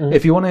 Yep. Mm-hmm.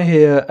 If you want to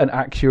hear an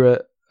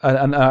accurate,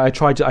 and I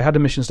had a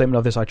mission statement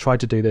of this, I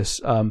tried to do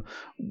this,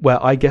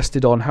 where I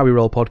guested on How We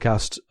Roll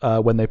podcast,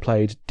 when they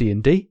played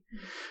D&D.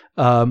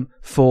 Is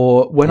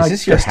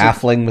this your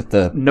halfling with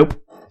the... Nope.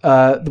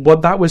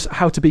 That was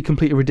how to be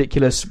completely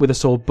ridiculous with a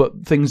sword,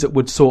 but things that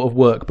would sort of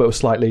work, but were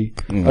slightly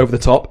over the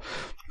top.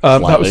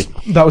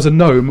 That was a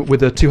gnome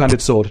with a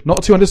two-handed sword. Not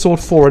a two-handed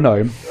sword for a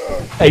gnome.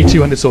 A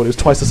two-handed sword. It was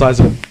twice the size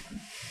of him.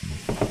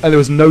 And there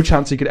was no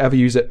chance he could ever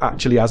use it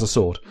actually as a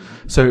sword.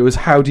 So it was,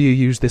 how do you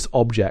use this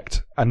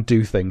object and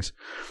do things?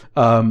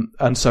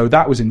 And so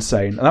that was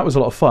insane. And that was a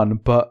lot of fun.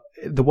 But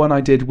the one I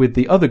did with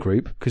the other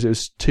group, because it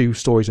was 2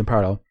 stories in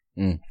parallel,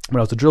 when I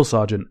was a drill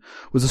sergeant,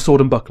 was a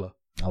sword and buckler.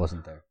 I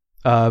wasn't there.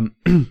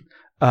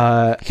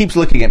 He keeps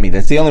looking at me.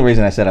 That's the only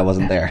reason I said I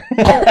wasn't there.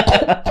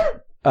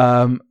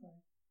 So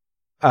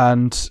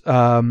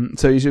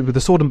usually with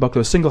a sword and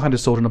buckler, a single-handed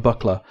sword and a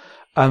buckler,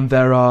 and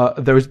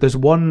there's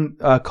one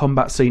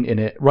combat scene in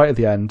it right at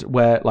the end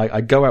where like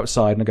I go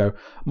outside and I go,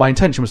 my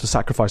intention was to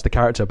sacrifice the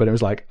character, but it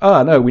was like,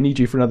 no, we need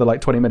you for another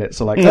like 20 minutes,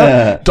 so like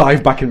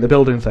dive back into the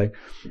building thing,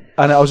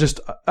 and I was just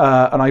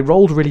and I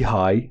rolled really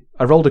high.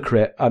 I rolled a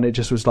crit, and it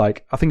just was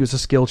like, I think it was a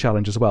skill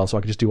challenge as well, so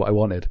I could just do what I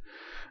wanted.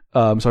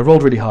 So I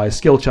rolled really high,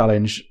 skill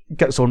challenge,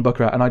 get the sword and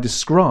buckler out, and I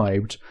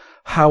described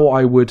how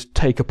I would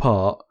take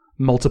apart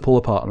multiple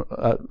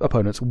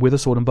opponents with a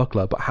sword and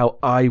buckler, but how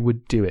I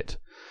would do it.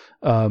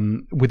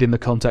 within the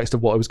context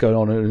of what was going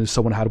on, and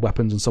someone had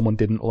weapons and someone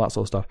didn't, all that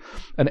sort of stuff.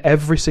 And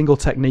every single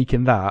technique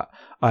in that,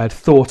 I had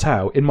thought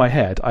out in my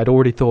head. I'd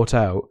already thought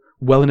out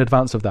well in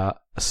advance of that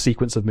a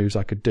sequence of moves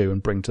I could do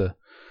and bring to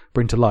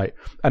light.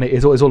 And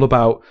it's all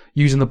about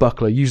using the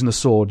buckler, using the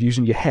sword,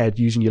 using your head,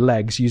 using your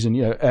legs, using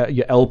your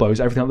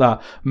elbows, everything like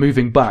that,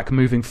 moving back,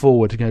 moving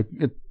forward,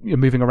 you're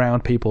moving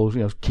around people,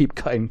 keep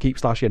cutting, keep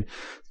slashing,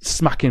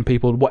 smacking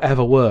people,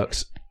 whatever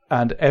works.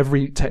 And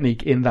every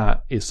technique in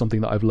that is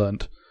something that I've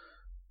learned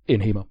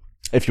in HEMA.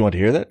 If you want to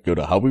hear that, go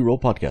to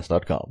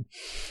howwerollpodcast.com.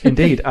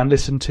 Indeed, and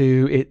listen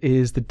to it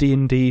is the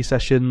D&D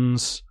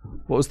sessions.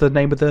 What was the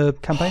name of the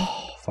campaign?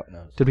 Fuck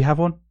knows. Did we have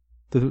one?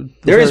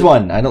 There is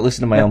one. I don't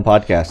listen to my own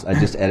podcast. I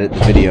just edit the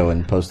video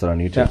and post it on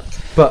YouTube. Yeah.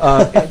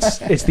 But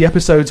it's the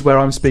episodes where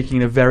I'm speaking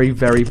in a very,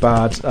 very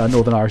bad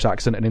Northern Irish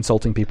accent and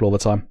insulting people all the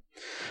time,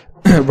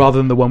 rather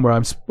than the one where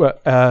I'm. So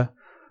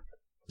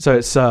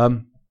it's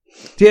Private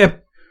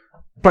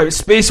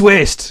Space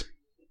Waste.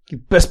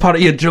 Best part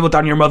of you dribbled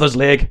down your mother's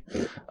leg.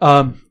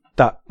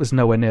 That was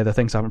nowhere near the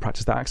things. I haven't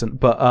practiced that accent,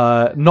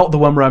 but not the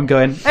one where I'm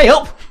going, "Hey,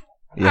 up!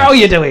 Yeah. How are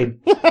you doing?"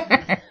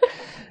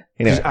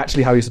 Which is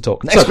actually how I used to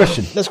talk. Next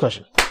question.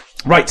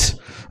 Right.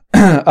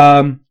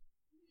 That's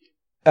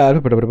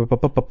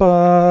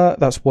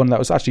one that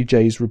was actually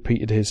Jay's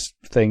repeated his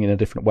thing in a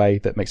different way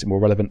that makes it more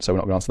relevant, so we're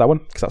not going to answer that one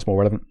because that's more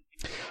relevant.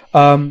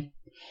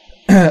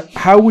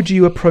 How would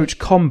you approach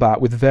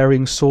combat with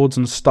varying swords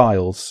and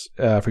styles?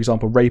 For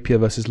example, rapier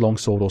versus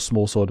longsword or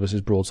small sword versus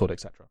broadsword,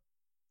 etc.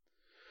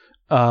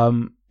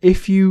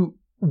 If you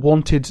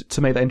wanted to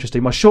make that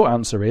interesting, my short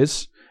answer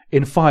is,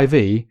 in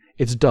 5e,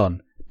 it's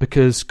done.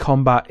 Because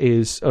combat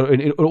is,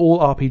 in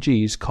all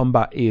RPGs,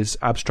 combat is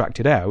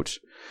abstracted out.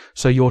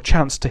 So your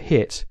chance to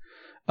hit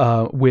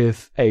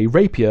with a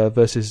rapier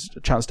versus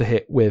chance to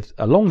hit with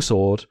a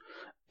longsword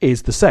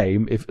is the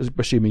same,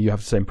 assuming you have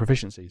the same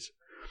proficiencies.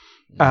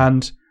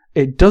 And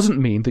it doesn't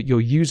mean that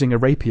you're using a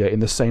rapier in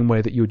the same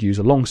way that you would use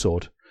a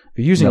longsword. If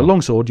you're using a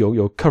longsword,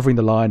 you're covering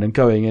the line and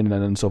going in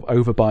and sort of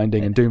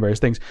overbinding and doing various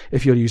things.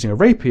 If you're using a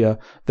rapier,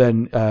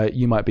 then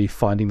you might be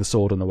finding the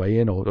sword on the way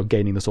in or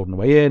gaining the sword on the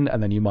way in,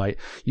 and then you might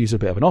use a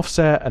bit of an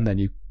offset, and then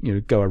you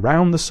go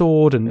around the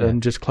sword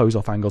and just close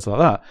off angles like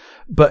that.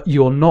 But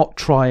you're not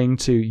trying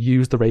to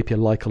use the rapier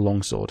like a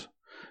longsword.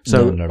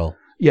 So, no, not at all.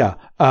 Yeah,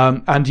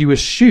 and you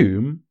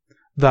assume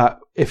that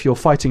if you're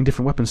fighting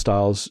different weapon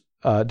styles,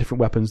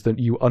 different weapons, then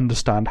you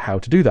understand how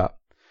to do that.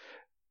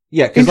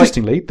 Yeah,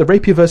 interestingly, the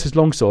rapier versus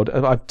longsword,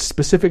 I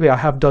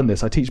have done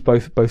this. I teach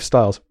both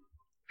styles.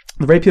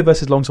 The rapier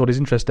versus longsword is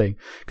interesting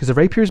because the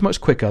rapier is much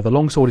quicker. The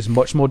longsword is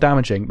much more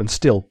damaging, but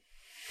still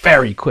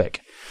very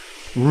quick,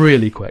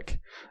 really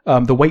quick.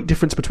 The weight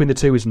difference between the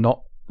two is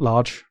not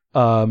large.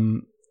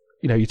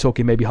 You're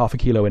talking maybe half a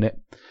kilo in it.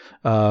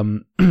 Half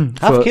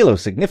a kilo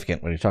is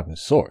significant when you're talking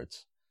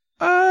swords.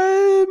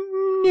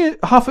 Yeah,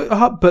 half,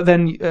 but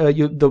then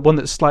the one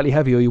that's slightly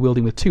heavier you're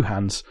wielding with two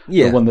hands.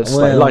 Yeah, the one that's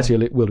slightly lighter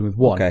you're wielding with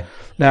one. Okay.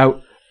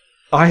 Now,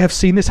 I have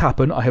seen this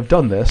happen. I have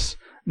done this.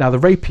 Now, the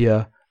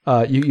rapier,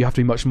 you have to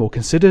be much more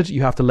considered.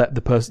 You have to let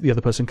the other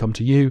person come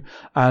to you,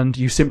 and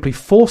you simply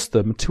force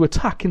them to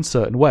attack in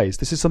certain ways.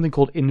 This is something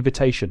called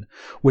invitation,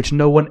 which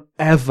no one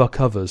ever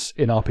covers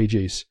in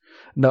RPGs.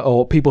 No,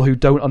 or people who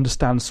don't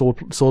understand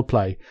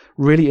swordplay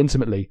really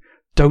intimately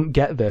don't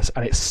get this,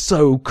 and it's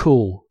so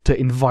cool to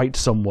invite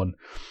someone.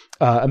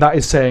 And that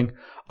is saying,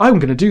 I'm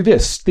going to do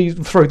this,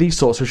 throw these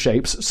sorts of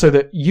shapes so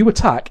that you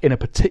attack in a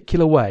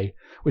particular way,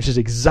 which is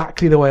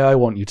exactly the way I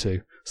want you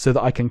to, so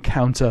that I can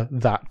counter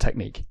that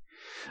technique.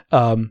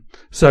 So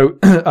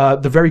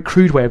the very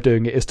crude way of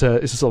doing it is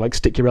to sort of like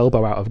stick your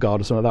elbow out of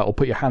guard or something like that, or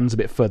put your hands a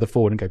bit further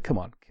forward and go, come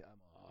on.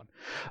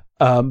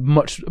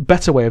 Much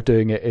better way of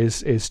doing it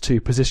is to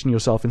position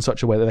yourself in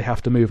such a way that they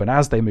have to move, and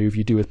as they move,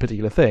 you do a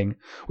particular thing,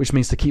 which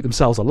means to keep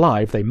themselves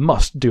alive, they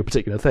must do a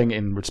particular thing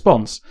in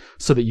response,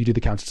 so that you do the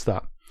counter to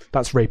that.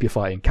 That's rapier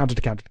fighting, counter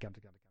to counter to counter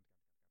to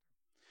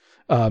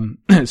counter.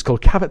 It's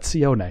called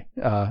cavazione,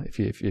 if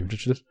you're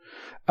interested.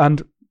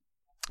 And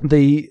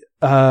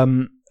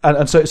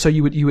so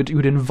you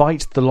would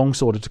invite the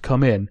longsworder to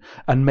come in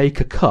and make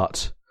a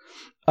cut.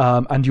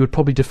 And you would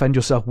probably defend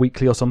yourself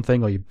weakly or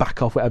something, or you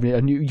back off, whatever,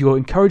 and you're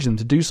encouraging them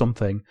to do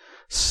something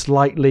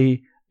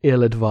slightly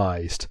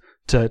ill-advised,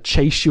 to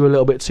chase you a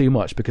little bit too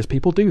much, because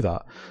people do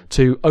that,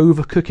 to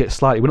overcook it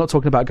slightly. We're not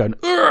talking about going,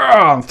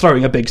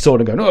 throwing a big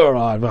sword and going,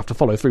 I have to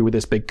follow through with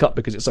this big cut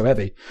because it's so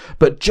heavy,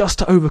 but just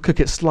to overcook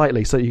it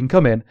slightly so that you can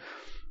come in,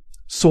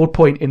 sword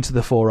point into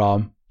the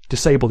forearm,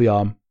 disable the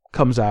arm,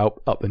 comes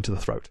out, up into the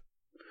throat.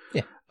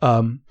 Yeah.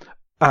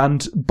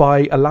 And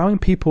by allowing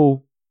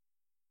people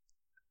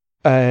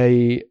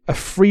a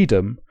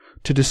freedom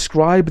to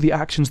describe the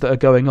actions that are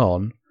going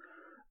on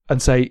and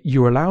say,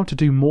 you're allowed to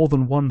do more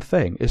than one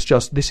thing. It's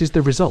just, this is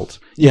the result.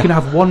 You can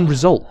have one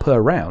result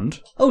per round,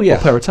 or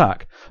per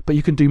attack, but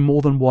you can do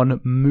more than one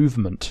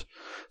movement.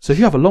 So if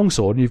you have a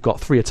longsword and you've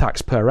got 3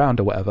 attacks per round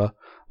or whatever,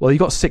 well, you've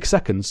got 6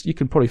 seconds. You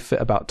can probably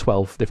fit about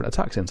 12 different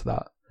attacks into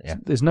that. Yeah.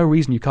 There's no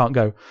reason you can't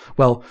go,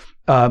 well,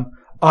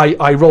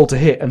 I roll to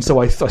hit, and so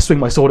I swing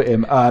my sword at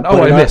him, and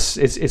I miss.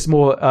 It's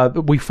more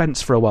we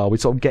fence for a while. We're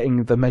sort of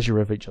getting the measure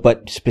of each other.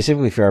 But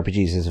specifically for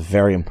RPGs, there's a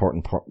very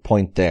important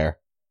point there.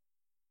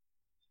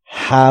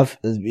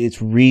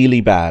 It's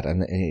really bad,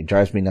 and it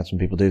drives me nuts when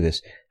people do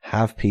this.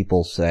 Have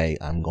people say,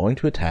 "I'm going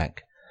to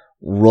attack."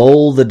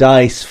 Roll the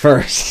dice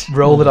first.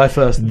 Roll the dice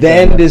first.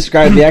 Then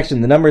describe the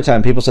action. The number of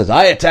times people says,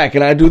 I attack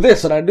and I do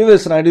this and I do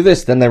this and I do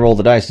this. Then they roll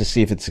the dice to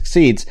see if it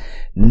succeeds.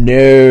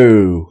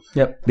 No.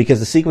 Yep.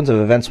 Because the sequence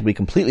of events will be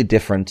completely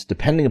different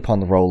depending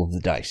upon the roll of the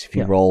dice. If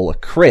you roll a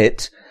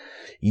crit,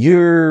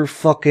 you're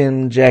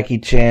fucking Jackie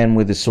Chan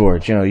with a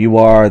sword. You know, you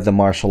are the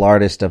martial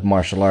artist of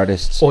martial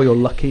artists. Or you're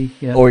lucky.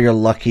 Yeah. Or you're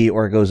lucky,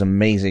 or it goes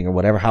amazing, or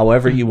whatever.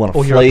 However you want to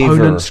flavor. Or your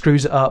opponent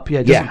screws it up. Yeah,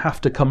 it doesn't have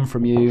to come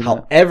from you.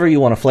 However you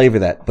want to flavor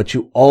that. But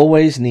you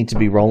always need to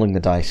be rolling the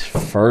dice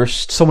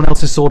first. Someone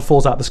else's sword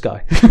falls out the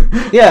sky.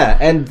 Yeah,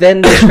 and then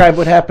describe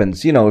what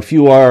happens. You know, if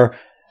you are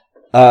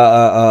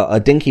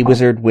a dinky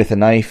wizard with a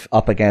knife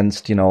up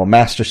against, you know, a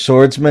master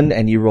swordsman,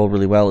 and you roll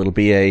really well, it'll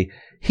be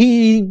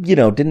he, you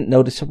know, didn't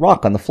notice a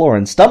rock on the floor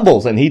and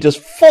stumbles, and he just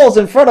falls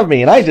in front of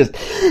me, and I just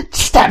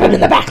stab him in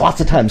the back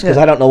lots of times, because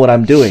I don't know what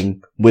I'm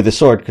doing with a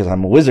sword, because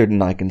I'm a wizard,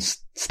 and I can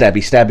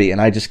stabby,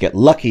 and I just get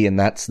lucky, and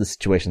that's the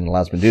situation that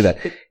allows me to do that.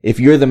 If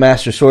you're the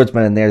master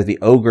swordsman and they're the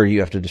ogre,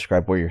 you have to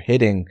describe where you're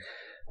hitting,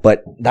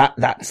 but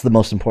that's the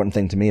most important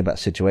thing to me about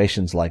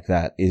situations like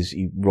that, is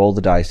you roll the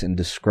dice and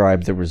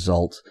describe the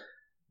result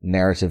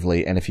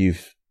narratively, and if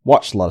you've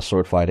watched a lot of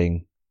sword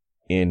fighting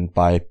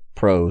by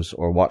pros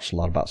or watched a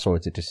lot about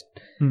swords, it just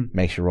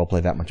makes your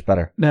roleplay that much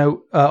better. Now,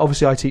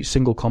 obviously I teach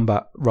single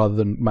combat rather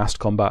than massed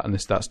combat, and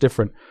that's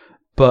different.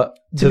 But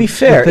to be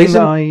fair,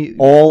 isn't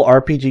all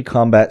RPG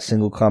combat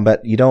single combat?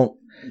 You don't,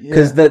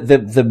 because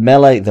the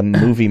melee, the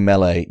movie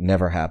melee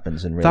never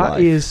happens in real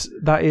life.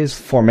 That is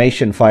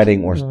formation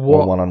fighting or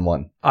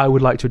one-on-one. I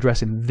would like to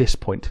address in this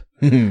point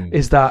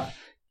is that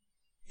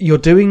you're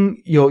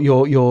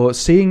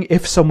seeing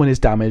if someone is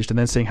damaged and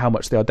then seeing how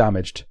much they are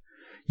damaged.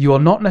 You are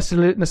not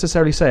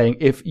necessarily saying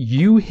if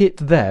you hit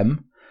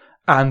them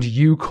and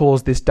you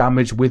cause this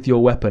damage with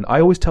your weapon.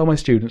 I always tell my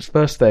students,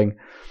 first thing,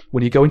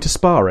 when you go into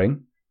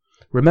sparring,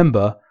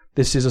 remember,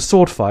 this is a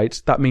sword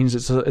fight. That means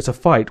it's a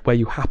fight where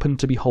you happen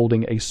to be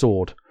holding a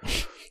sword.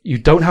 You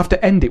don't have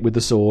to end it with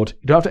the sword.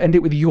 You don't have to end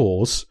it with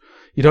yours.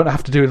 You don't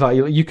have to do that.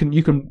 You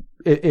can,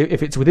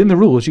 if it's within the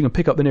rules, you can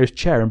pick up the nearest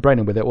chair and brain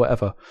them with it, or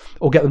whatever.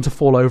 Or get them to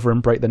fall over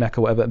and break their neck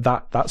or whatever.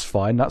 That's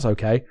fine. That's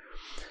okay.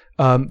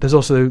 There's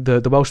also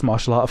the Welsh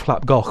martial art of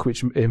Llap Goch,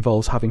 which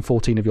involves having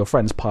 14 of your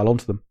friends pile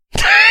onto them.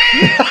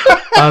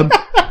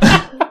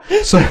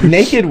 So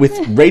naked with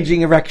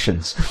raging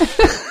erections.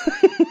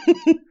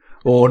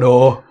 Oh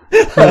no.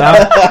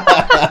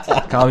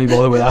 Can't be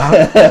bothered with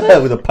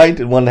that. With a pint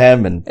in one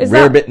hand and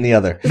rarebit in the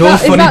other. No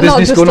funny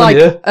business going on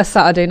here. A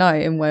Saturday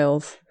night in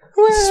Wales.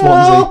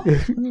 Swansea.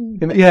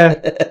 Yeah,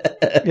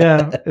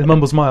 the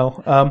Mumbles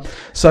Mile.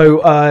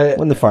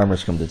 When the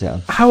farmers come to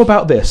town. How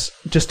about this?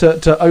 Just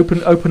to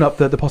open up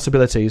the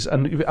possibilities,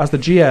 and as the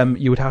GM,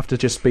 you would have to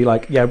just be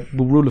like, yeah,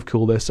 we'll rule of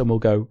cool this, and we'll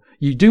go.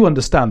 You do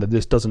understand that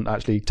this doesn't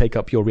actually take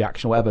up your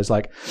reaction or whatever. It's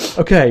like,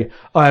 okay,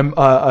 I'm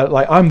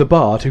the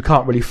bard who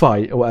can't really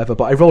fight or whatever,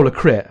 but I roll a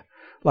crit.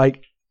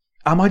 Like,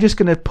 am I just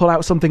going to pull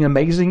out something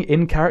amazing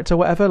in character,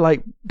 whatever?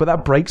 Like, but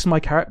that breaks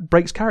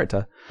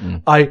character.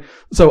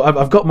 So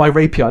I've got my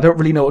rapier. I don't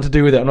really know what to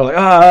do with it. And I'm like,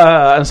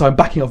 and so I'm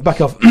backing off,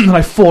 and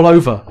I fall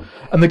over.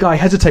 And the guy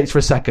hesitates for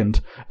a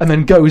second, and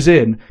then goes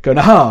in, going,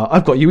 aha,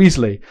 I've got you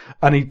easily.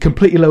 And he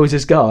completely lowers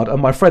his guard,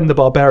 and my friend the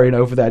barbarian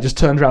over there just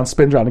turns around,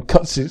 spins around, and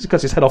cuts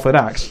his head off with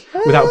an axe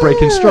without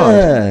breaking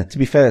stride. To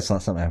be fair, it's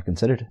not something I've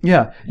considered.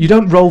 Yeah, you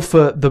don't roll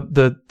for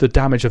the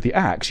damage of the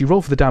axe. You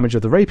roll for the damage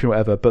of the rapier or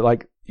whatever, but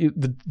like,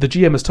 the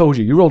GM has told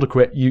you rolled a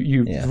crit,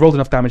 you rolled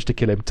enough damage to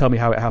kill him, tell me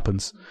how it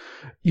happens.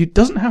 It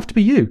doesn't have to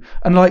be you.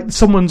 And like,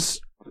 someone's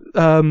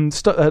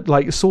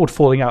like sword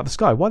falling out of the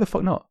sky, why the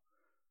fuck not?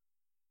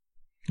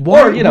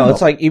 Why, or,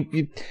 it's like,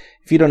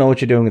 if you don't know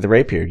what you're doing with the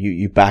rapier,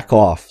 you back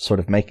off,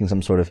 sort of making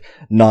some sort of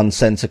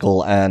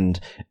nonsensical and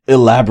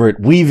elaborate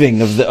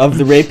weaving of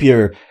the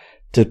rapier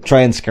to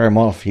try and scare him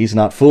off. He's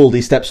not fooled.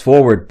 He steps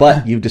forward,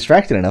 but you've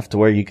distracted enough to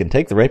where you can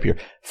take the rapier,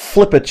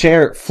 flip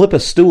a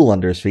stool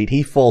under his feet.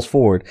 He falls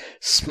forward,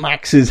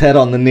 smacks his head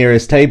on the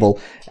nearest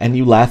table, and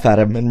you laugh at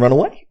him and run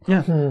away.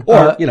 Yeah.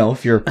 Or,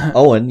 if you're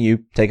Owen,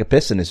 you take a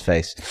piss in his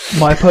face.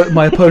 My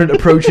opponent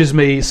approaches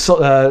me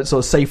sort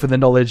of safe in the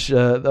knowledge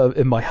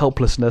in my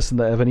helplessness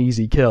and of an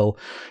easy kill.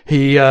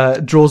 He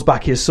draws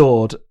back his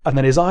sword, and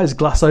then his eyes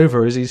glass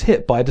over as he's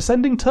hit by a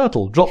descending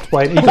turtle dropped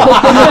by an eagle.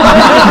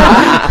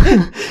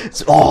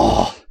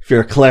 If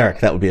you're a cleric,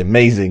 that would be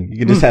amazing. You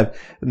could just have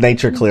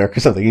nature cleric or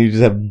something. You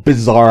just have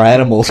bizarre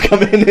animals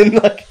come in and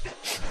like...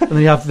 And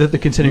then you have the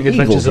continuing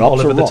adventures of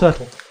Oliver the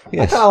Turtle.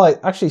 Yes. I kind of like,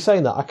 actually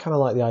saying that, I kind of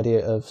like the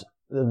idea of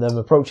them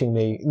approaching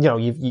me.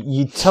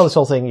 You tell this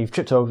whole thing, you've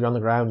tripped over, you're on the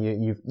ground,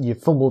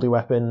 you've fumbled your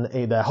weapon,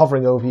 they're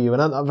hovering over you,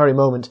 and at that very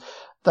moment,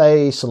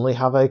 they suddenly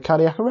have a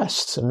cardiac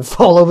arrest and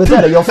fall over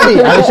dead at your feet.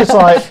 And it's just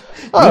like,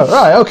 oh,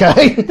 right,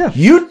 okay.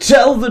 You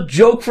tell the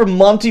joke from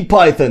Monty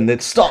Python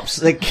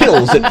that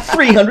kills at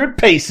 300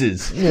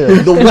 paces.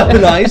 The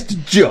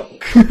weaponized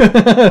joke.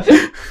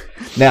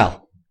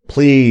 Now,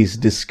 please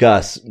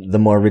discuss the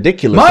more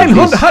ridiculous. Mein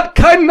Hund hat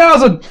keinen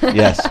Nasen!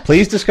 Yes,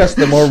 please discuss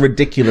the more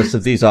ridiculous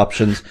of these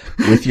options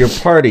with your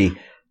party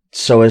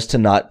so as to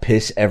not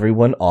piss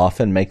everyone off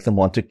and make them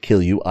want to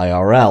kill you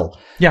IRL.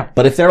 Yeah.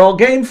 But if they're all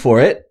game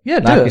for it,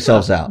 knock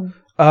yourselves out.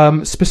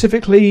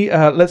 Specifically,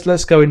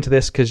 let's go into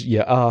this because you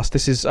asked.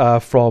 This is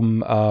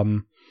from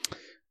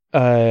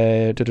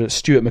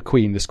Stuart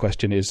McQueen. This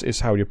question is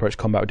how do you approach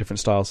combat with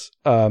different styles?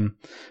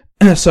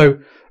 So,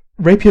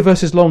 rapier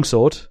versus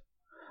longsword.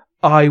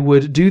 I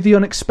would do the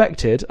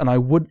unexpected, and I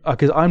would,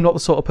 because I'm not the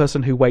sort of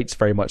person who waits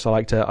very much.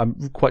 I'm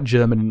quite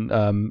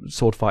German,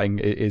 sword fighting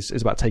is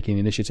about taking the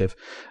initiative.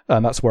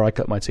 That's where I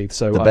cut my teeth.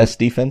 So the best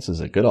defense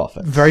is a good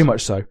offense. Very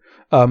much so.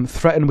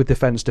 Threaten with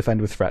defense,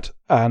 defend with threat.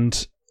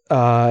 And,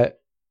 what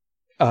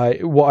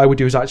I would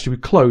do is actually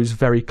close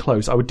very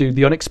close. I would do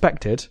the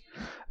unexpected,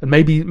 and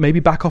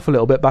maybe back off a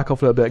little bit,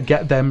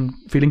 get them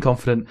feeling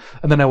confident,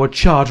 and then I would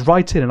charge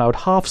right in and I would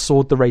half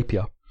sword the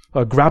rapier.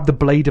 Grab the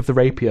blade of the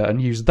rapier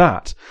and use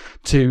that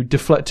to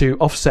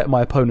offset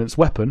my opponent's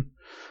weapon,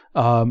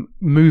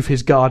 move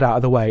his guard out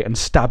of the way and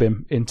stab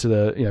him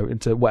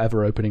into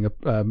whatever opening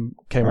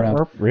came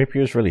around.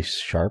 Rapier's really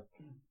sharp,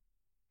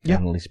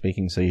 generally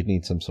speaking, so you'd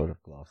need some sort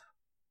of glove.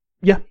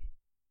 Yeah.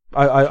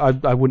 I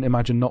wouldn't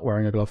imagine not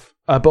wearing a glove.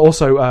 But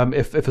also,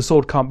 if a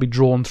sword can't be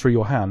drawn through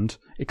your hand,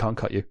 it can't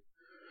cut you.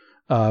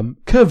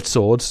 Curved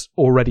swords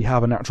already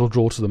have a natural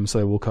draw to them, so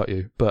they will cut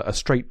you. But a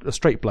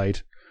straight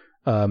blade,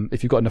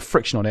 if you've got enough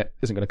friction on it,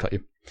 isn't going to cut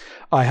you.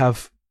 I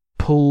have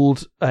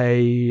pulled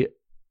a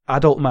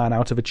adult man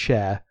out of a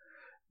chair,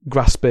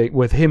 grasping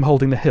with him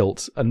holding the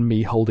hilt and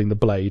me holding the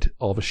blade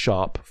of a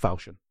sharp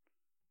falchion,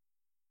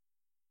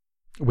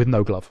 with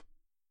no glove.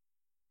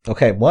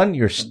 Okay, 1,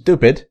 you're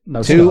stupid.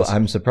 No 2, stars.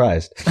 I'm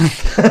surprised.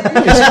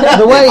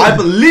 The way I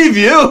believe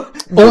you.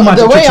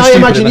 the way I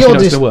imagine True.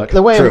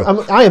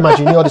 I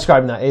imagine you're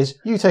describing that is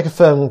you take a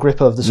firm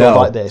grip of the sword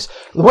like this.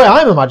 The way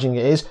I'm imagining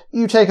it is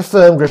you take a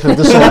firm grip of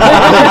the sword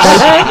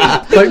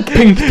like this. Like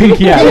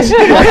pinky out.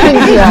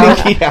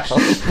 Pinky out.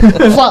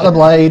 Flat the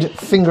blade,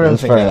 finger and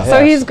finger.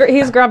 So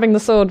he's grabbing the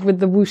sword with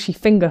the whooshy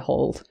finger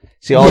hold.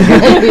 See, all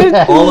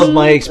of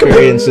my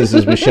experiences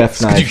is with chef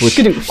knives, which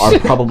are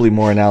probably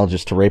more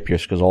analogous to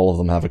rapiers because all of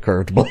them have a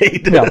curved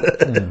blade.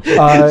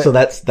 So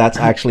that's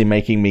actually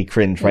making me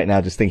cringe right now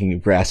just thinking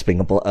of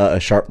grasping a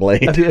sharp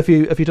blade. Have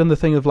you done the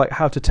thing of like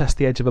how to test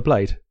the edge of a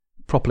blade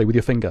properly with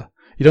your finger?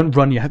 You don't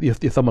run your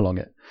thumb along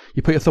it.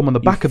 You put your thumb on the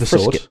back of the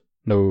sword.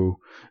 No,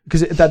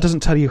 because that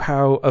doesn't tell you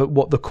how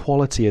what the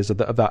quality is of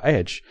that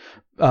edge.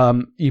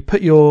 You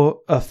put your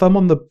thumb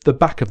on the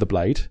back of the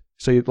blade,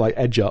 so you like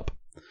edge up.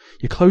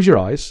 You close your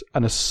eyes,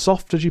 and as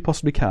soft as you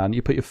possibly can,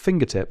 you put your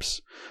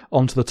fingertips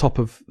onto the top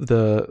of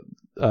the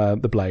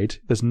blade.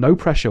 There's no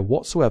pressure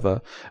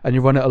whatsoever, and you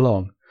run it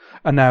along.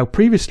 And now,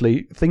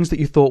 previously, things that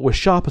you thought were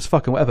sharp as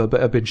fucking whatever, but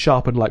have been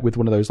sharpened like with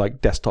one of those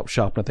like desktop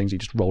sharpener things, you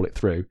just roll it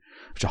through,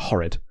 which are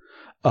horrid.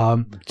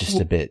 Just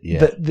a bit,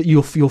 yeah.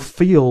 You'll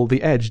feel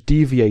the edge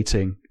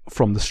deviating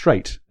from the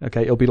straight.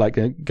 Okay, it'll be like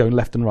going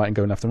left and right and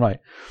going left and right.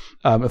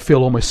 It'll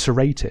feel almost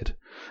serrated.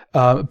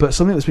 But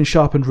something that's been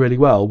sharpened really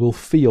well will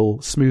feel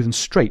smooth and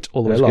straight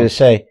all the way along. I was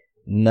going to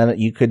say,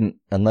 you couldn't,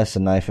 unless a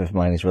knife of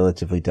mine is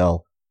relatively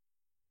dull,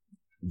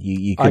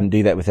 you couldn't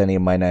do that with any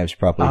of my knives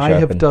properly sharpened. I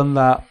have done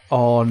that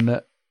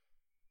on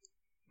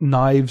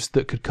knives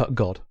that could cut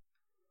God.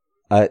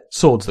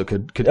 Swords that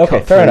could cut.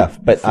 Okay, fair enough.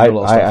 But I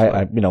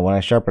when I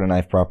sharpen a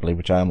knife properly,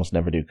 which I almost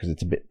never do because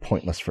it's a bit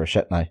pointless for a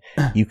chef knife,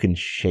 you can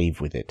shave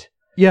with it.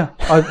 Yeah,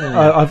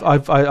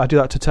 I do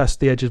that to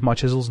test the edges of my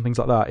chisels and things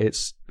like that.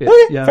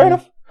 Fair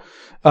enough.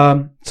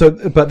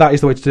 But that is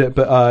the way to do it.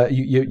 But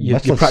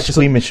you practice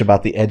squeamish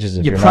about the edges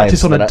of your knives. You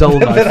practice on a dull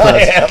knife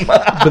first.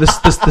 But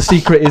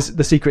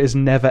the secret is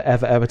never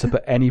ever to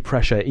put any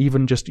pressure.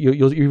 Even just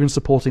you're even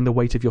supporting the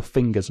weight of your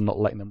fingers and not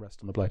letting them rest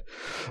on the blade.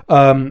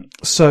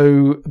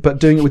 But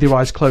doing it with your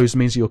eyes closed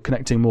means you're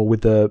connecting more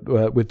with the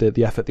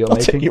effort that you're making. I'll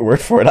take your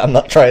word for it. I'm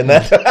not trying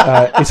that.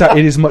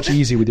 It is much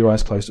easier with your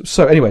eyes closed.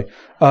 So anyway,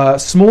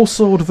 small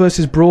sword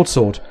versus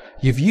broadsword.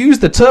 You've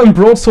used the term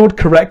broadsword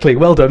correctly.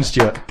 Well done,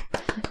 Stuart.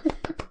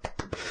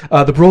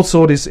 The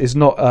broadsword is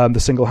not the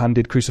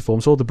single-handed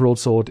cruciform sword. The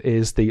broadsword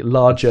is the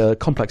larger,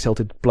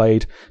 complex-hilted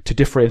blade to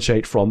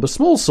differentiate from the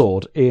small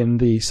sword in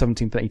the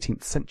 17th and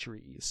 18th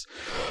centuries.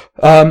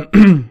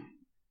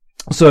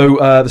 So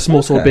the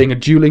small sword being a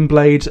dueling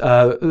blade,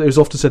 it was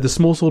often said the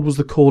small sword was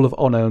the call of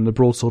honor and the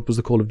broadsword was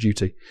the call of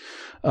duty.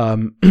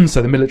 So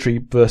the military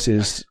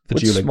versus the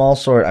dueling. Small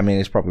sword, I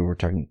mean, we're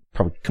talking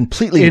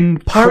completely in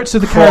Pirates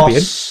of the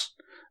Caribbean.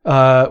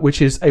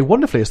 Which is a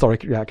wonderfully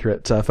historically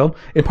accurate film.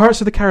 In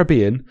Pirates of the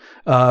Caribbean,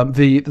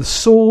 the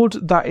sword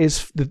that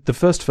is the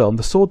first film,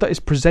 the sword that is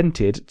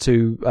presented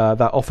to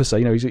that officer,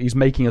 he's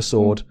making a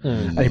sword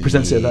and he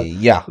presents it.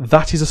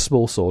 That is a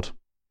small sword.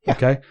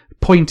 Okay,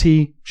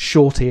 pointy,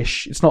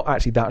 shortish. It's not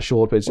actually that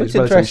short, but it's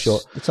relatively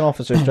short. It's an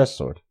officer's dress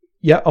sword.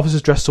 Yeah,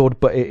 officer's dress sword,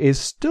 but it is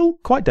still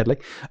quite deadly.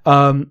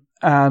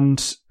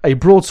 And a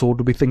broadsword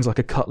would be things like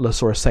a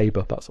cutlass or a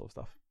saber, that sort of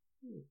stuff.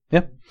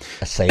 Yeah.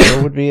 A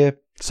saber would be a...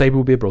 Saber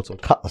would be a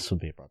broadsword. Cutlass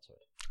would be a broadsword.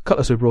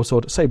 Cutlass would be a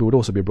broadsword. Saber would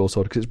also be a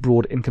broadsword because it's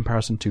broad in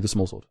comparison to the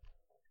small sword.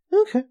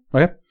 Okay.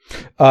 Okay.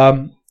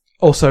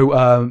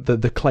 Also,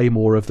 the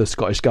claymore of the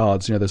Scottish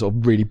Guards, the sort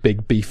of really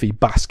big, beefy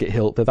basket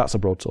hilt, that's a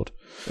broadsword.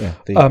 Yeah,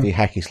 the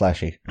hacky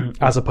slashy.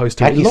 As opposed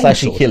to hacky a long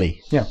slashy sword.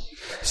 killy. Yeah.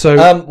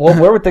 So,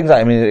 where would things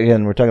like, I mean,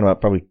 again, we're talking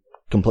about probably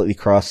completely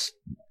cross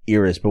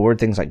eras, but where would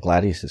things like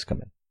gladiuses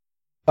come in?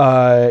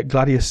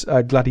 Gladiuses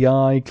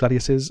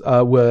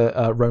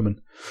were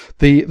Roman.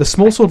 The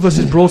small sword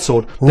versus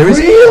broadsword.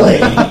 Really?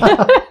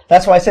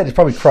 That's why I said it's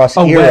probably cross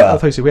era.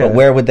 But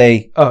where would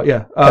they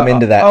come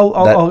into that?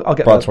 I'll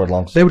get broadsword,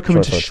 long sword. They would come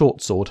into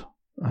short sword.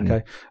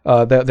 Okay,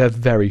 they're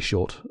very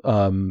short.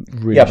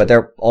 Really but short.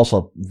 they're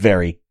also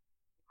very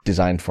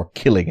designed for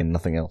killing and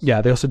nothing else.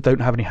 Yeah, they also don't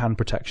have any hand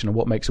protection, and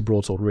what makes a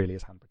broadsword really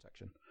is hand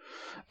protection.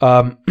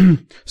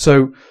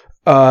 So.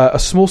 A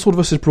small sword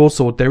versus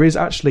broadsword, there is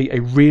actually a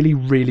really,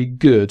 really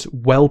good,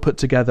 well put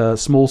together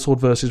small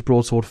sword versus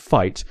broadsword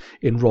fight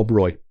in Rob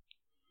Roy.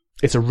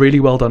 It's a really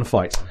well done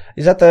fight.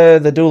 Is that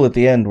the duel at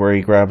the end where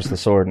he grabs the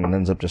sword and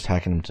ends up just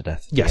hacking him to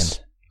death? Yes.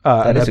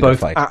 And they're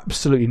both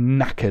absolutely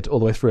knackered all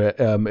the way through it.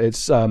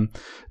 It's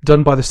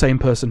done by the same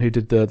person who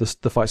did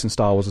the fights in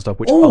Star Wars and stuff,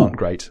 which aren't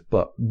great.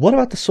 But what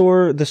about the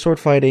sword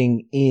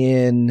fighting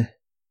in...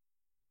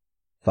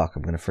 Fuck,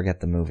 I'm going to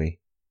forget the movie.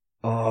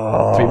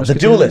 Oh, The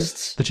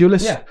Duelists. The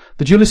Duelists. Yeah.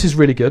 The Duelists is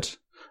really good.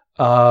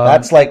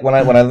 That's like when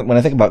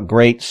I think about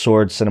great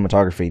sword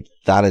cinematography,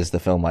 that is the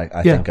film I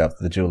think of.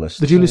 The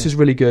Duelists. The Duelists is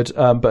really good.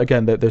 But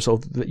again, they're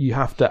sort of, you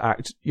have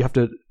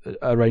to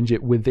arrange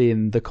it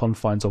within the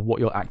confines of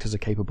what your actors are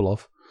capable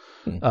of,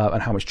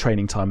 and how much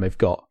training time they've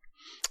got.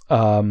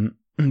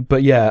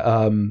 But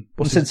yeah,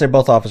 since they're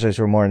both officers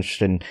who are more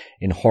interested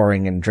in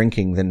whoring and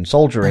drinking than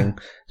soldiering,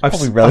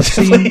 probably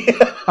relatively.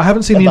 I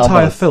haven't seen the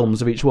entire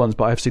films of each one,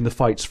 but I've seen the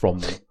fights from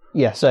them.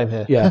 Yeah, same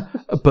here. Yeah,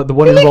 but the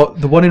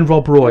one in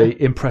Rob Roy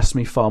impressed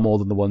me far more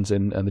than the ones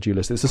in the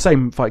Duelist. It's the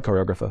same fight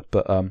choreographer,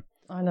 but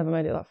I never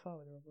made it that far.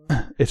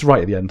 It's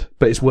right at the end,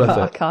 but it's worth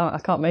it. I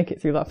can't make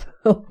it through that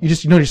film. You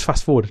just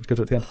fast forward and go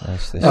to the end.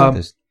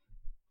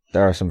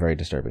 There are some very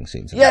disturbing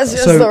scenes.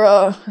 Yes, there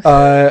are.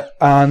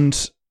 And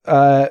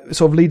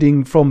sort of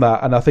leading from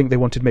that, and I think they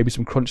wanted maybe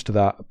some crunch to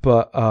that,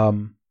 but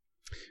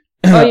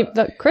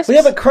crisps? Well,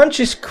 yeah, but crunch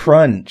is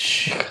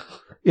crunch.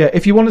 Yeah,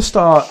 if you want to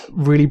start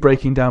really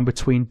breaking down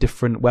between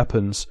different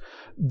weapons,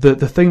 the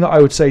thing that I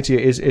would say to you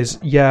is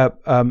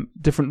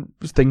different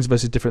things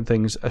versus different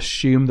things.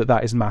 Assume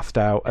that is mathed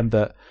out, and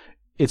that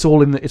it's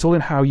all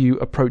in how you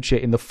approach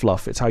it in the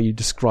fluff. It's how you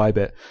describe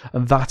it,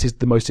 and that is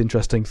the most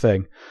interesting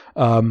thing.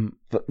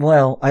 But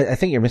I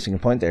think you're missing a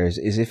point there. Is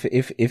if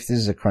this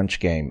is a crunch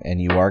game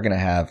and you are going to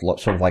have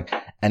sort of like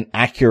an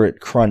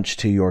accurate crunch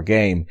to your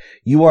game,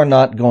 you are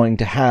not going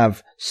to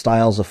have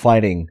styles of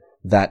fighting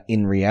that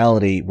in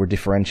reality were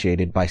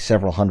differentiated by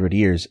several hundred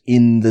years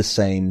in the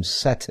same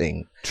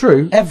setting.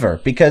 True.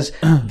 Ever. Because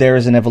there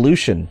is an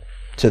evolution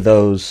to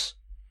those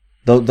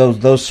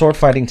sword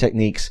fighting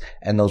techniques,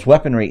 and those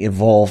weaponry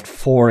evolved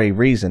for a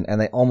reason,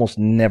 and they almost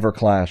never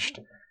clashed.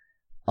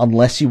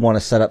 Unless you want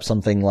to set up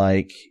something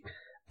like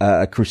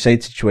a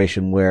crusade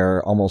situation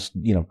where almost,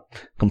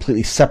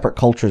 completely separate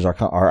cultures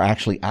are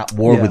actually at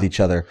war with each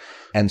other.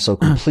 And so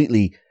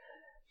completely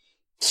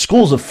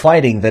schools of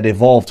fighting that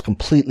evolved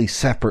completely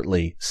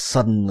separately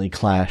suddenly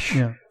clash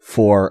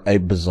for a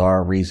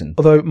bizarre reason.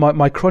 Although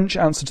my crunch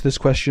answer to this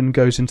question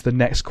goes into the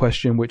next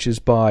question, which is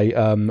by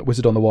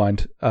Wizard on the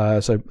Wind.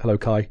 So hello,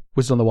 Kai.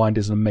 Wizard on the Wind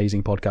is an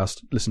amazing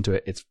podcast. Listen to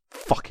it. It's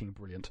fucking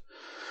brilliant.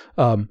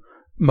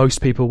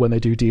 Most people, when they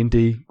do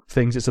D&D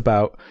things, it's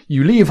about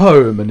you leave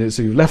home and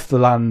you left the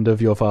land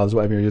of your fathers,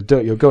 whatever,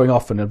 you're going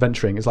off and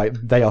adventuring. It's like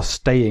they are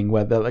staying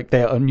where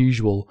they're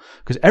unusual,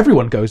 because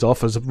everyone goes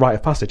off as a rite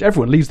of passage.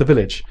 Everyone leaves the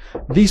village.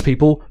 These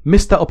people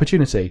missed that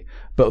opportunity,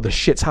 but the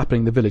shit's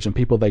happening in the village and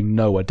people they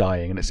know are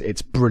dying, and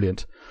it's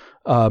brilliant.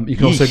 You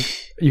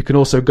can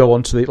also go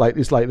on to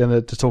then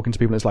they're just talking to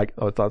people and it's like,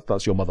 oh,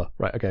 that's your mother,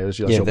 right? Okay, that's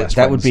your best that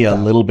friends. would be a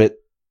little bit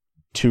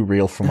too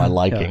real for my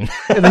liking.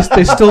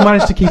 They still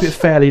managed to keep it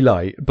fairly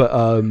light, but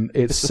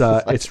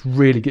it's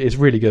really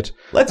good.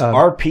 Let's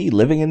RP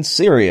living in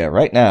Syria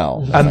right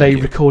now. And they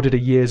recorded a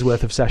year's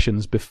worth of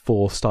sessions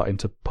before starting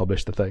to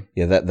publish the thing.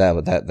 Yeah,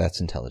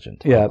 that's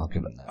intelligent. Yeah, I'll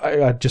give them that.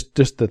 I just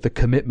the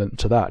commitment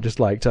to that, just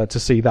like to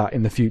see that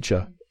in the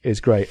future is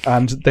great.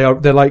 And they're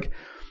like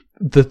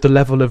the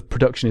level of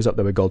production is up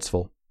there with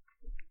Godsfall.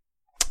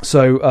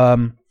 So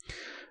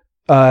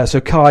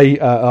Kai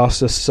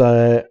asked us,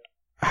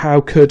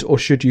 how could or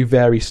should you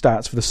vary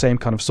stats for the same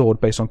kind of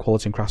sword based on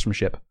quality and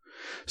craftsmanship?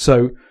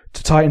 So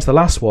to tie into the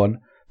last one,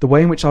 the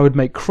way in which I would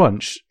make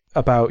crunch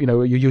about,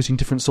 you're using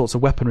different sorts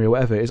of weaponry or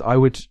whatever, is I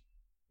would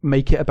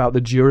make it about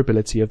the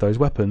durability of those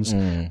weapons.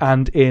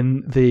 And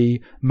in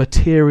the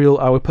material,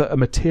 I would put a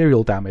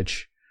material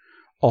damage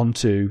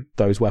onto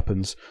those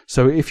weapons.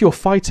 So if you're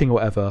fighting or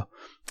whatever,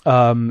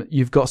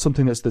 you've got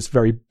something that's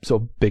very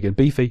sort of big and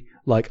beefy,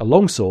 like a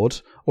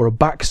longsword or a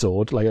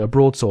backsword, like a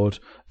broadsword,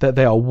 that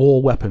they are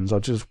war weapons. I'll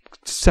just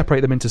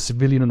separate them into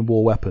civilian and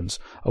war weapons.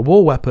 A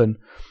war weapon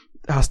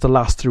has to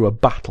last through a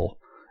battle.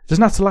 It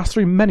doesn't have to last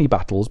through many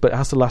battles, but it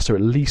has to last through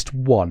at least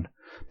one,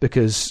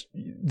 because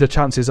the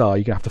chances are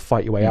you're going to have to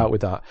fight your way out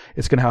with that.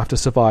 It's going to have to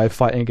survive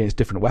fighting against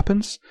different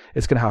weapons.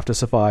 It's going to have to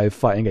survive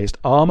fighting against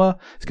armor.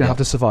 It's going to have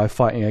to survive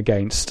fighting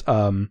against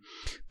the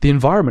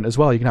environment as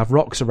well. You can have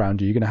rocks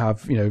around you. You're going to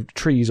have,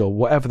 trees or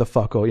whatever the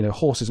fuck, or,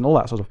 horses and all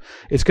that sort of.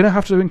 It's going to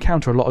have to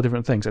encounter a lot of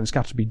different things, and it's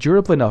going to have to be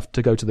durable enough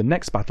to go to the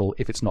next battle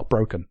if it's not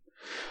broken.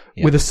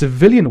 Yeah. With a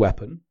civilian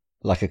weapon,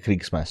 like a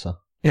Kriegsmesser.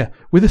 Yeah,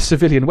 with a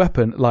civilian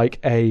weapon like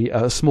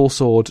a small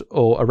sword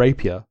or a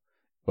rapier,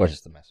 or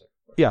just a messer.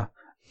 Yeah.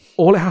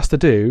 All it has to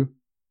do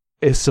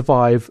is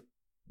survive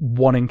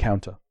one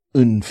encounter.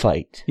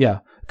 Fight. Yeah,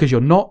 because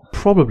you're not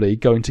probably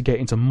going to get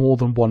into more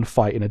than one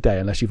fight in a day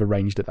unless you've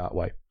arranged it that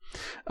way.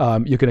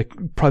 You're going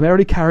to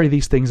primarily carry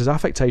these things as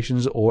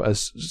affectations or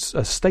as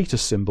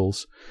status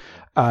symbols,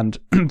 and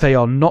they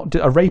are not.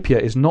 A rapier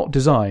is not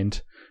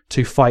designed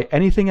to fight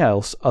anything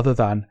else other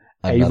than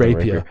a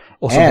rapier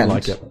or something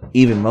like it.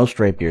 Even most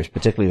rapiers,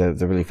 particularly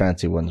the really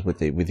fancy ones with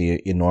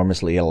the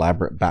enormously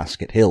elaborate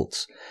basket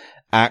hilts,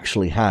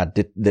 actually had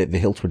the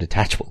hilts were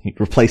detachable. You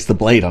replace the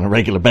blade on a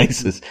regular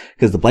basis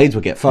because the blades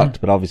would get fucked,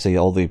 but obviously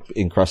all the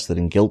encrusted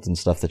and gilt and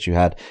stuff that you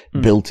had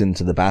built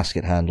into the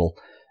basket handle,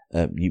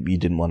 you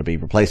didn't want to be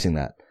replacing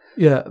that.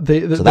 Yeah,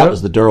 so that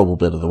was the durable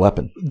bit of the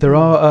weapon. There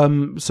are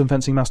some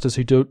fencing masters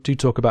who do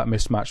talk about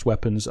mismatched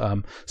weapons,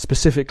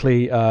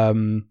 specifically. I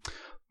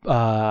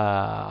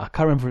can't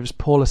remember if it's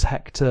Paulus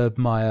Hector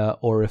Meyer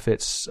or if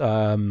it's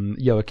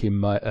Joachim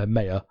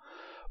Meyer,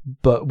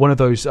 but one of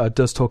those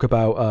does talk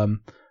about.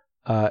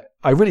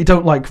 I really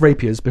don't like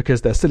rapiers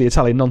because they're silly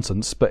Italian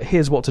nonsense, but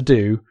here's what to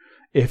do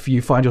if you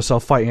find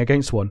yourself fighting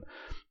against one.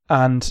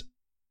 And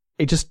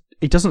it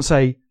doesn't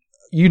say,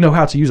 you know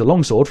how to use a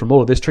longsword from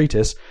all of this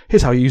treatise,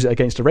 here's how you use it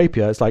against a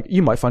rapier. It's like,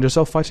 you might find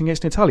yourself fighting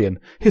against an Italian.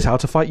 Here's how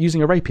to fight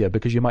using a rapier,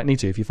 because you might need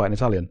to if you fight an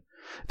Italian.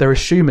 They're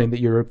assuming that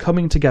you're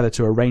coming together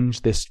to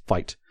arrange this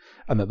fight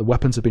and that the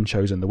weapons have been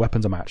chosen, the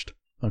weapons are matched.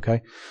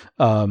 Okay?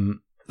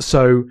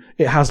 So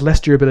it has less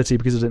durability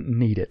because it doesn't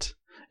need it,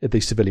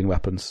 these civilian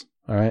weapons.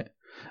 All right.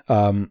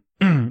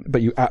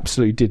 But you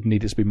absolutely did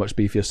need it to be much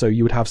beefier. So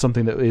you would have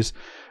something that is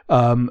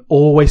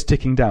always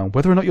ticking down.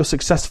 Whether or not you're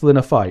successful in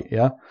a fight,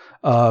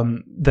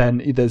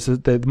 then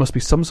there must be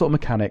some sort of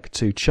mechanic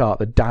to chart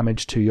the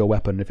damage to your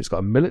weapon. If it's got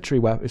a military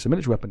weapon, it's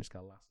going to last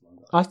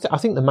longer. I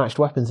think the matched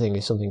weapon thing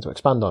is something to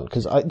expand on,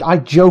 because I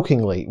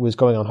jokingly was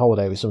going on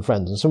holiday with some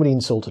friends and somebody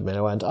insulted me and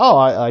I went,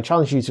 I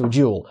challenge you to a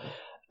duel.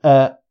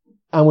 And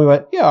we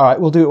went, yeah, all right,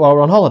 we'll do it while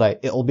we're on holiday.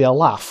 It'll be a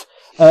laugh.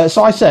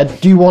 So I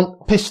said, do you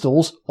want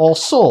pistols or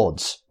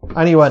swords?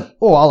 And he went,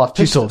 I'll have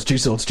pistols. Two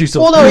swords.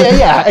 Well, no,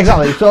 yeah,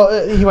 exactly.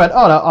 So he went, no,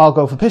 I'll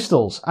go for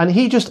pistols. And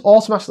he just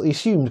automatically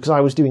assumed, because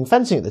I was doing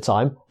fencing at the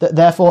time, that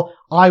therefore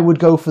I would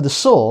go for the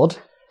sword,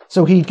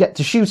 so he'd get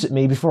to shoot at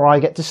me before I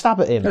get to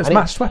stab at him. It's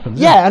matched weapons.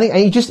 Yeah, and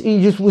he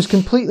just was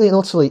completely and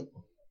utterly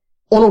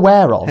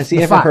unaware of. Has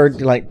he ever heard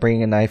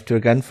bringing a knife to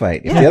a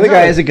gunfight? If the other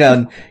guy has a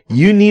gun,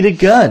 you need a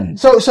gun.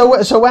 So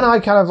when I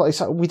kind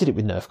of we did it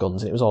with Nerf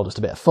guns and it was all just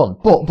a bit of fun.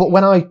 But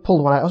when I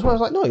pulled one out, I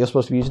was like, no, you're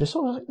supposed to be using a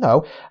sword. I was like,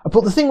 no.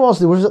 But the thing was,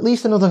 there was at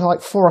least another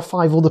 4 or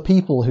 5 other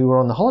people who were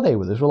on the holiday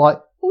with us were like,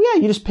 oh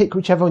yeah, you just pick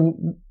whichever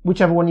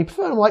one you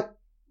prefer. I'm like,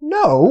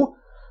 no.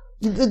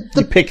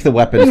 You pick the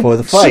weapon for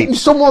the fight.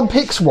 Someone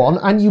picks one,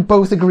 and you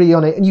both agree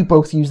on it, and you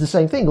both use the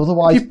same thing.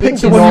 Otherwise, you pick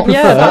the one you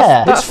prefer.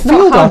 That's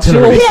field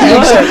artillery. Yeah,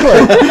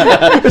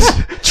 exactly.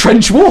 It's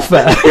trench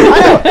warfare.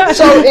 I know.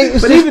 So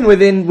but even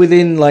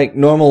within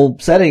normal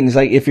settings,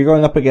 if you're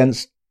going up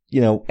against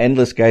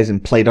endless guys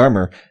in plate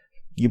armor,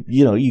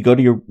 you go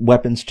to your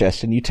weapons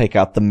chest and you take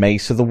out the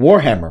mace or the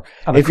warhammer.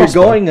 And if you're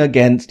going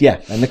against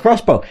and the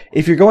crossbow.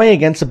 If you're going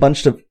against a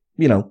bunch of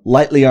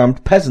lightly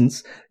armed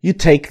peasants, you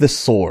take the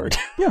sword.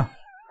 Yeah.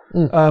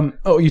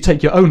 You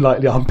take your own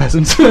lightly armed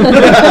peasants. You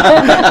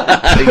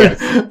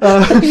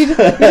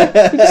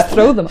just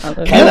throw them at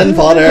them. Cannon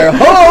fodder.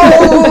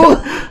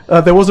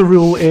 Ho! There was a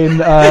rule in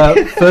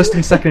first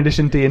and second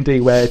edition D&D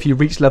where if you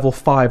reached level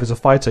 5 as a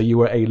fighter, you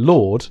were a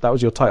lord. That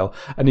was your title,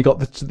 and you got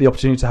the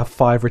opportunity to have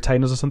 5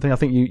 retainers or something. I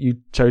think you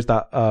chose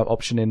that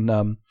option in.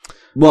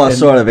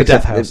 Sort of. The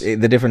Death House.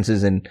 The difference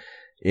is in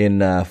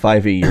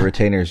 5e, your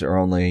retainers are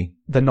only...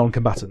 They're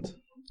non-combatant.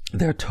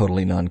 They're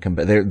totally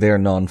non-combatant. They're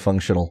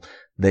non-functional.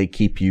 They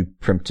keep you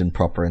primped and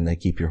proper, and they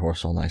keep your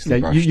horse all nicely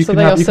brushed. You can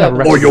have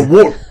or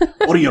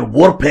your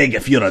war peg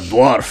if you're a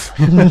dwarf.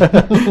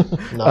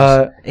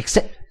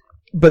 Except...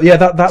 But yeah,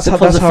 that's how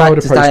I would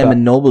approach that. I am a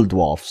noble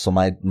dwarf, so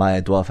my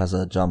dwarf has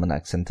a German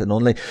accent and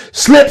only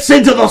slips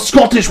into the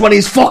Scottish when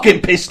he's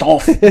fucking pissed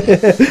off.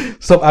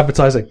 Stop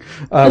advertising.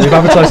 We've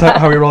advertised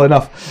how we roll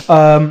enough.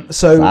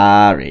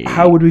 Sorry.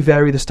 How would we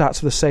vary the stats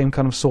for the same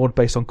kind of sword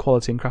based on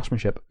quality and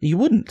craftsmanship? You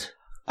wouldn't.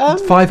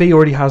 5e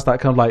already has that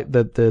kind of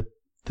the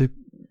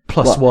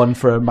 +1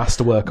 for a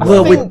masterwork.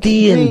 Well, with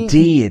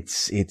D&D,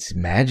 it's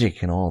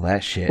magic and all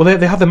that shit. Well,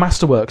 they have the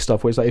masterwork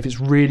stuff, where it's like if it's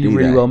really,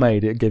 really well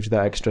made, it gives you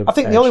that extra. I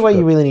think the only way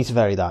you really need to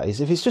vary that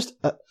is if it's just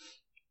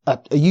a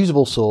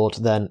usable sword,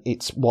 then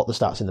it's what the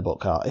stats in the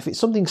book are. If it's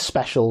something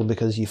special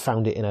because you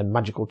found it in a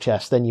magical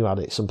chest, then you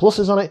add some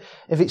pluses on it.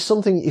 If it's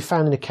something that you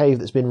found in a cave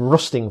that's been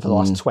rusting for the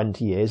last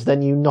 20 years,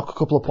 then you knock a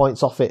couple of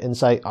points off it and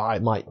say,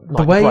 it might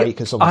break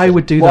or something. I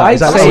would do Well,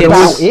 that. I'd say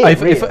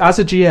If as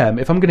a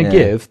GM, if I'm going to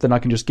give, then I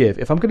can just give.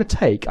 If I'm going to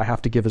take, I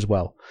have to give as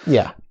well.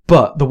 Yeah.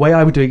 But the way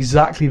I would do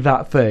exactly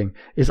that thing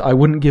is I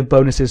wouldn't give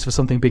bonuses for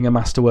something being a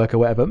masterwork or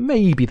whatever.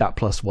 Maybe that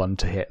 +1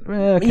 to hit.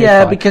 Okay,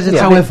 fine. Because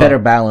it's a better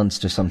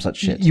balanced or some such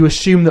shit. You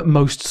assume that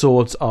most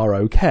swords are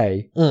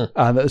okay,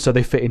 and so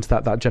they fit into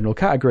that general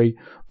category.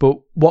 But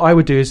what I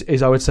would do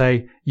is I would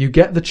say you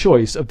get the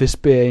choice of this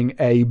being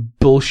a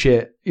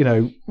bullshit,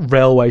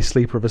 railway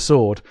sleeper of a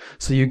sword.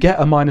 So you get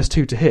a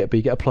 -2 to hit, but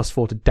you get a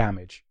 +4 to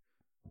damage.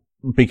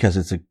 Because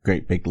it's a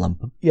great big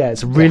lump. Yeah,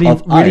 it's really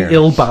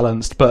ill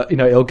balanced, but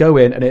it'll go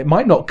in and it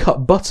might not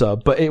cut butter,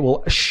 but it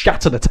will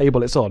shatter the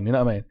table it's on. You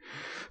know what I mean?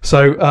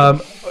 So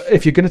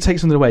if you're going to take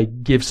something away,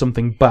 give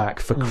something back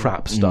for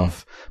crap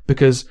stuff,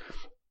 because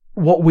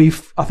what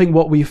we've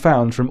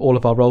found from all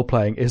of our role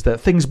playing is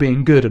that things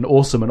being good and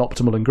awesome and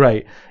optimal and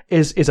great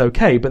is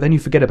okay, but then you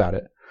forget about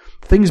it.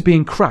 Things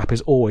being crap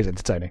is always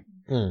entertaining.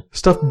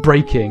 Stuff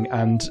breaking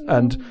and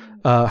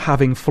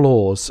having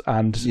flaws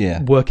and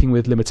working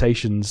with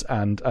limitations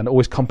and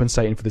always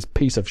compensating for this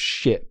piece of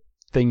shit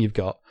thing you've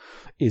got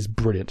is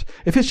brilliant.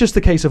 If it's just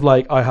the case of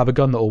I have a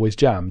gun that always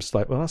jams,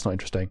 well, that's not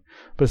interesting.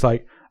 But it's I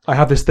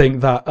have this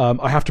thing that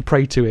I have to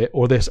pray to it,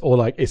 or this,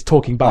 or it's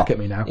talking back at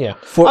me now. Yeah,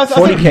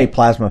 40k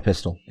plasma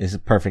pistol is a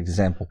perfect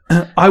example.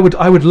 I would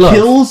love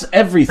kills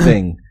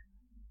everything.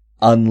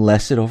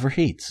 Unless it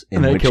overheats,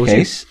 in which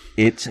case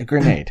it's a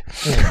grenade.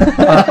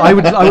 I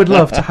would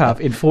love to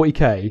have in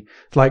 40k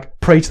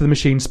pray to the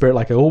machine spirit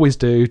like I always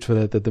do for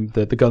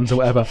the guns or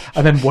whatever,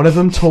 and then one of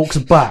them talks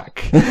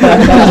back.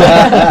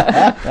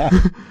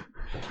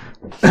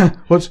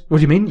 What do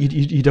you mean?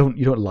 You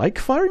don't like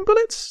firing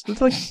bullets?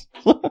 It's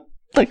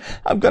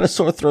I've got a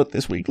sore throat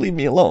this week. Leave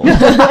me alone.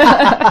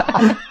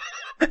 I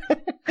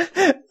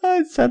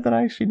said that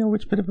I actually know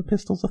which bit of a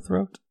pistol's a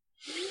throat.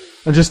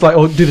 And just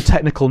or do the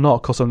technical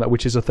knock or something,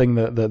 which is a thing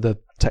that the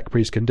tech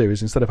priest can do,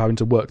 is instead of having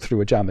to work through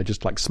a jam, they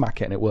just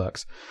smack it and it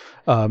works.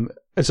 And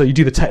so you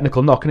do the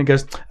technical knock and it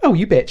goes, "Oh,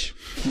 you bitch."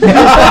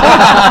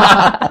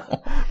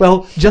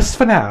 Well, just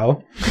for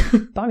now.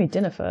 Buy me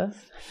dinner first.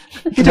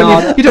 You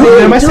don't even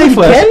know my safe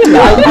word.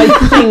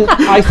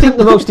 I think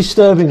the most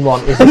disturbing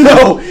one is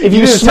if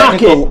you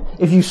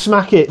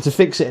smack it to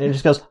fix it and it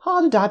just goes,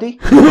 "Harder, daddy."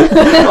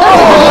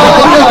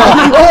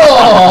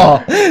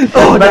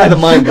 Better than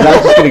mine, because I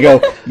was just going to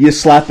go, you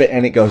slap it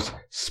and it goes,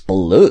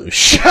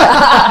 sploosh.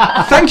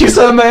 Thank you,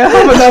 sir, may I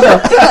have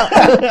another?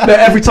 No,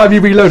 every time you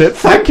reload it,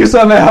 thank you,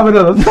 sir, may I have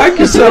another? Thank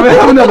you, sir, may I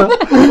have another?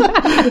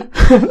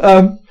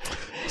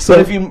 So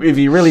if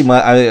you really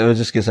must, I was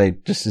just going to say,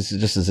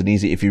 just as an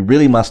easy, if you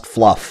really must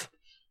fluff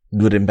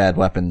good and bad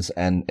weapons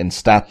and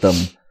stat them,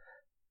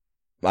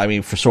 I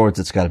mean, for swords,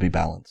 it's got to be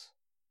balance.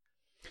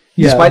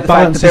 Yeah, despite the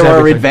fact that there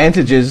are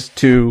advantages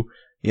to,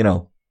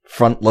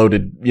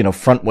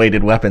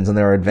 front-weighted weapons, and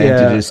there are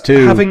advantages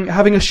to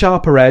having a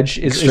sharper edge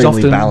is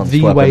often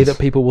the way that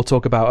people will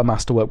talk about a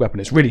masterwork weapon.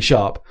 It's really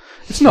sharp.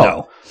 It's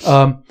not.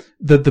 No.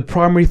 The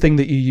primary thing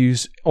that you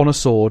use on a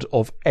sword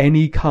of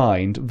any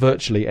kind,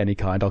 virtually any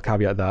kind, I'll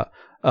caveat that,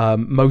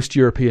 most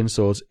European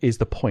swords, is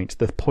the point.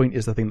 The point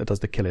is the thing that does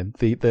the killing.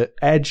 The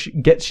edge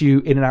gets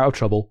you in and out of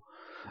trouble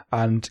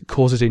and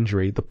causes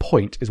injury. The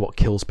point is what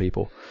kills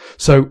people.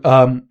 So,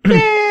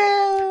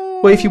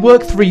 well, if you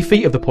work 3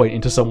 feet of the point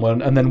into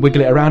someone and then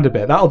wiggle it around a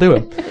bit, that'll do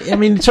him. I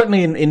mean,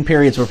 certainly in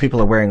periods where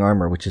people are wearing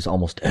armor, which is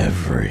almost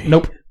every...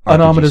 Nope.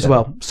 Unarmored as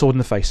well. Sword in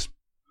the face.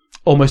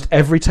 Almost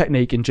every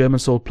technique in German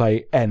sword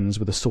play ends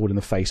with a sword in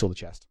the face or the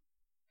chest.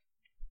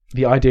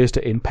 The idea is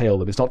to impale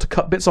them. It's not to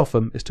cut bits off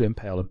them, it's to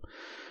impale them.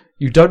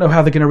 You don't know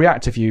how they're going to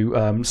react if you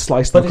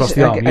slice them across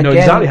the arm. You know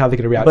exactly how they're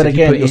going to react if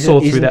you put your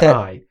sword through their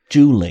eye.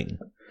 Dueling.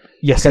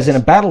 Yes. Because in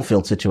a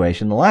battlefield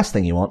situation, the last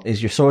thing you want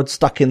is your sword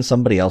stuck in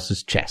somebody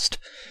else's chest.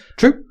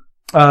 True.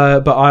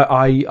 But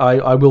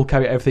I will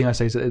carry everything I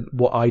say. So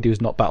what I do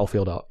is not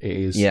battlefield art. It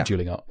is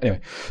dueling art.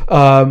 Anyway.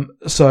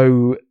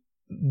 So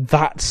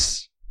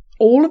that's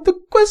all of the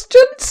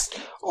questions?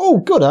 Oh,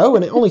 good,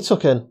 and it only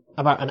took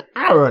about an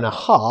hour and a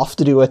half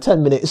to do a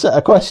 10-minute set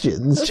of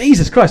questions.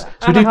 Jesus Christ.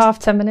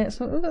 10 minutes.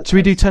 Should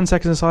we do 10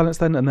 seconds of silence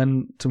then, and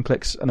then some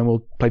clicks, and then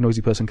we'll play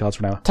Noisy Person cards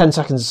for an hour? 10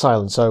 seconds of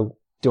silence, so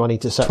do I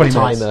need to set a 20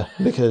 timer? minutes.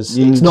 Because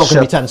it's not going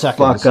to be 10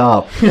 seconds. Fuck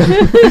up.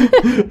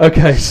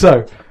 Okay,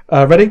 so,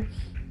 ready?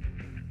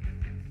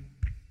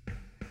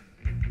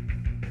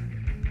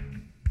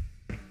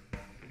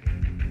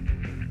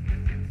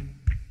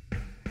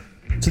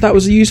 So that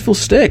was a useful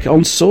stick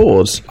on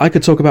swords. I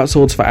could talk about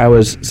swords for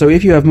hours, so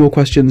if you have more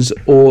questions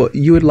or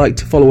you would like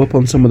to follow up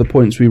on some of the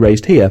points we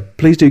raised here,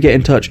 please do get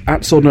in touch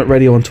at Sword Nut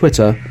Radio on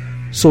Twitter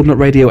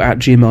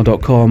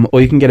swordnutradio@gmail.com,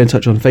 or you can get in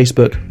touch on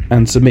Facebook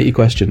and submit your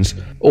questions.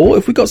 Or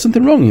if we've got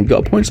something wrong and you've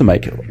got a point to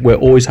make, we're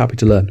always happy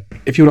to learn.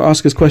 If you want to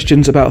ask us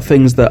questions about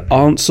things that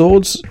aren't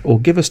swords, or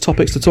give us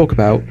topics to talk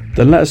about,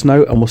 then let us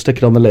know and we'll stick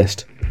it on the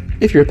list.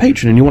 If you're a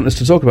patron and you want us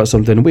to talk about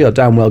something, we are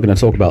damn well going to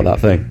talk about that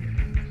thing.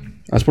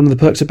 That's one of the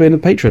perks of being a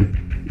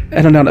patron.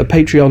 Head on down to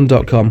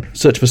patreon.com,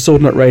 search for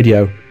Sword Nut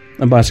Radio,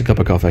 and buy us a cup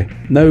of coffee.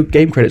 No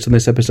game credits on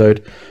this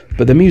episode,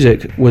 but the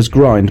music was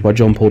Grind by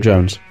John Paul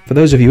Jones. For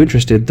those of you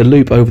interested, the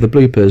loop over the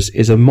bloopers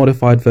is a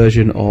modified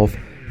version of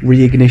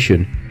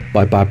Reignition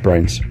by Bad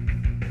Brains.